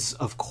of is,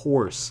 of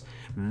course,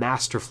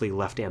 masterfully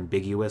left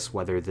ambiguous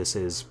whether this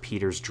is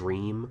Peter's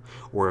dream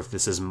or if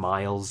this is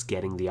Miles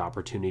getting the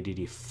opportunity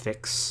to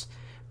fix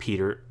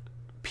Peter's,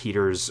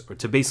 or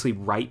to basically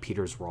right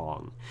Peter's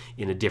wrong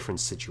in a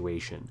different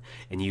situation.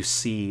 And you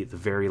see the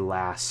very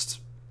last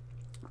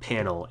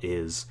panel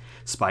is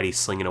Spidey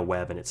slinging a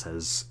web, and it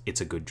says,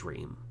 it's a good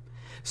dream.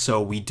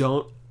 So we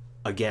don't,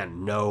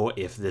 again, know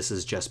if this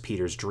is just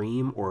Peter's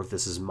dream or if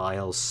this is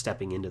Miles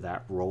stepping into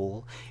that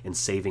role and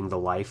saving the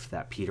life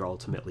that Peter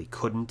ultimately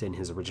couldn't in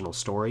his original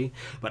story.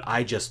 But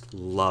I just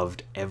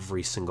loved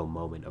every single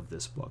moment of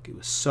this book. It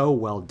was so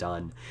well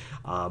done.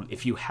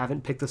 If you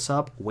haven't picked this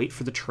up, wait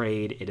for the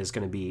trade. It is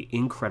going to be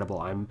incredible.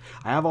 I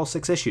have all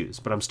 6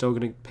 issues, but I'm still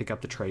going to pick up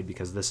the trade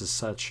because this is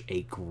such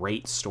a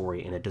great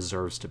story and it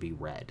deserves to be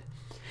read.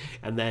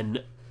 And then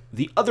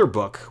the other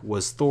book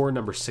was Thor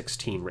number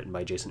 16, written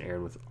by Jason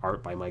Aaron with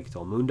art by Mike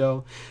Del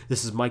Mundo.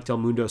 This is Mike Del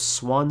Mundo's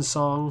swan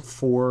song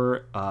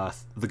for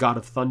the God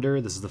of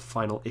Thunder. This is the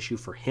final issue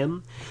for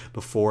him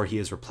before he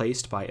is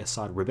replaced by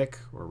Asad Ribic,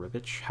 or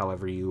Ribic,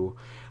 however you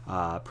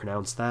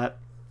pronounce that.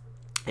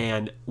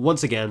 And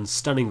once again,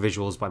 stunning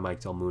visuals by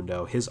Mike Del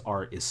Mundo. His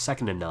art is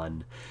second to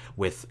none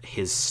with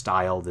his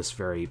style, this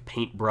very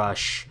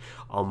paintbrush,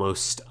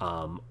 almost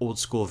old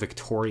school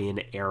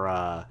Victorian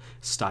era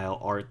style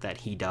art that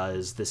he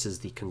does. This is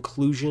the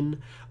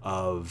conclusion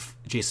of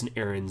Jason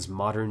Aaron's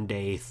modern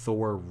day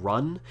Thor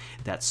run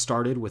that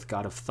started with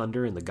God of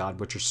Thunder and the God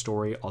Butcher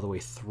story all the way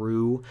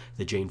through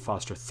the Jane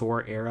Foster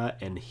Thor era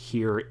and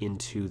here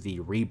into the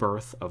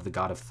rebirth of the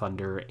God of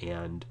Thunder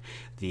and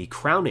the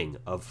crowning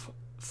of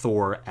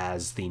Thor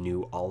as the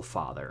new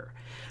Allfather.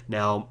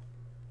 Now,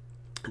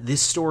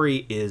 this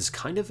story is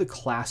kind of a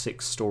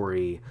classic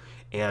story,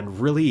 and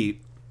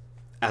really,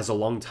 as a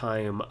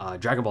longtime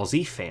Dragon Ball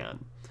Z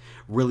fan,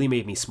 really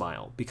made me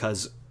smile,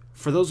 because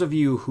for those of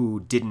you who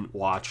didn't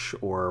watch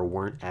or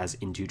weren't as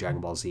into Dragon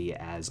Ball Z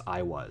as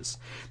I was,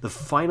 the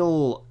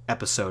final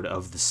episode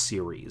of the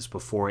series,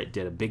 before it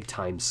did a big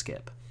time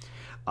skip,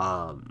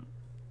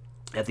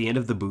 at the end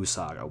of the Buu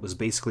Saga was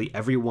basically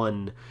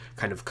everyone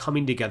kind of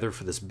coming together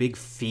for this big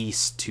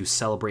feast to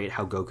celebrate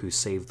how Goku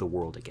saved the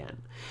world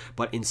again.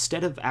 But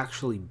instead of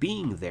actually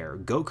being there,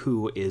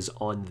 Goku is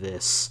on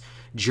this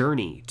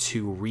journey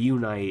to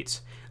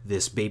reunite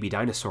this baby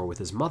dinosaur with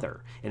his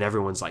mother. And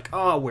everyone's like,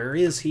 oh, where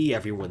is he?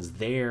 Everyone's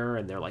there.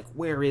 And they're like,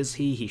 where is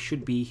he? He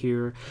should be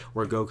here.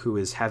 Where Goku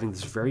is having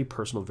this very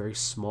personal, very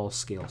small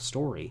scale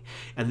story.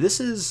 And this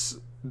is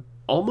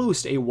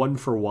almost a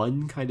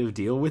one-for-one kind of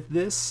deal with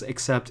this,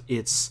 except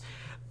it's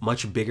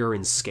much bigger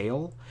in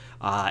scale.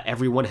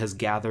 Everyone has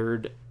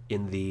gathered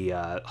in the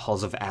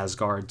halls of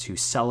Asgard to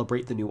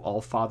celebrate the new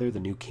All-Father, the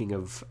new king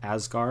of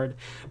Asgard,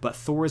 but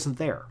Thor isn't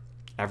there.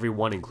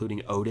 Everyone,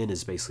 including Odin,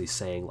 is basically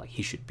saying, like,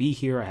 he should be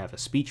here, I have a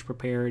speech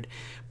prepared,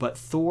 but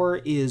Thor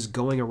is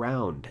going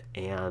around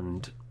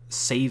and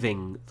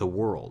saving the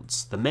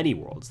worlds, the many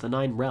worlds, the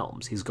 9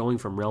 realms. He's going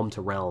from realm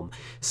to realm,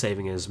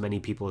 saving as many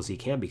people as he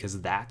can,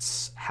 because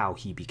that's how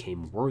he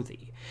became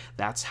worthy.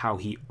 That's how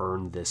he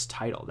earned this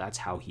title. That's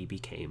how he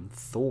became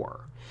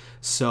Thor.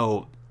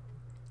 So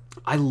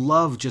I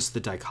love just the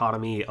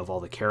dichotomy of all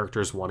the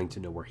characters wanting to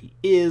know where he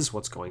is,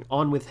 what's going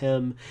on with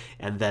him,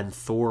 and then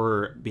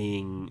Thor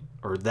being,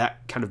 or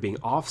that kind of being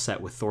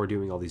offset with Thor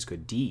doing all these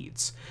good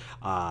deeds.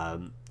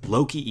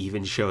 Loki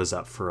even shows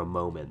up for a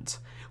moment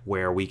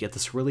where we get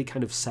this really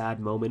kind of sad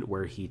moment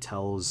where he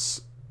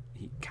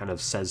kind of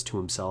says to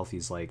himself,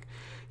 he's like,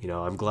 you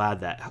know, I'm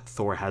glad that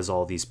Thor has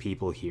all these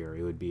people here.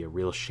 It would be a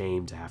real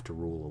shame to have to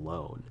rule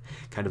alone.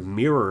 Kind of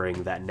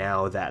mirroring that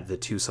now that the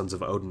 2 sons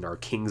of Odin are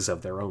kings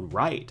of their own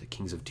right,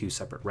 kings of 2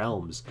 separate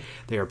realms,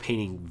 they are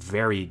painting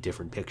very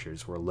different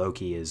pictures, where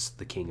Loki is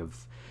the king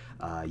of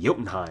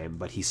Jotunheim,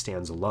 but he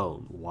stands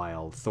alone,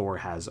 while Thor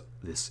has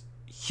this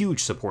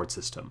huge support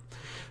system.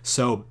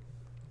 So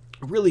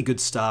really good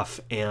stuff,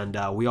 and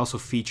we also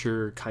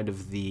feature kind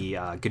of the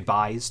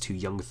goodbyes to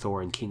young Thor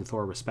and King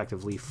Thor,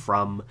 respectively,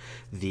 from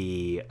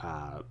the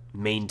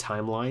main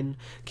timeline.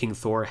 King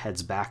Thor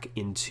heads back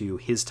into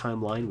his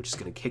timeline, which is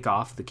going to kick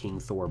off the King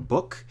Thor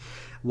book,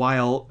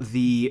 while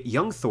the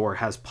young Thor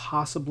has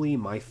possibly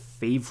my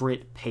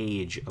favorite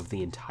page of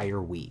the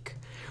entire week,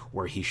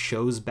 where he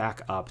shows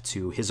back up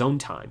to his own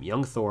time,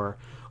 young Thor,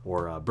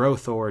 or Bro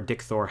Thor,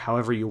 Dick Thor,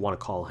 however you want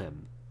to call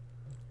him,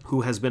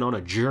 who has been on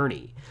a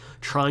journey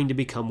trying to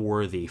become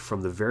worthy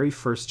from the very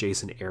first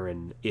Jason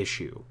Aaron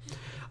issue.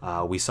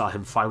 We saw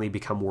him finally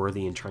become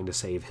worthy in trying to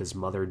save his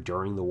mother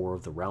during the War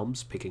of the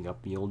Realms, picking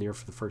up Mjolnir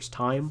for the first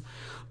time.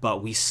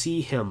 But we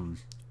see him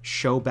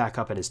show back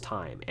up in his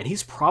time, and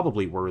he's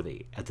probably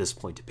worthy at this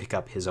point to pick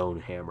up his own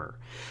hammer.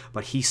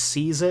 But he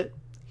sees it,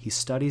 he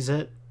studies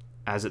it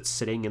as it's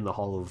sitting in the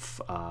hall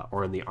of,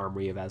 or in the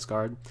armory of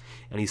Asgard,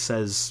 and he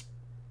says,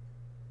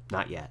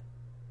 not yet.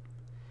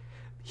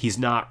 He's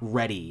not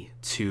ready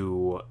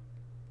to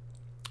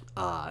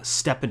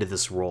step into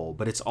this role,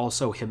 but it's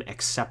also him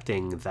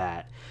accepting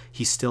that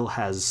he still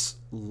has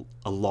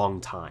a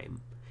long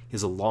time. He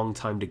has a long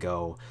time to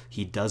go.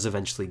 He does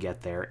eventually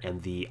get there,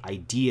 and the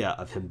idea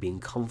of him being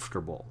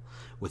comfortable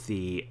with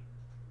the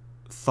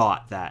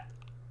thought that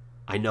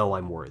I know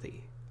I'm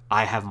worthy.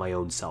 I have my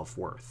own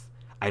self-worth.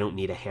 I don't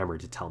need a hammer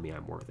to tell me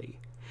I'm worthy,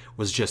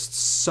 was just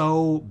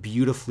so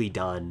beautifully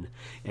done.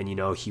 And, you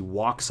know, he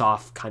walks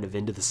off kind of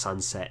into the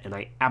sunset, and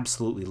I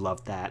absolutely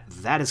loved that.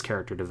 That is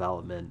character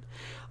development.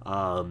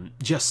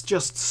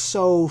 Just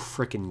so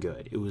freaking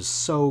good. It was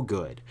so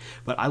good.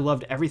 But I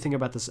loved everything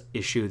about this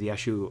issue. The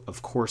issue,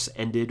 of course,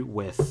 ended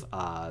with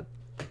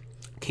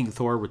King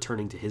Thor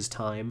returning to his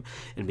time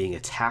and being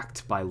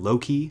attacked by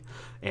Loki,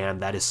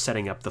 and that is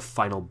setting up the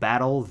final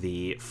battle,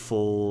 the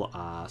full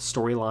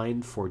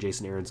storyline for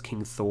Jason Aaron's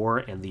King Thor,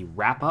 and the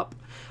wrap-up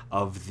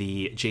of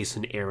the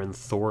Jason Aaron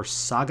Thor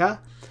saga.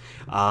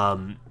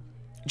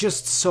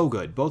 Just so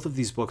good. Both of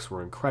these books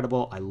were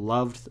incredible. I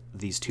loved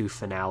these 2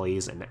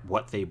 finales and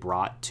what they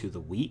brought to the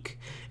week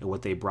and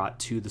what they brought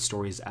to the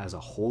stories as a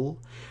whole.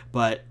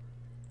 But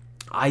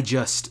I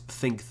just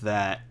think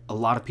that a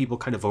lot of people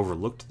kind of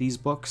overlooked these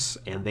books,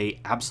 and they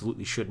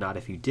absolutely should not.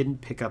 If you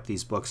didn't pick up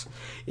these books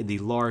in the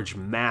large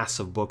mass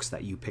of books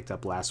that you picked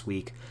up last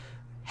week,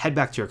 head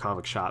back to your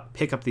comic shop,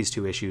 pick up these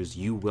 2 issues.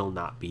 You will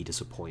not be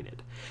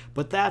disappointed.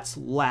 But that's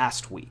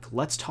last week.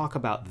 Let's talk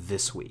about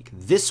this week.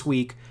 This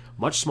week,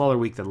 much smaller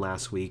week than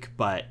last week,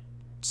 but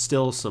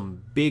still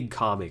some big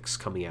comics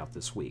coming out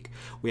this week.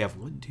 We have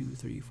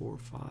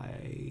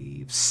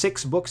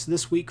 6 books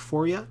this week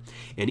for you,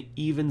 an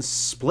even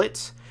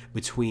split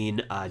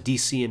between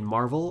DC and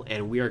Marvel,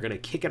 and we are going to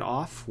kick it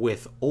off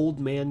with Old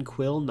Man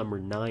Quill number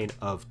 9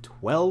 of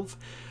 12,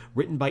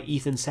 written by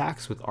Ethan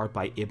Sachs with art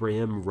by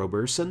Ibrahim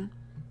Roberson.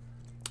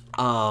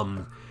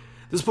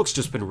 This book's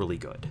just been really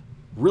good.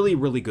 Really,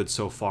 really good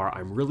so far.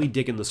 I'm really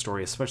digging the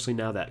story, especially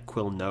now that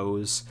Quill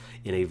knows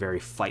in a very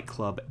Fight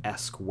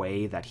Club-esque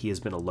way that he has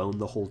been alone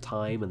the whole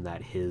time, and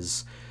that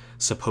his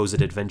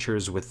supposed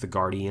adventures with the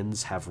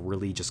Guardians have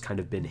really just kind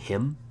of been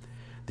him,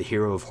 the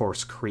hero of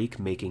Horse Creek,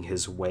 making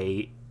his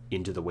way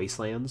into the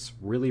Wastelands.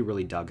 Really,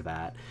 really dug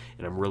that,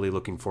 and I'm really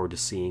looking forward to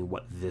seeing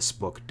what this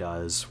book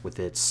does with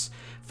its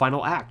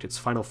final act, its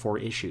final 4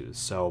 issues.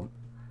 So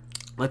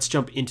Let's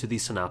jump into the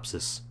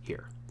synopsis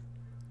here.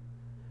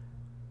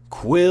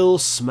 Quill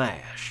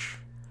smash.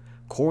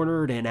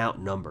 Cornered and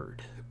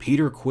outnumbered,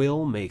 Peter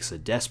Quill makes a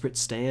desperate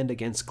stand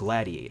against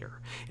Gladiator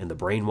and the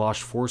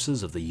brainwashed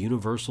forces of the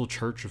Universal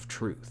Church of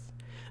Truth.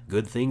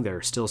 Good thing there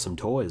are still some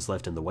toys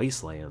left in the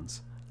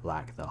wastelands,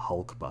 like the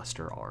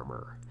Hulkbuster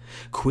armor.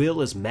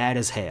 Quill is mad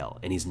as hell,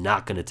 and he's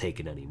not going to take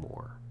it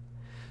anymore.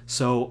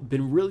 So,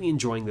 been really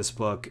enjoying this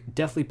book.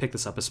 Definitely pick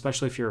this up,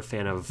 especially if you're a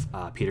fan of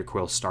Peter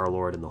Quill,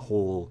 Star-Lord, and the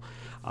whole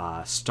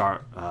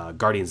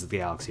Guardians of the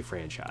Galaxy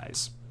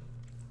franchise.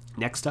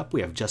 Next up,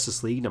 we have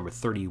Justice League number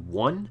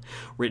 31,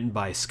 written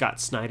by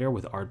Scott Snyder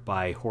with art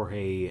by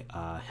Jorge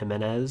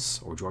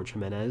Jimenez,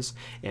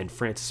 and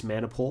Francis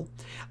Manapul.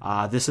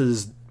 This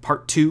is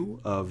part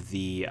 2 of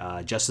the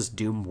Justice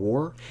Doom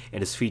War,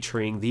 and is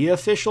featuring the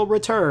official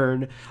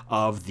return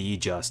of the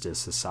Justice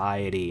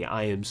Society.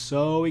 I am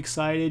so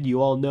excited.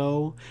 You all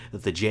know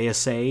that the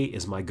JSA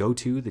is my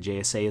go-to. The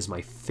JSA is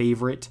my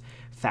favorite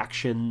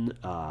faction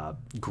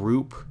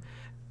group,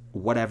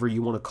 whatever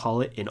you want to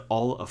call it, in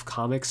all of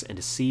comics, and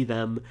to see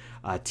them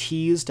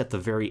teased at the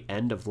very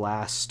end of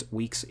last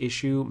week's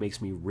issue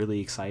makes me really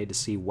excited to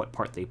see what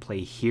part they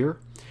play here.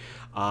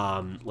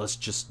 Let's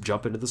just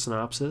jump into the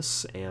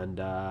synopsis, and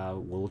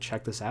we'll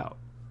check this out.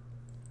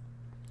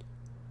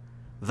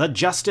 The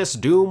Justice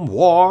Doom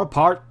War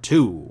Part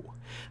 2.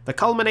 The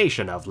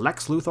culmination of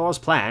Lex Luthor's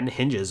plan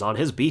hinges on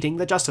his beating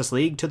the Justice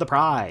League to the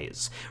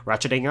prize,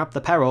 ratcheting up the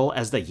peril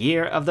as the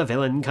year of the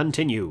villain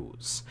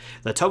continues.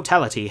 The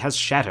totality has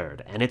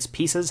shattered, and its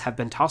pieces have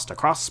been tossed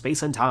across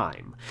space and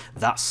time.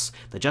 Thus,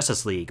 the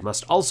Justice League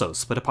must also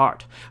split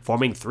apart,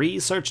 forming 3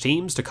 search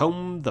teams to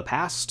comb the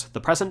past,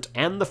 the present,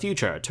 and the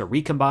future to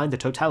recombine the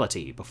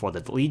totality before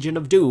the Legion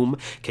of Doom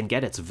can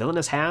get its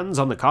villainous hands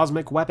on the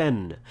cosmic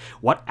weapon.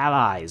 What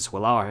allies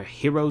will our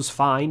heroes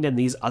find in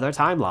these other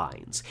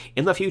timelines?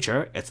 In the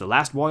future, it's the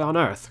last boy on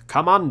Earth,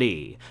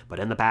 Kamandi, but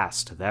in the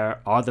past,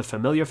 there are the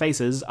familiar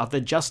faces of the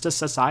Justice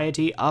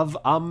Society of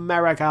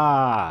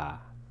America.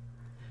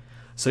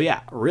 So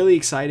yeah, really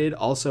excited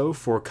also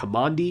for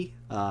Kamandi,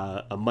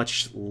 a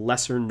much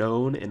lesser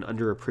known and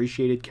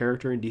underappreciated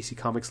character in DC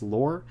Comics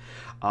lore.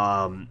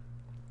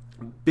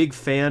 Big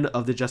fan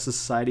of the Justice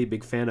Society,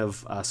 big fan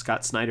of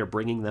Scott Snyder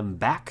bringing them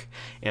back,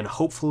 and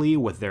hopefully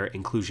with their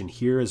inclusion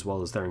here as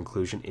well as their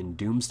inclusion in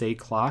Doomsday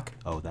Clock.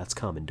 Oh, that's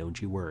coming,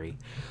 don't you worry.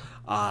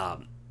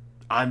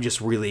 I'm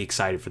just really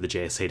excited for the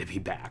JSA to be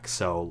back,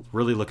 so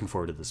really looking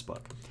forward to this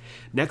book.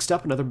 Next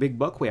up, another big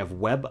book, we have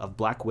Web of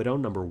Black Widow,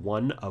 number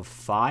 1 of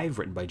 5,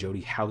 written by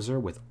Jody Houser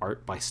with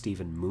art by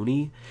Stephen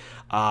Mooney.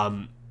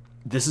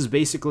 This is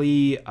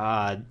basically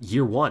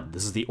year 1.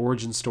 This is the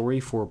origin story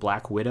for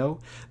Black Widow.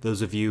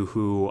 Those of you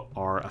who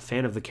are a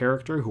fan of the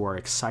character, who are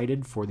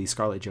excited for the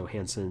Scarlett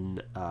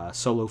Johansson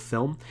solo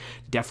film,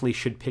 definitely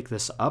should pick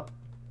this up,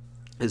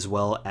 as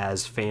well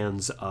as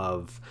fans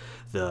of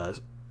the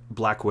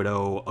Black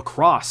Widow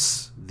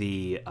across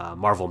the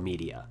Marvel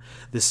media.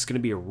 This is going to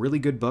be a really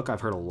good book.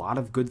 I've heard a lot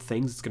of good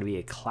things. It's going to be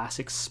a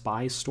classic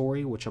spy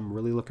story, which I'm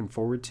really looking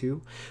forward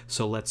to.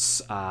 So let's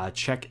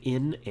check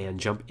in and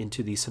jump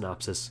into the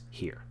synopsis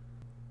here.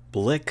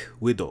 Black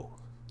Widow,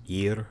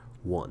 Year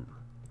 1.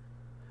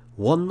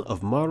 One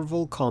of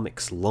Marvel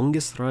Comics'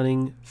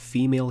 longest-running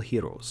female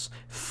heroes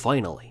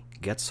finally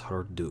gets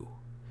her due.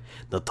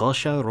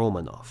 Natasha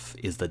Romanoff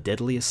is the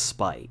deadliest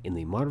spy in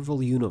the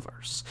Marvel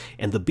Universe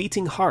and the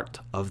beating heart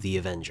of the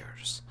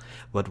Avengers.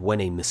 But when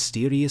a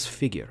mysterious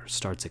figure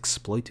starts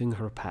exploiting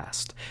her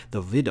past,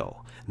 the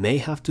widow may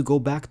have to go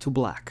back to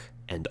black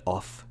and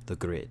off the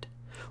grid.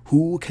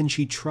 Who can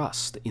she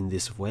trust in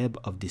this web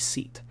of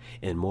deceit?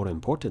 And more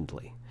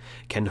importantly,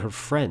 can her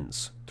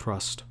friends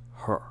trust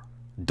her?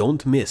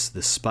 Don't miss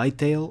the spy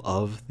tale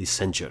of the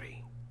century.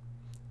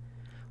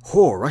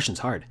 Oh, Russian's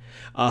hard.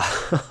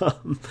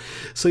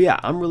 So yeah,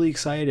 I'm really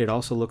excited. It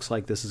also looks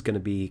like this is going to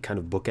be kind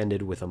of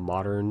bookended with a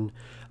modern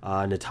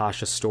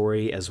Natasha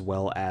story, as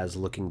well as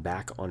looking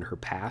back on her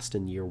past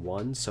in year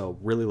 1. So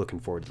really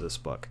looking forward to this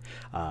book.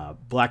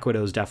 Black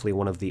Widow is definitely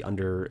one of the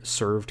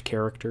underserved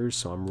characters,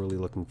 so I'm really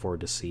looking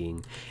forward to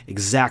seeing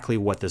exactly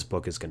what this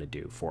book is going to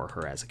do for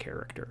her as a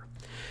character.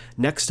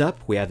 Next up,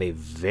 we have a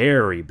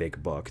very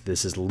big book.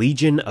 This is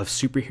Legion of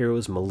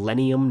Superheroes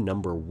Millennium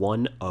number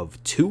 1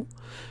 of 2.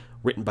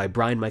 Written by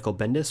Brian Michael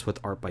Bendis with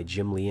art by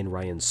Jim Lee and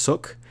Ryan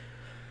Sook.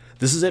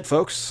 This is it,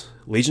 folks.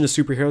 Legion of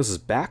Superheroes is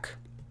back.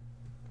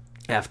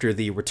 After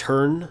the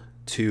return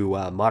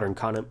to modern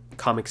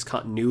comics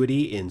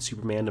continuity in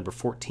Superman number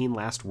 14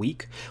 last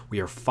week, we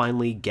are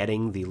finally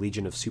getting the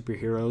Legion of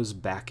Superheroes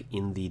back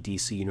in the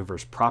DC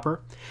Universe proper.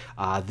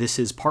 This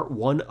is part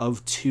 1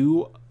 of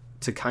 2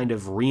 to kind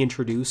of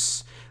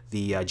reintroduce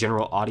the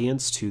general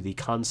audience to the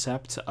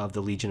concept of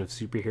the Legion of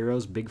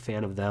Superheroes. Big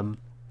fan of them,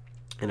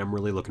 and I'm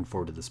really looking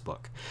forward to this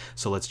book.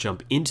 So let's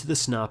jump into the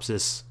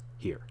synopsis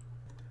here.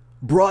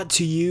 Brought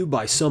to you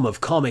by some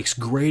of comics'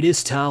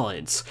 greatest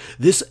talents,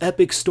 this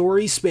epic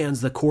story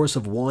spans the course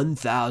of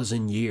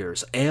 1,000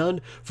 years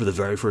and, for the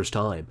very first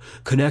time,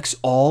 connects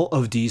all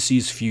of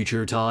DC's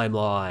future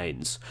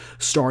timelines.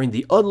 Starring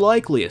the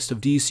unlikeliest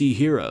of DC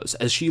heroes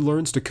as she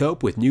learns to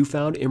cope with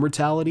newfound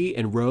immortality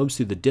and roams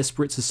through the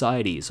disparate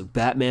societies of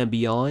Batman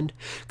Beyond,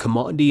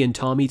 Kamandi and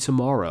Tommy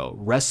Tomorrow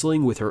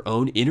wrestling with her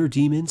own inner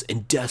demons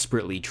and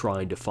desperately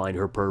trying to find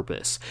her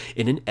purpose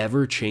in an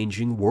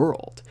ever-changing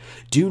world.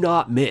 Do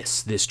not miss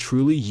this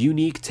truly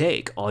unique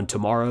take on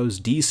tomorrow's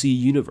DC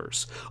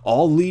universe,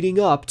 all leading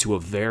up to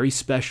a very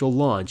special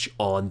launch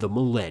on the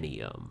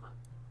Millennium.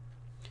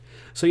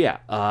 So yeah,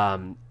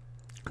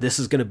 this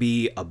is going to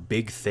be a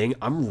big thing.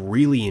 I'm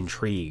really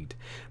intrigued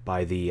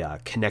by the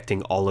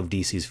connecting all of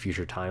DC's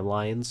future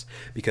timelines,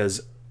 because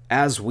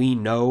as we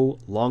know,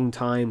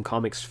 longtime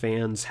comics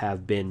fans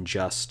have been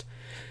just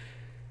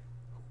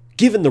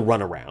given the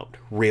runaround,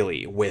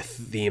 really,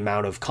 with the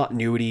amount of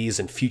continuities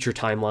and future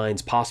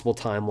timelines, possible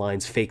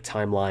timelines, fake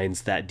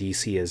timelines that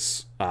DC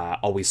has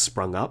always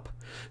sprung up.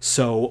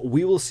 So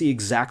we will see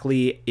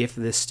exactly if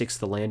this sticks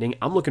the landing.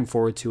 I'm looking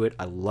forward to it.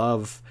 I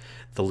love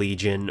the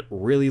Legion.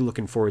 Really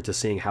looking forward to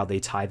seeing how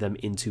they tie them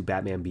into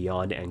Batman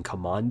Beyond and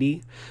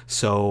Kamandi.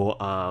 So,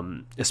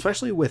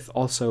 especially with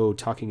also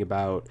talking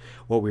about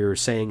what we were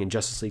saying in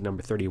Justice League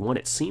number 31,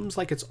 it seems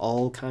like it's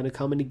all kind of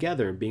coming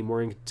together and being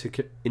more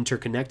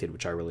interconnected,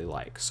 which I really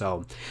like.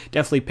 So,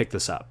 definitely pick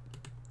this up.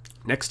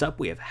 Next up,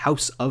 we have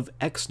House of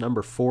X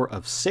number 4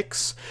 of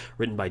 6,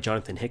 written by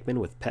Jonathan Hickman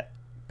with Pepe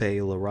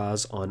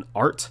Larraz on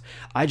art.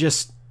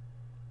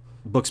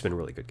 Book's been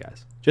really good,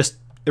 guys.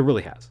 It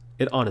really has.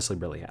 It honestly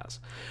really has.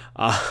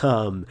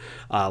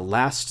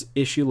 Last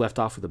issue left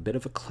off with a bit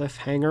of a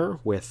cliffhanger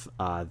with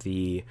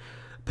the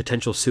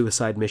potential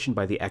suicide mission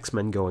by the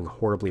X-Men going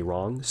horribly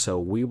wrong. So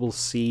we will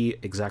see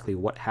exactly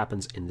what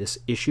happens in this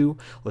issue.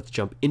 Let's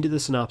jump into the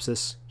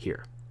synopsis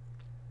here.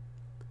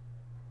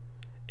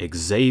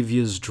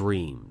 Xavier's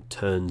dream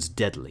turns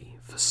deadly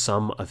for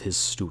some of his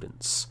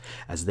students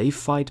as they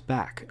fight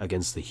back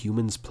against the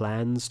humans'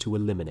 plans to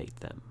eliminate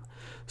them.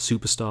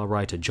 Superstar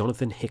writer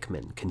Jonathan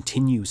Hickman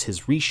continues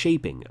his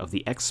reshaping of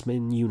the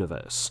X-Men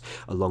universe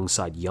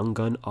alongside Young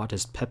Gun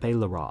artist Pepe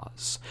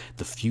Larraz.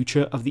 The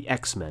future of the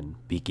X-Men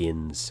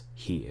begins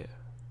here.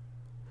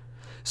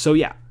 So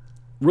yeah,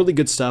 really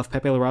good stuff.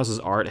 Pepe Larraz's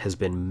art has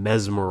been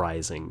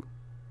mesmerizing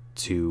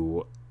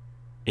to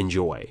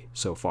enjoy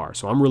so far.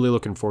 So I'm really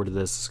looking forward to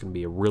this. It's going to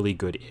be a really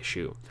good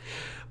issue.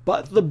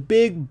 But the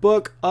big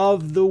book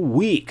of the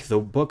week, the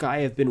book I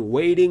have been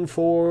waiting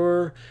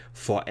for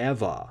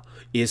forever,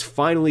 is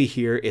finally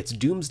here. It's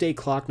Doomsday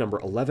Clock number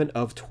 11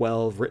 of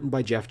 12, written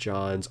by Geoff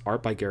Johns,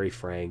 art by Gary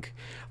Frank.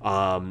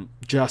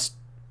 Just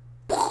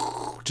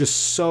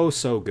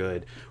so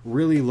good.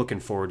 Really looking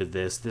forward to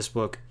this. This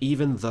book,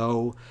 even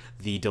though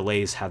the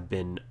delays have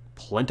been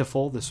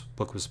plentiful, this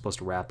book was supposed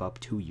to wrap up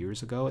 2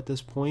 years ago at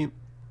this point.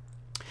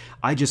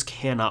 I just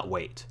cannot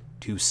wait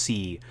to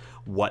see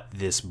what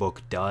this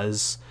book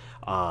does.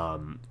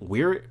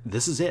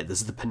 This is it.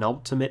 This is the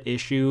penultimate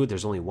issue.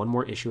 There's only one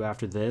more issue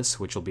after this,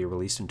 which will be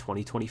released in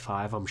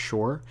 2025, I'm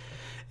sure.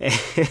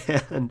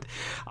 And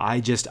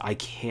I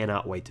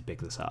cannot wait to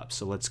pick this up.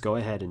 So let's go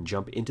ahead and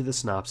jump into the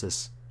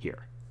synopsis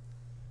here.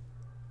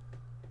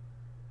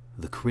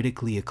 The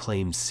critically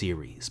acclaimed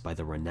series by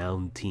the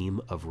renowned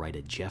team of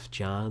writer Geoff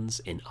Johns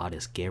and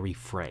artist Gary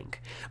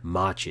Frank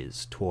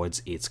marches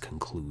towards its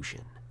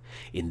conclusion.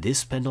 In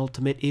this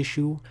penultimate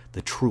issue,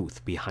 the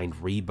truth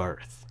behind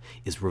Rebirth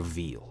is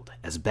revealed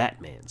as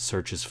Batman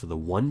searches for the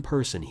one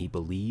person he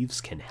believes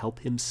can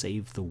help him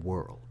save the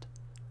world,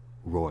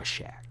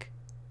 Rorschach.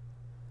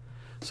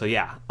 So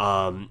yeah,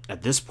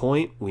 at this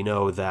point, we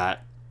know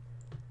that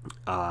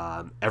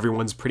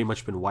everyone's pretty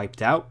much been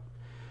wiped out.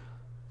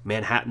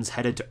 Manhattan's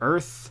headed to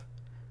Earth.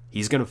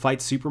 He's going to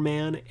fight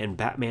Superman, and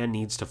Batman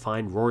needs to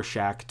find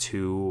Rorschach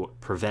to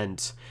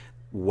prevent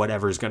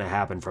whatever's going to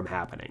happen from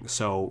happening.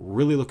 So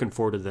really looking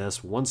forward to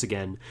this. Once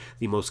again,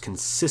 the most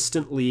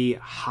consistently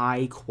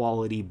high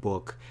quality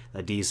book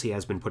that DC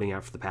has been putting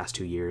out for the past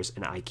 2 years,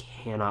 and I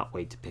cannot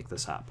wait to pick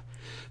this up.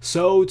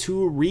 So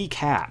to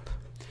recap,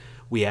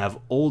 we have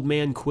Old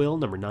Man Quill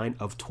number 9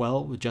 of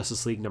 12,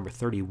 Justice League number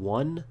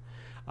 31,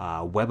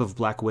 Web of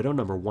Black Widow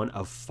number 1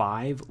 of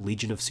 5,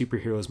 Legion of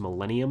Superheroes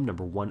Millennium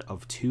number 1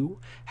 of 2,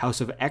 House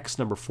of X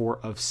number 4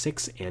 of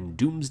 6, and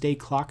Doomsday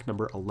Clock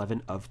number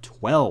 11 of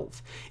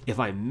 12.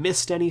 If I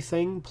missed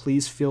anything,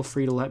 please feel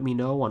free to let me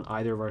know on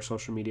either of our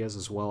social medias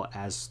as well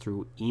as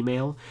through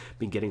email.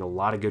 Been getting a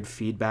lot of good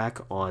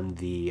feedback on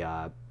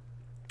the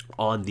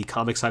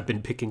comics I've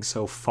been picking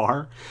so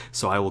far,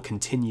 so I will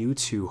continue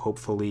to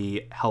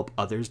hopefully help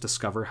others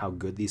discover how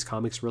good these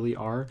comics really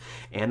are.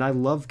 And I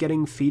love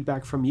getting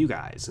feedback from you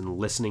guys and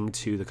listening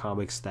to the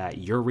comics that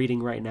you're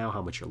reading right now,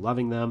 how much you're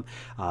loving them,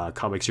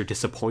 comics you're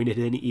disappointed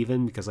in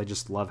even, because I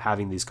just love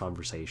having these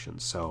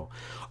conversations. So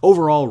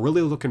overall,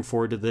 really looking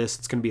forward to this.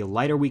 It's going to be a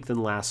lighter week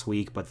than last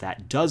week, but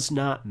that does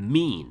not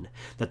mean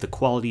that the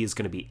quality is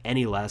going to be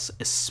any less,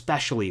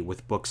 especially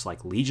with books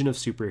like Legion of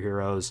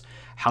Superheroes,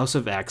 House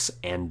of X,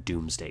 and and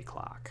Doomsday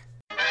Clock.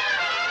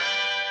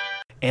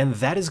 And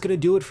that is going to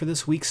do it for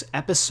this week's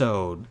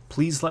episode.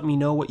 Please let me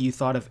know what you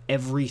thought of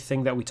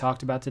everything that we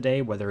talked about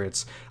today, whether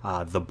it's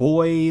The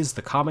Boys,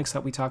 the comics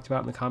that we talked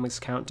about in the Comics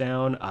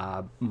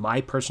Countdown,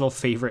 my personal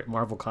favorite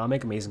Marvel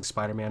comic, Amazing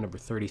Spider-Man number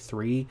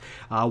 33.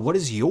 What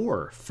is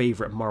your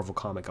favorite Marvel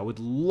comic? I would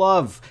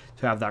love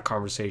to have that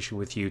conversation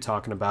with you,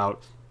 talking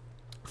about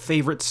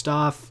favorite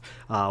stuff,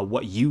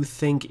 what you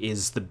think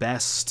is the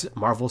best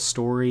Marvel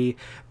story.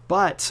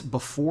 But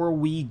before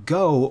we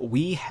go,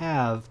 we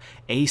have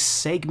a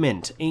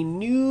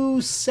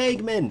new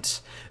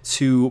segment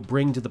to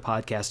bring to the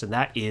podcast, and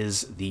that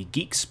is the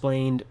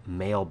Geeksplained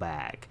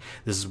mailbag.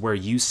 This is where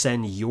you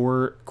send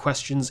your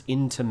questions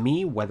into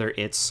me, whether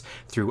it's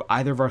through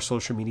either of our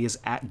social medias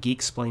at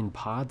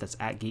GeekSplainedPod, that's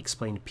at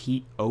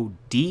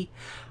GeekSplainedPod,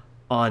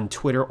 on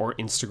Twitter or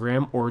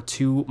Instagram, or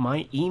to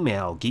my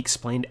email,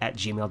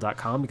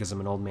 geeksplained@gmail.com, because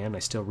I'm an old man and I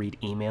still read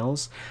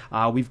emails.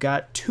 We've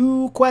got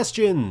two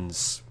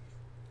questions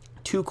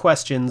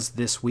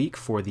this week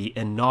for the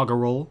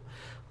inaugural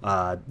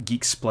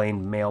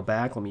Geeksplained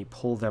mailbag. Let me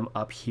pull them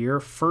up here.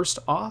 First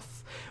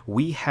off,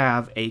 we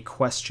have a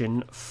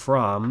question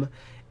from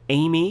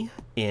Amy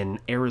in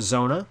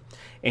Arizona.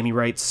 Amy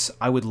writes,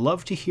 I would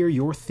love to hear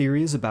your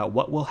theories about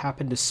what will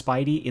happen to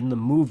Spidey in the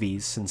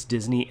movies since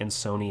Disney and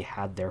Sony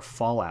had their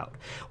fallout.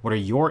 What are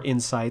your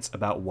insights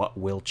about what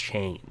will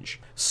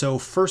change? So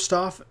first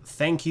off,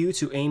 thank you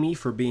to Amy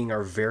for being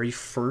our very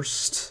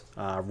first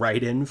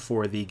write-in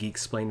for the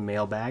Geeksplained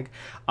mailbag.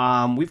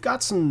 We've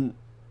got some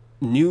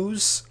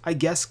news, I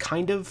guess,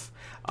 kind of.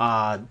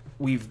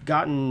 We've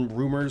gotten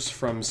rumors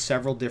from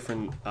several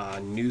different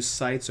news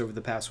sites over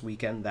the past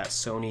weekend that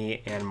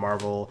Sony and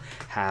Marvel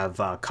have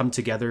come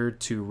together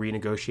to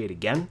renegotiate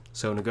again.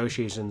 So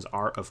negotiations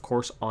are, of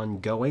course,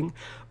 ongoing.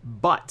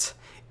 But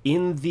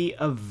in the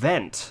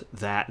event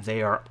that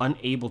they are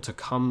unable to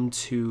come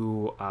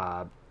to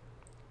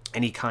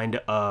any kind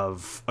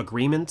of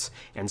agreement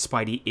and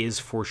Spidey is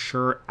for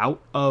sure out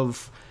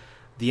of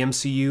the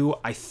MCU,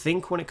 I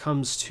think when it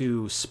comes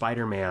to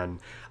Spider-Man,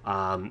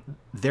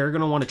 they're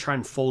going to want to try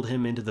and fold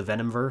him into the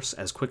Venomverse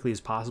as quickly as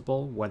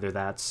possible, whether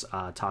that's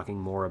talking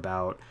more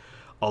about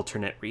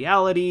alternate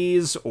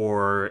realities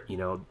or,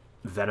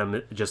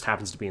 Venom just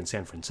happens to be in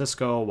San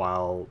Francisco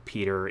while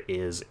Peter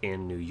is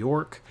in New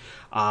York.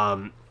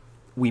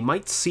 We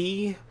might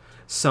see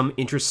some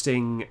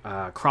interesting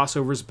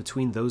crossovers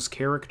between those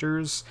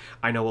characters.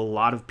 I know a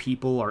lot of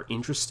people are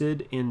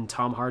interested in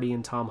Tom Hardy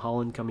and Tom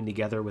Holland coming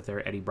together with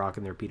their Eddie Brock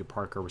and their Peter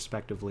Parker,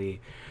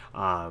 respectively,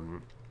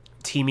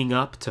 teaming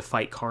up to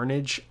fight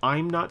Carnage.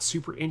 I'm not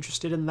super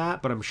interested in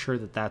that, but I'm sure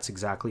that that's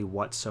exactly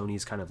what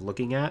Sony's kind of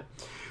looking at.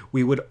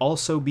 We would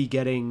also be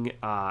getting,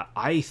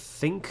 I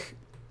think,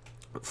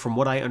 from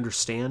what I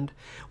understand,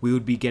 we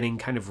would be getting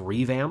kind of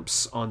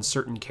revamps on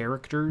certain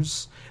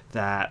characters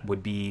that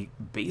would be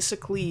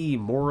basically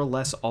more or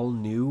less all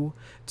new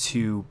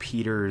to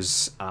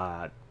Peter's,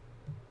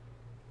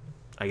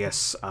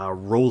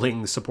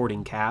 rolling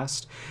supporting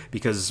cast.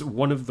 Because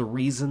one of the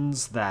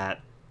reasons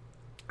that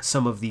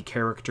some of the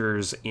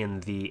characters in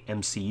the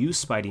MCU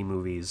Spidey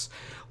movies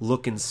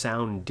look and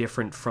sound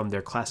different from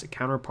their classic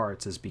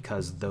counterparts is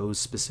because those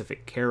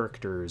specific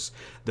characters,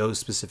 those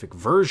specific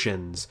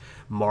versions,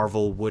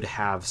 Marvel would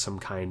have some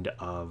kind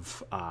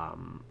of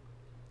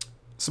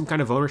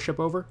ownership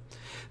over.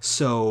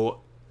 So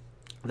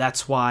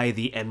that's why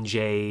the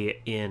Zendaya's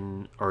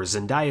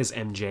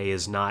MJ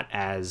is not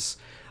as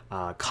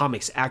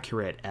comics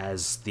accurate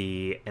as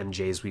the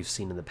MJs we've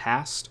seen in the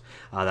past.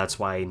 That's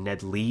why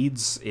Ned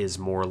Leeds is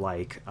more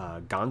like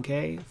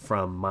Ganke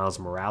from Miles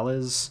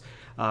Morales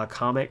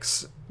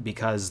comics,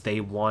 because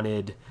they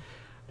wanted,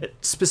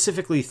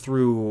 specifically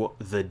through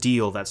the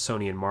deal that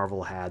Sony and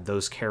Marvel had,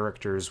 those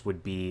characters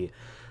would be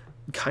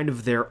kind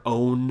of their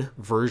own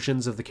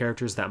versions of the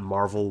characters that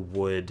Marvel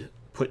would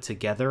put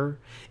together,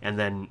 and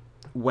then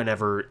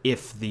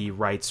if the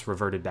rights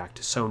reverted back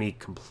to Sony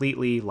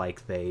completely,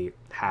 like they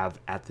have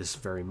at this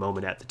very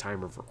moment at the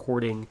time of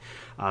recording,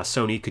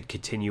 Sony could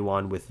continue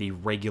on with the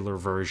regular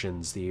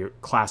versions, the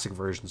classic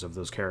versions of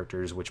those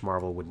characters, which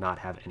Marvel would not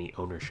have any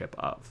ownership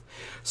of.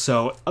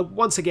 So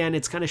once again,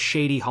 it's kind of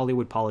shady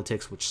Hollywood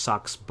politics, which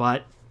sucks,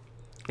 but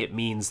it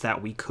means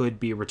that we could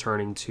be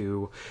returning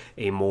to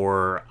a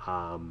more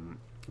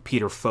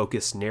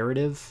Peter-focused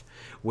narrative,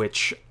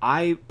 which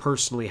I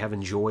personally have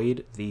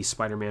enjoyed the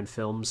Spider-Man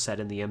films set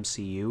in the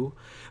MCU,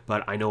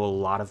 but I know a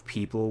lot of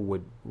people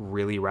would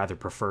really rather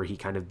prefer he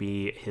kind of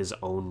be his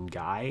own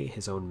guy,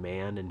 his own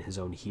man, and his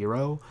own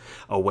hero,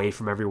 away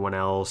from everyone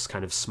else,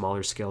 kind of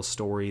smaller scale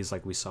stories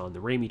like we saw in the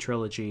Raimi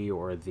trilogy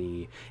or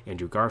the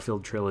Andrew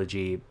Garfield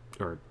trilogy.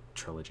 There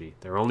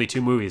are only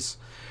 2 movies.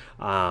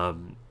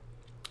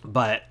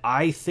 But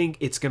I think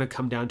it's going to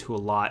come down to a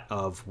lot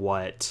of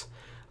what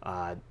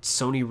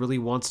Sony really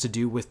wants to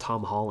do with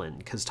Tom Holland,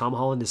 because Tom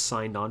Holland is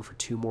signed on for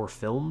 2 more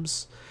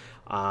films.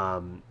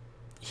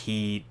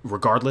 He,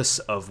 regardless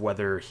of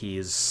whether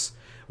he's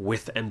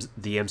with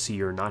the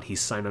MCU or not. He's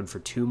signed on for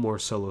 2 more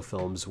solo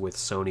films with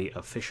Sony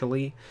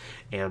officially,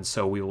 and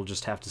so we will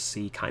just have to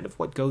see kind of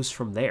what goes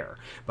from there.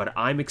 But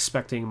I'm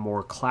expecting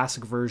more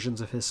classic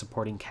versions of his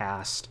supporting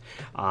cast,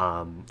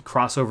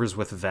 crossovers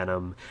with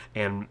Venom,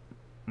 and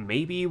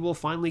maybe we'll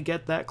finally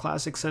get that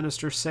classic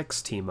Sinister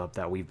Six team up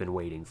that we've been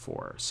waiting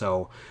for.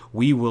 So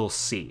we will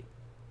see.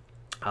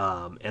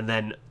 And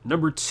then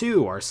number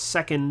 2, our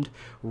second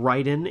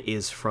write-in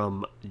is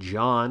from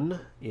John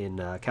in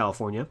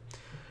California.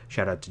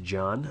 Shout out to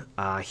John.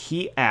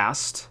 He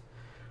asked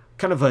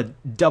kind of a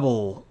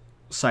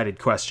double-sided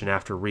question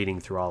after reading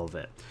through all of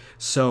it.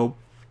 So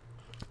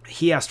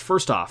he asked,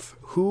 first off,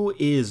 who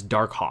is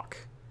Darkhawk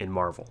in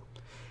Marvel?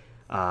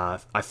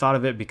 I thought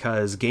of it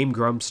because Game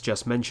Grumps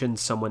just mentioned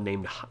someone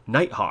named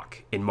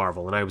Nighthawk in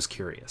Marvel, and I was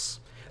curious.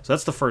 So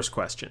that's the first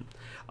question.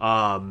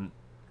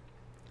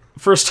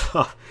 First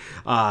off,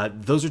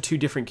 those are 2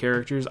 different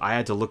characters. I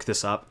had to look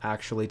this up,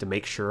 actually, to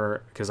make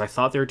sure, because I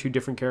thought they were 2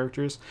 different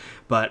characters.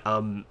 But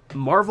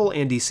Marvel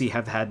and DC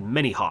have had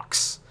many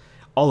Hawks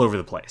all over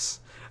the place.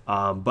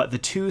 But the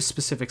 2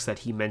 specifics that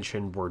he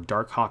mentioned were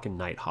Darkhawk and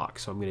Nighthawk.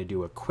 So I'm going to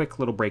do a quick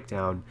little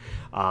breakdown.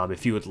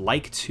 If you would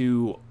like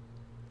to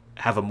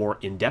have a more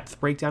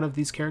in-depth breakdown of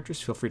these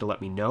characters, feel free to let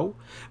me know.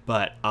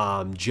 But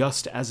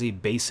just as a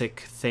basic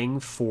thing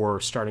for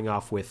starting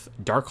off with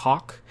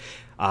Darkhawk,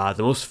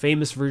 the most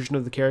famous version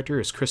of the character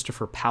is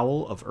Christopher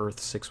Powell of Earth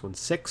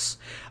 616.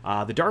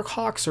 The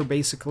Darkhawks are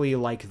basically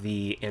like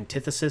the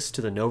antithesis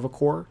to the Nova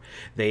Corps.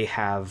 They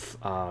have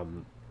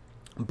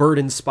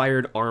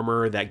bird-inspired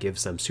armor that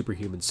gives them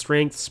superhuman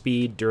strength,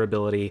 speed,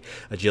 durability,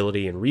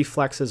 agility, and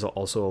reflexes,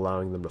 also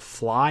allowing them to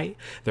fly.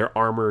 Their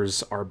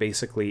armors are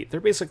basically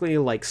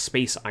like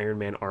space Iron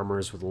Man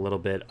armors with a little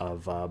bit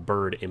of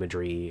bird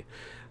imagery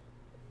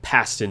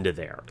passed into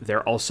there.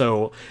 They're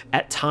also,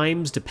 at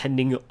times,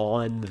 depending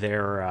on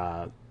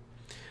their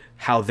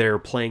how they're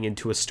playing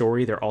into a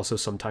story, they're also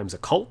sometimes a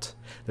cult.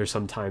 They're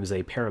sometimes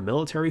a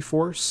paramilitary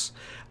force.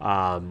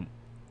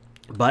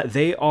 But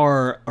they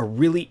are a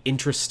really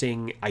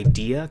interesting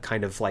idea,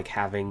 kind of like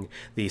having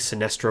the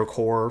Sinestro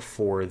Corps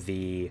for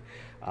the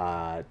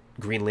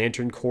Green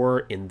Lantern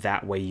Corps. In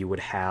that way, you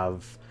would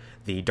have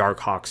the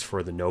Darkhawks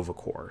for the Nova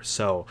Corps.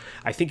 So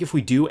I think if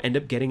we do end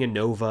up getting a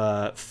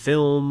Nova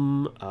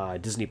film,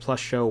 Disney Plus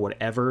show,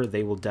 whatever,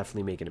 they will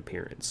definitely make an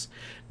appearance.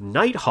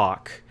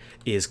 Nighthawk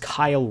is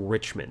Kyle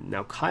Richmond.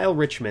 Now, Kyle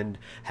Richmond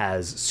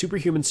has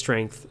superhuman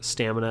strength,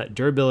 stamina,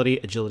 durability,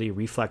 agility,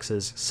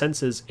 reflexes,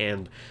 senses,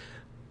 and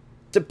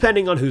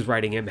depending on who's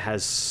writing him,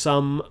 has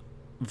some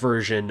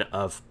version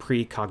of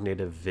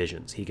precognitive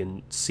visions. He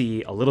can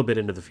see a little bit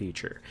into the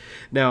future.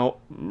 Now,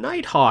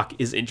 Nighthawk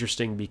is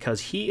interesting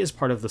because he is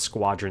part of the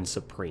Squadron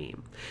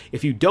Supreme.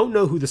 If you don't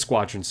know who the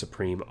Squadron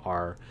Supreme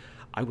are,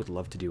 I would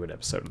love to do an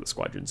episode of the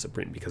Squadron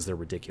Supreme because they're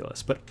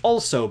ridiculous, but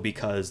also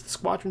because the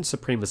Squadron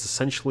Supreme is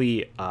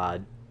essentially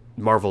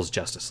Marvel's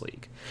Justice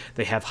League.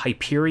 They have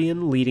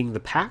Hyperion leading the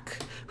pack,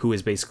 who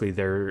is basically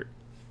their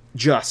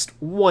just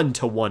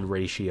 1-to-1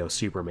 ratio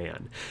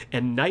Superman.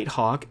 And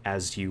Nighthawk,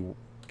 as you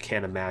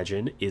can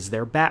imagine, is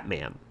their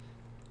Batman.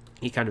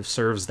 He kind of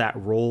serves that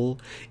role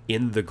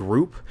in the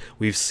group.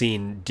 We've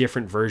seen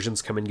different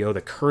versions come and go.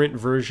 The current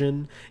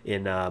version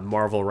in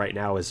Marvel right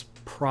now is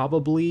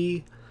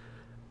probably...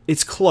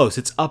 It's close.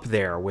 It's up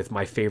there with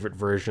my favorite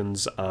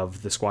versions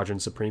of the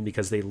Squadron Supreme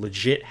because they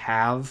legit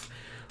have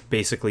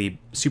basically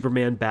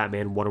Superman,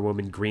 Batman, Wonder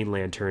Woman, Green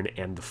Lantern,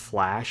 and the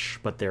Flash,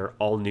 but they're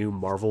all new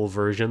Marvel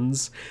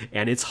versions,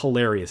 and it's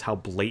hilarious how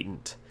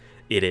blatant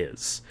it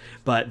is.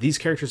 But these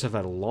characters have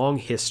had a long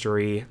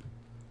history.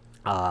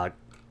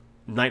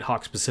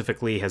 Nighthawk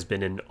specifically has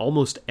been in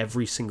almost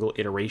every single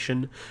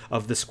iteration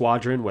of the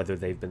Squadron, whether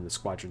they've been the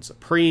Squadron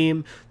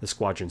Supreme, the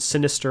Squadron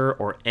Sinister,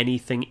 or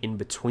anything in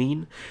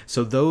between.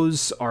 So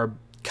those are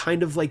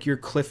kind of like your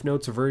Cliff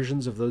Notes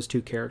versions of those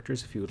 2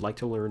 characters. If you would like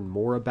to learn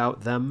more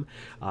about them,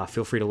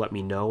 feel free to let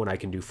me know, and I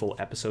can do full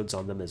episodes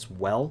on them as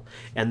well.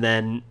 And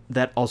then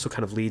that also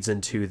kind of leads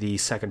into the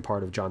second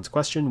part of John's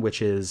question,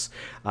 which is,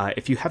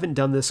 if you haven't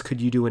done this,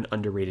 could you do an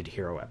underrated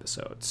hero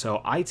episode?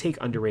 So I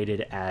take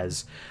underrated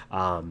as...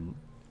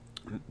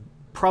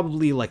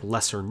 probably like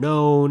lesser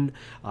known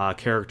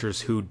characters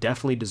who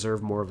definitely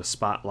deserve more of a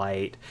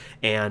spotlight,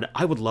 and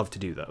I would love to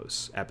do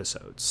those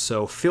episodes.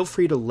 So feel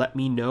free to let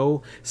me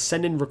know,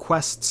 send in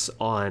requests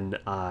on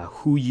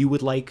who you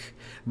would like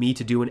me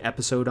to do an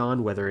episode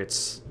on, whether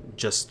it's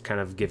just kind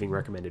of giving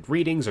recommended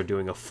readings or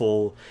doing a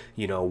full,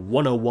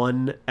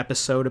 101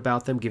 episode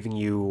about them, giving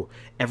you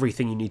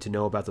everything you need to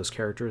know about those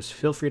characters.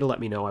 Feel free to let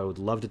me know. I would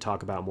love to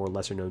talk about more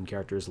lesser known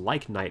characters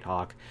like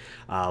Nighthawk,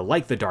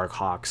 like the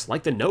Darkhawks,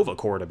 like the Nova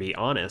Corps, to be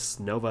honest.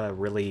 Nova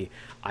really,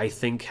 I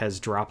think, has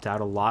dropped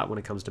out a lot when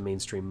it comes to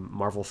mainstream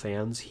Marvel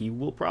fans. He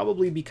will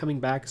probably be coming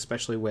back,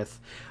 especially with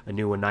a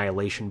new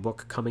Annihilation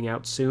book coming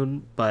out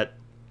soon, but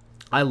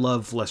I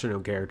love lesser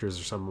known characters,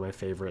 are some of my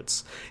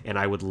favorites, and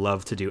I would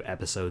love to do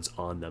episodes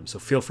on them, so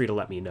feel free to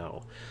let me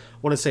know. I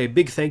want to say a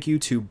big thank you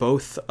to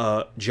both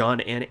John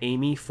and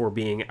Amy for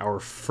being our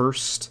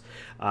first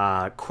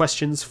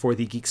questions for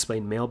the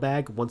Geeksplained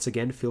mailbag. Once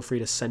again, feel free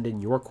to send in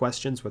your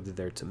questions, whether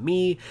they're to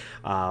me,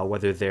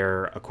 whether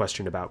they're a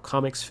question about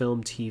comics,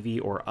 film,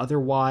 TV, or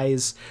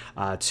otherwise,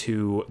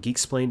 to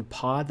Geeksplained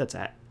Pod. That's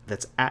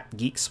at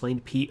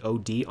Geeksplained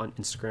POD on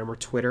Instagram or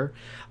Twitter.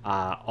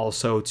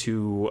 Also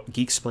to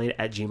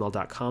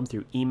geeksplained@gmail.com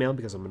through email,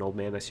 because I'm an old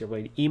man, I see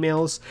everybody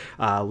emails.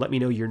 Let me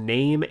know your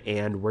name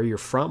and where you're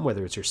from,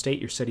 whether it's your state,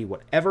 your city,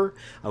 whatever.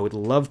 I would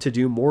love to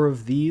do more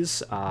of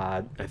these.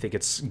 I think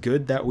it's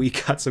good that we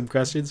got some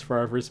questions for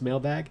our first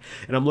mailbag,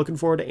 and I'm looking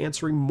forward to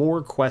answering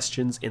more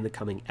questions in the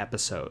coming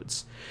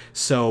episodes.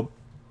 So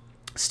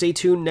stay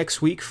tuned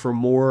next week for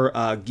more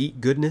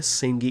geek goodness,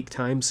 same geek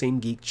time, same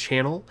geek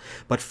channel.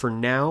 But for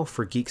now,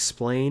 for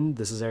Geeksplained,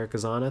 this is Eric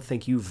Azana.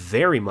 Thank you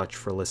very much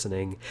for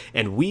listening,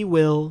 and we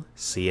will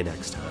see you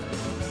next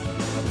time.